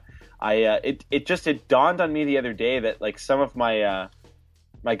like that. It dawned on me the other day that like some of my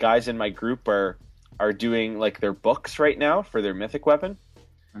my guys in my group are doing like their books right now for their mythic weapon,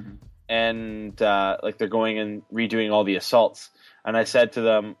 and like they're going and redoing all the assaults. And I said to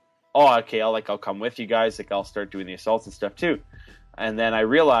them, oh, okay, I'll come with you guys. Like, I'll start doing the assaults and stuff too. And then I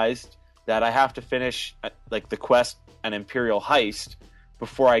realized that I have to finish like the quest and Imperial Heist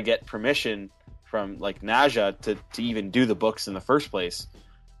before I get permission from like Naja to even do the books in the first place.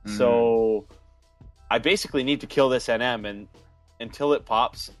 So I basically need to kill this NM, and until it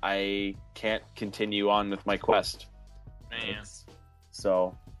pops, I can't continue on with my quest. Man.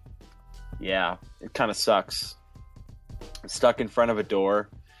 So, yeah, it kind of sucks. I'm stuck in front of a door.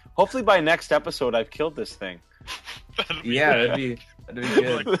 Hopefully by next episode I've killed this thing. That'd be That'd be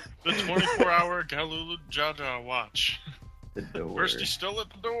good. like the 24-hour Galul Jaja watch. The door. First, he's still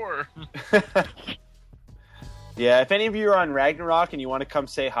at the door. Yeah, if any of you are on Ragnarok and you want to come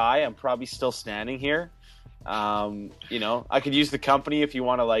say hi, I'm probably still standing here. You know, I could use the company if you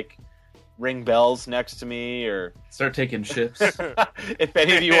want to like ring bells next to me, or Start taking shifts. if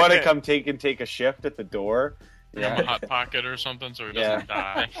any of you want to come take a shift at the door. Give him a hot pocket or something so he doesn't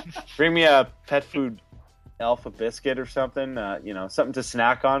die. Bring me a pet food alpha biscuit or something, you know, something to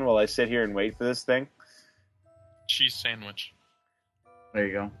snack on while I sit here and wait for this thing. Cheese sandwich. There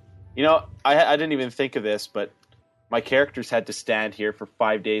you go. You know, I didn't even think of this, but my character's had to stand here for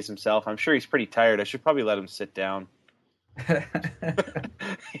 5 days himself. I'm sure he's pretty tired. I should probably let him sit down.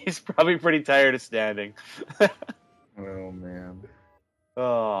 He's probably pretty tired of standing. Oh, man.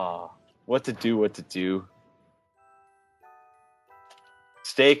 Oh, what to do.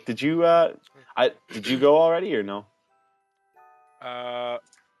 Steak, did you go already or no?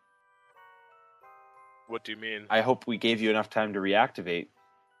 What do you mean? I hope we gave you enough time to reactivate.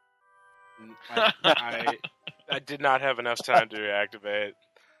 I did not have enough time to reactivate.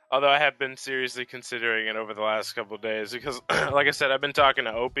 Although I have been seriously considering it over the last couple of days because, like I said, I've been talking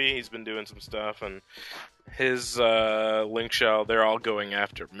to Opie. He's been doing some stuff, and his Link Shell, they're all going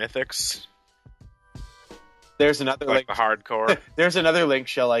after Mythics. There's another like link. The hardcore. There's another Link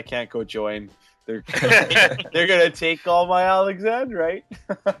Shell I can't go join. They're gonna take all my Alexandrite.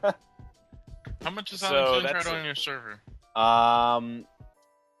 How much is So Alexandrite that's on your server?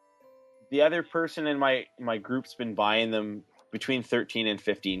 the other person in my group's been buying them between 13 and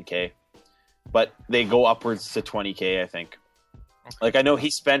 15K, but they go upwards to 20K, I think. Okay. Like, I know he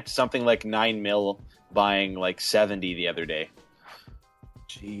spent something like 9 mil buying like 70 the other day.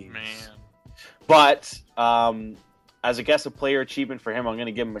 Jeez. Man. But as I guess a player achievement for him, I'm going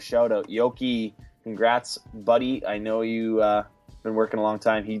to give him a shout out. Yoki, congrats, buddy. I know you been working a long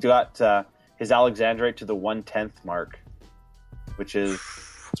time. He got his Alexandrite to the 1/10th mark, which is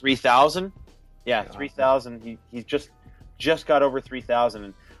 3,000. Yeah, 3,000. He's just got over 3,000.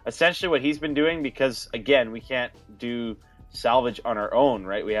 And essentially what he's been doing, because again, we can't do salvage on our own,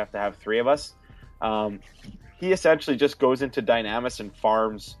 right? We have to have 3 of us. He essentially just goes into Dynamis and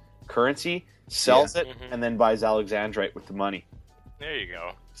farms currency, sells it, and then buys Alexandrite with the money. There you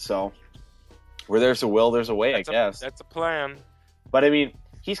go. So where there's a will, there's a way, I guess. That's a plan. But I mean,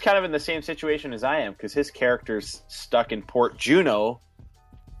 he's kind of in the same situation as I am, because his character's stuck in Port Juno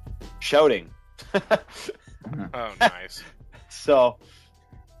shouting. Oh, nice. So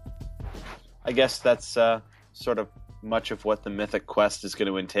I guess that's sort of much of what the Mythic Quest is going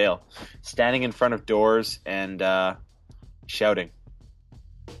to entail. Standing in front of doors and shouting.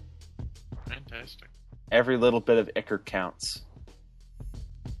 Fantastic. Every little bit of Icar counts.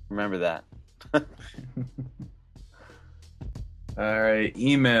 Remember that. All right,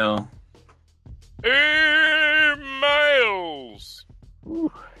 email. Emails.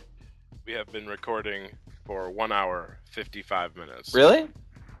 We have been recording for 1 hour, 55 minutes. Really?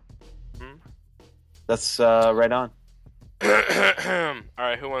 Hmm? That's right on. All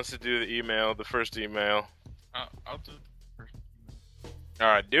right, who wants to do the email? The first email. I'll do it first. All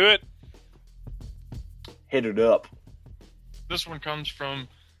right, do it. Hit it up. This one comes from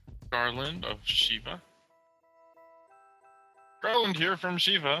Garland of Shiva. Garland here from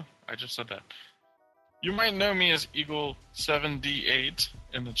Shiva. I just said that. You might know me as Eagle7D8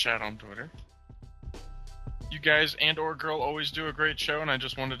 in the chat on Twitter. You guys and or girl always do a great show, and I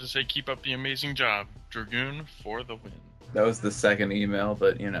just wanted to say keep up the amazing job. Dragoon for the win. That was the second email,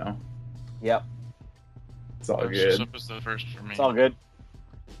 but Yep. it's all First just good. up was the first for me. It's all good.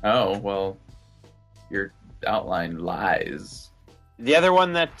 Oh, well, your outline lies. The other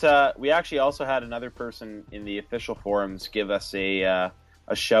one that we actually also had another person in the official forums give us a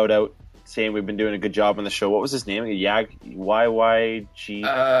shout out saying we've been doing a good job on the show. What was his name? YYG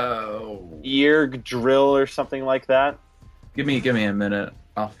Yerg Drill or something like that. Give me a minute.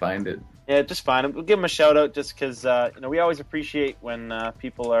 I'll find it. Yeah, just fine. We'll give him a shout out just because we always appreciate when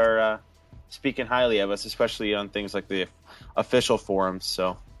people are speaking highly of us, especially on things like the official forums.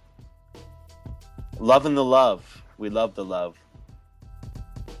 So, loving the love. We love the love.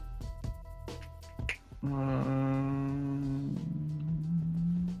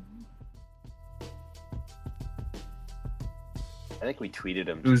 I think we tweeted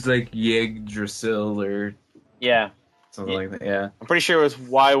him. It was like Yggdrasil or Yeah, something like that. Yeah. I'm pretty sure it was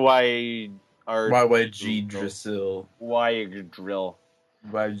YYG Drasil. Drill.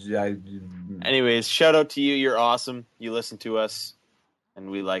 Anyways, shout out to you. You're awesome. You listen to us, and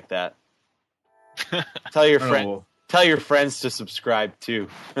we like that. Tell your friends to subscribe too.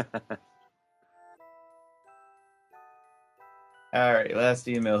 All right, last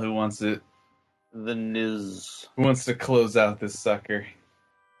email. Who wants it? The Niz. Who wants to close out this sucker?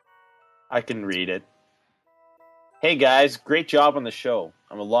 I can read it. Hey guys, great job on the show.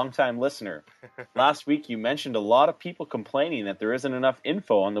 I'm a longtime listener. Last week you mentioned a lot of people complaining that there isn't enough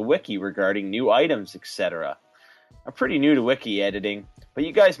info on the wiki regarding new items, etc. I'm pretty new to wiki editing, but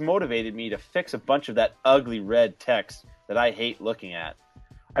you guys motivated me to fix a bunch of that ugly red text that I hate looking at.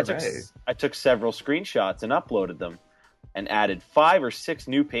 I took several screenshots and uploaded them, and added 5 or 6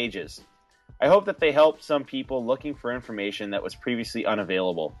 new pages. I hope that they help some people looking for information that was previously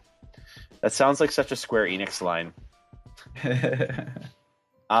unavailable. That sounds like such a Square Enix line.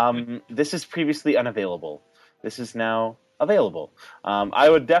 This is previously unavailable. This is now available. I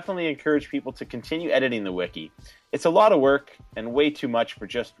would definitely encourage people to continue editing the wiki. It's a lot of work and way too much for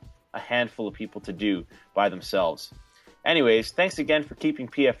just a handful of people to do by themselves. Anyways, thanks again for keeping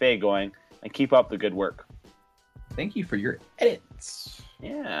PFA going, and keep up the good work. Thank you for your edits.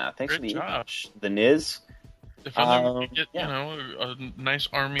 Yeah, thanks Great for job. the Niz. If only we could get, yeah. a nice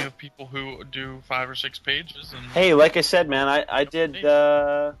army of people who do 5 or 6 pages. And Hey, like I said, man, I did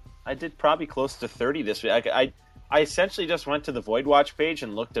probably close to 30 this week. I essentially just went to the Void Watch page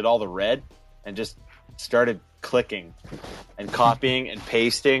and looked at all the red and just started clicking and copying and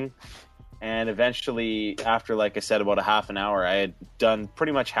pasting. And eventually, after, like I said, about a half an hour, I had done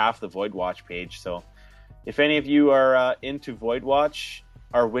pretty much half the Void Watch page. So if any of you are into Void Watch,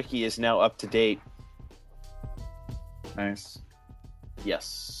 our wiki is now up to date. Nice.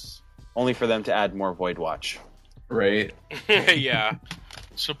 Yes. only for them to add more Void Watch. Right. Yeah.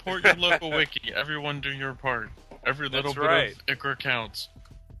 Support your local wiki. Everyone do your part. Every little That's right. bit of Ichor counts.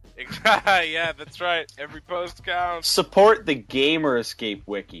 Yeah, that's right. Every post counts. Support the Gamer Escape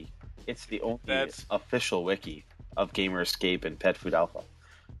wiki. It's the only That's- official wiki of Gamer Escape and Pet Food Alpha.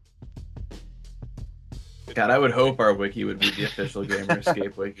 God, I would hope our wiki would be the official Gamer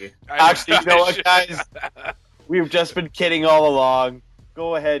Escape wiki. Actually, you know what, guys? We've just been kidding all along.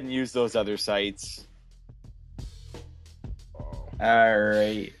 Go ahead and use those other sites. All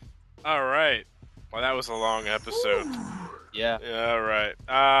right. All right. Well, that was a long episode. Yeah. Yeah, all right.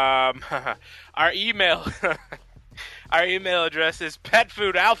 Our email address is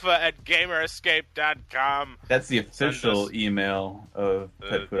petfoodalpha@gamerescape.com. That's the official us- email of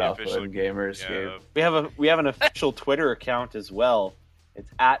Pet Food the Alpha official- and Gamer Escape. Yeah, We have an official Twitter account as well. It's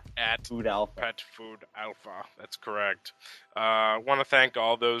at at Food Alpha. Pet Food Alpha. That's correct. I want to thank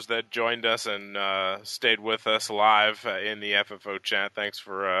all those that joined us and stayed with us live in the FFO chat. Thanks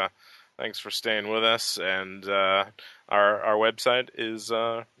for staying with us. And our website is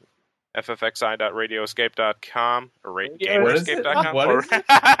ffxi.radioescape.com or What is it? gamerescape.com What or is it?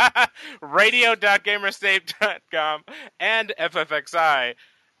 radio.gamerescape.com and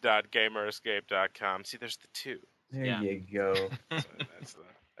ffxi.gamerescape.com. See, there's the two. There Yeah. you go. So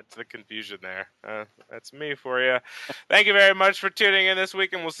that's the confusion there. That's me for you. Thank you very much for tuning in this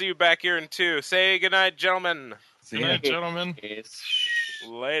week, and we'll see you back here in 2. Say goodnight, gentlemen. See Good ya. night, gentlemen. It's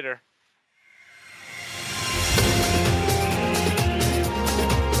Later.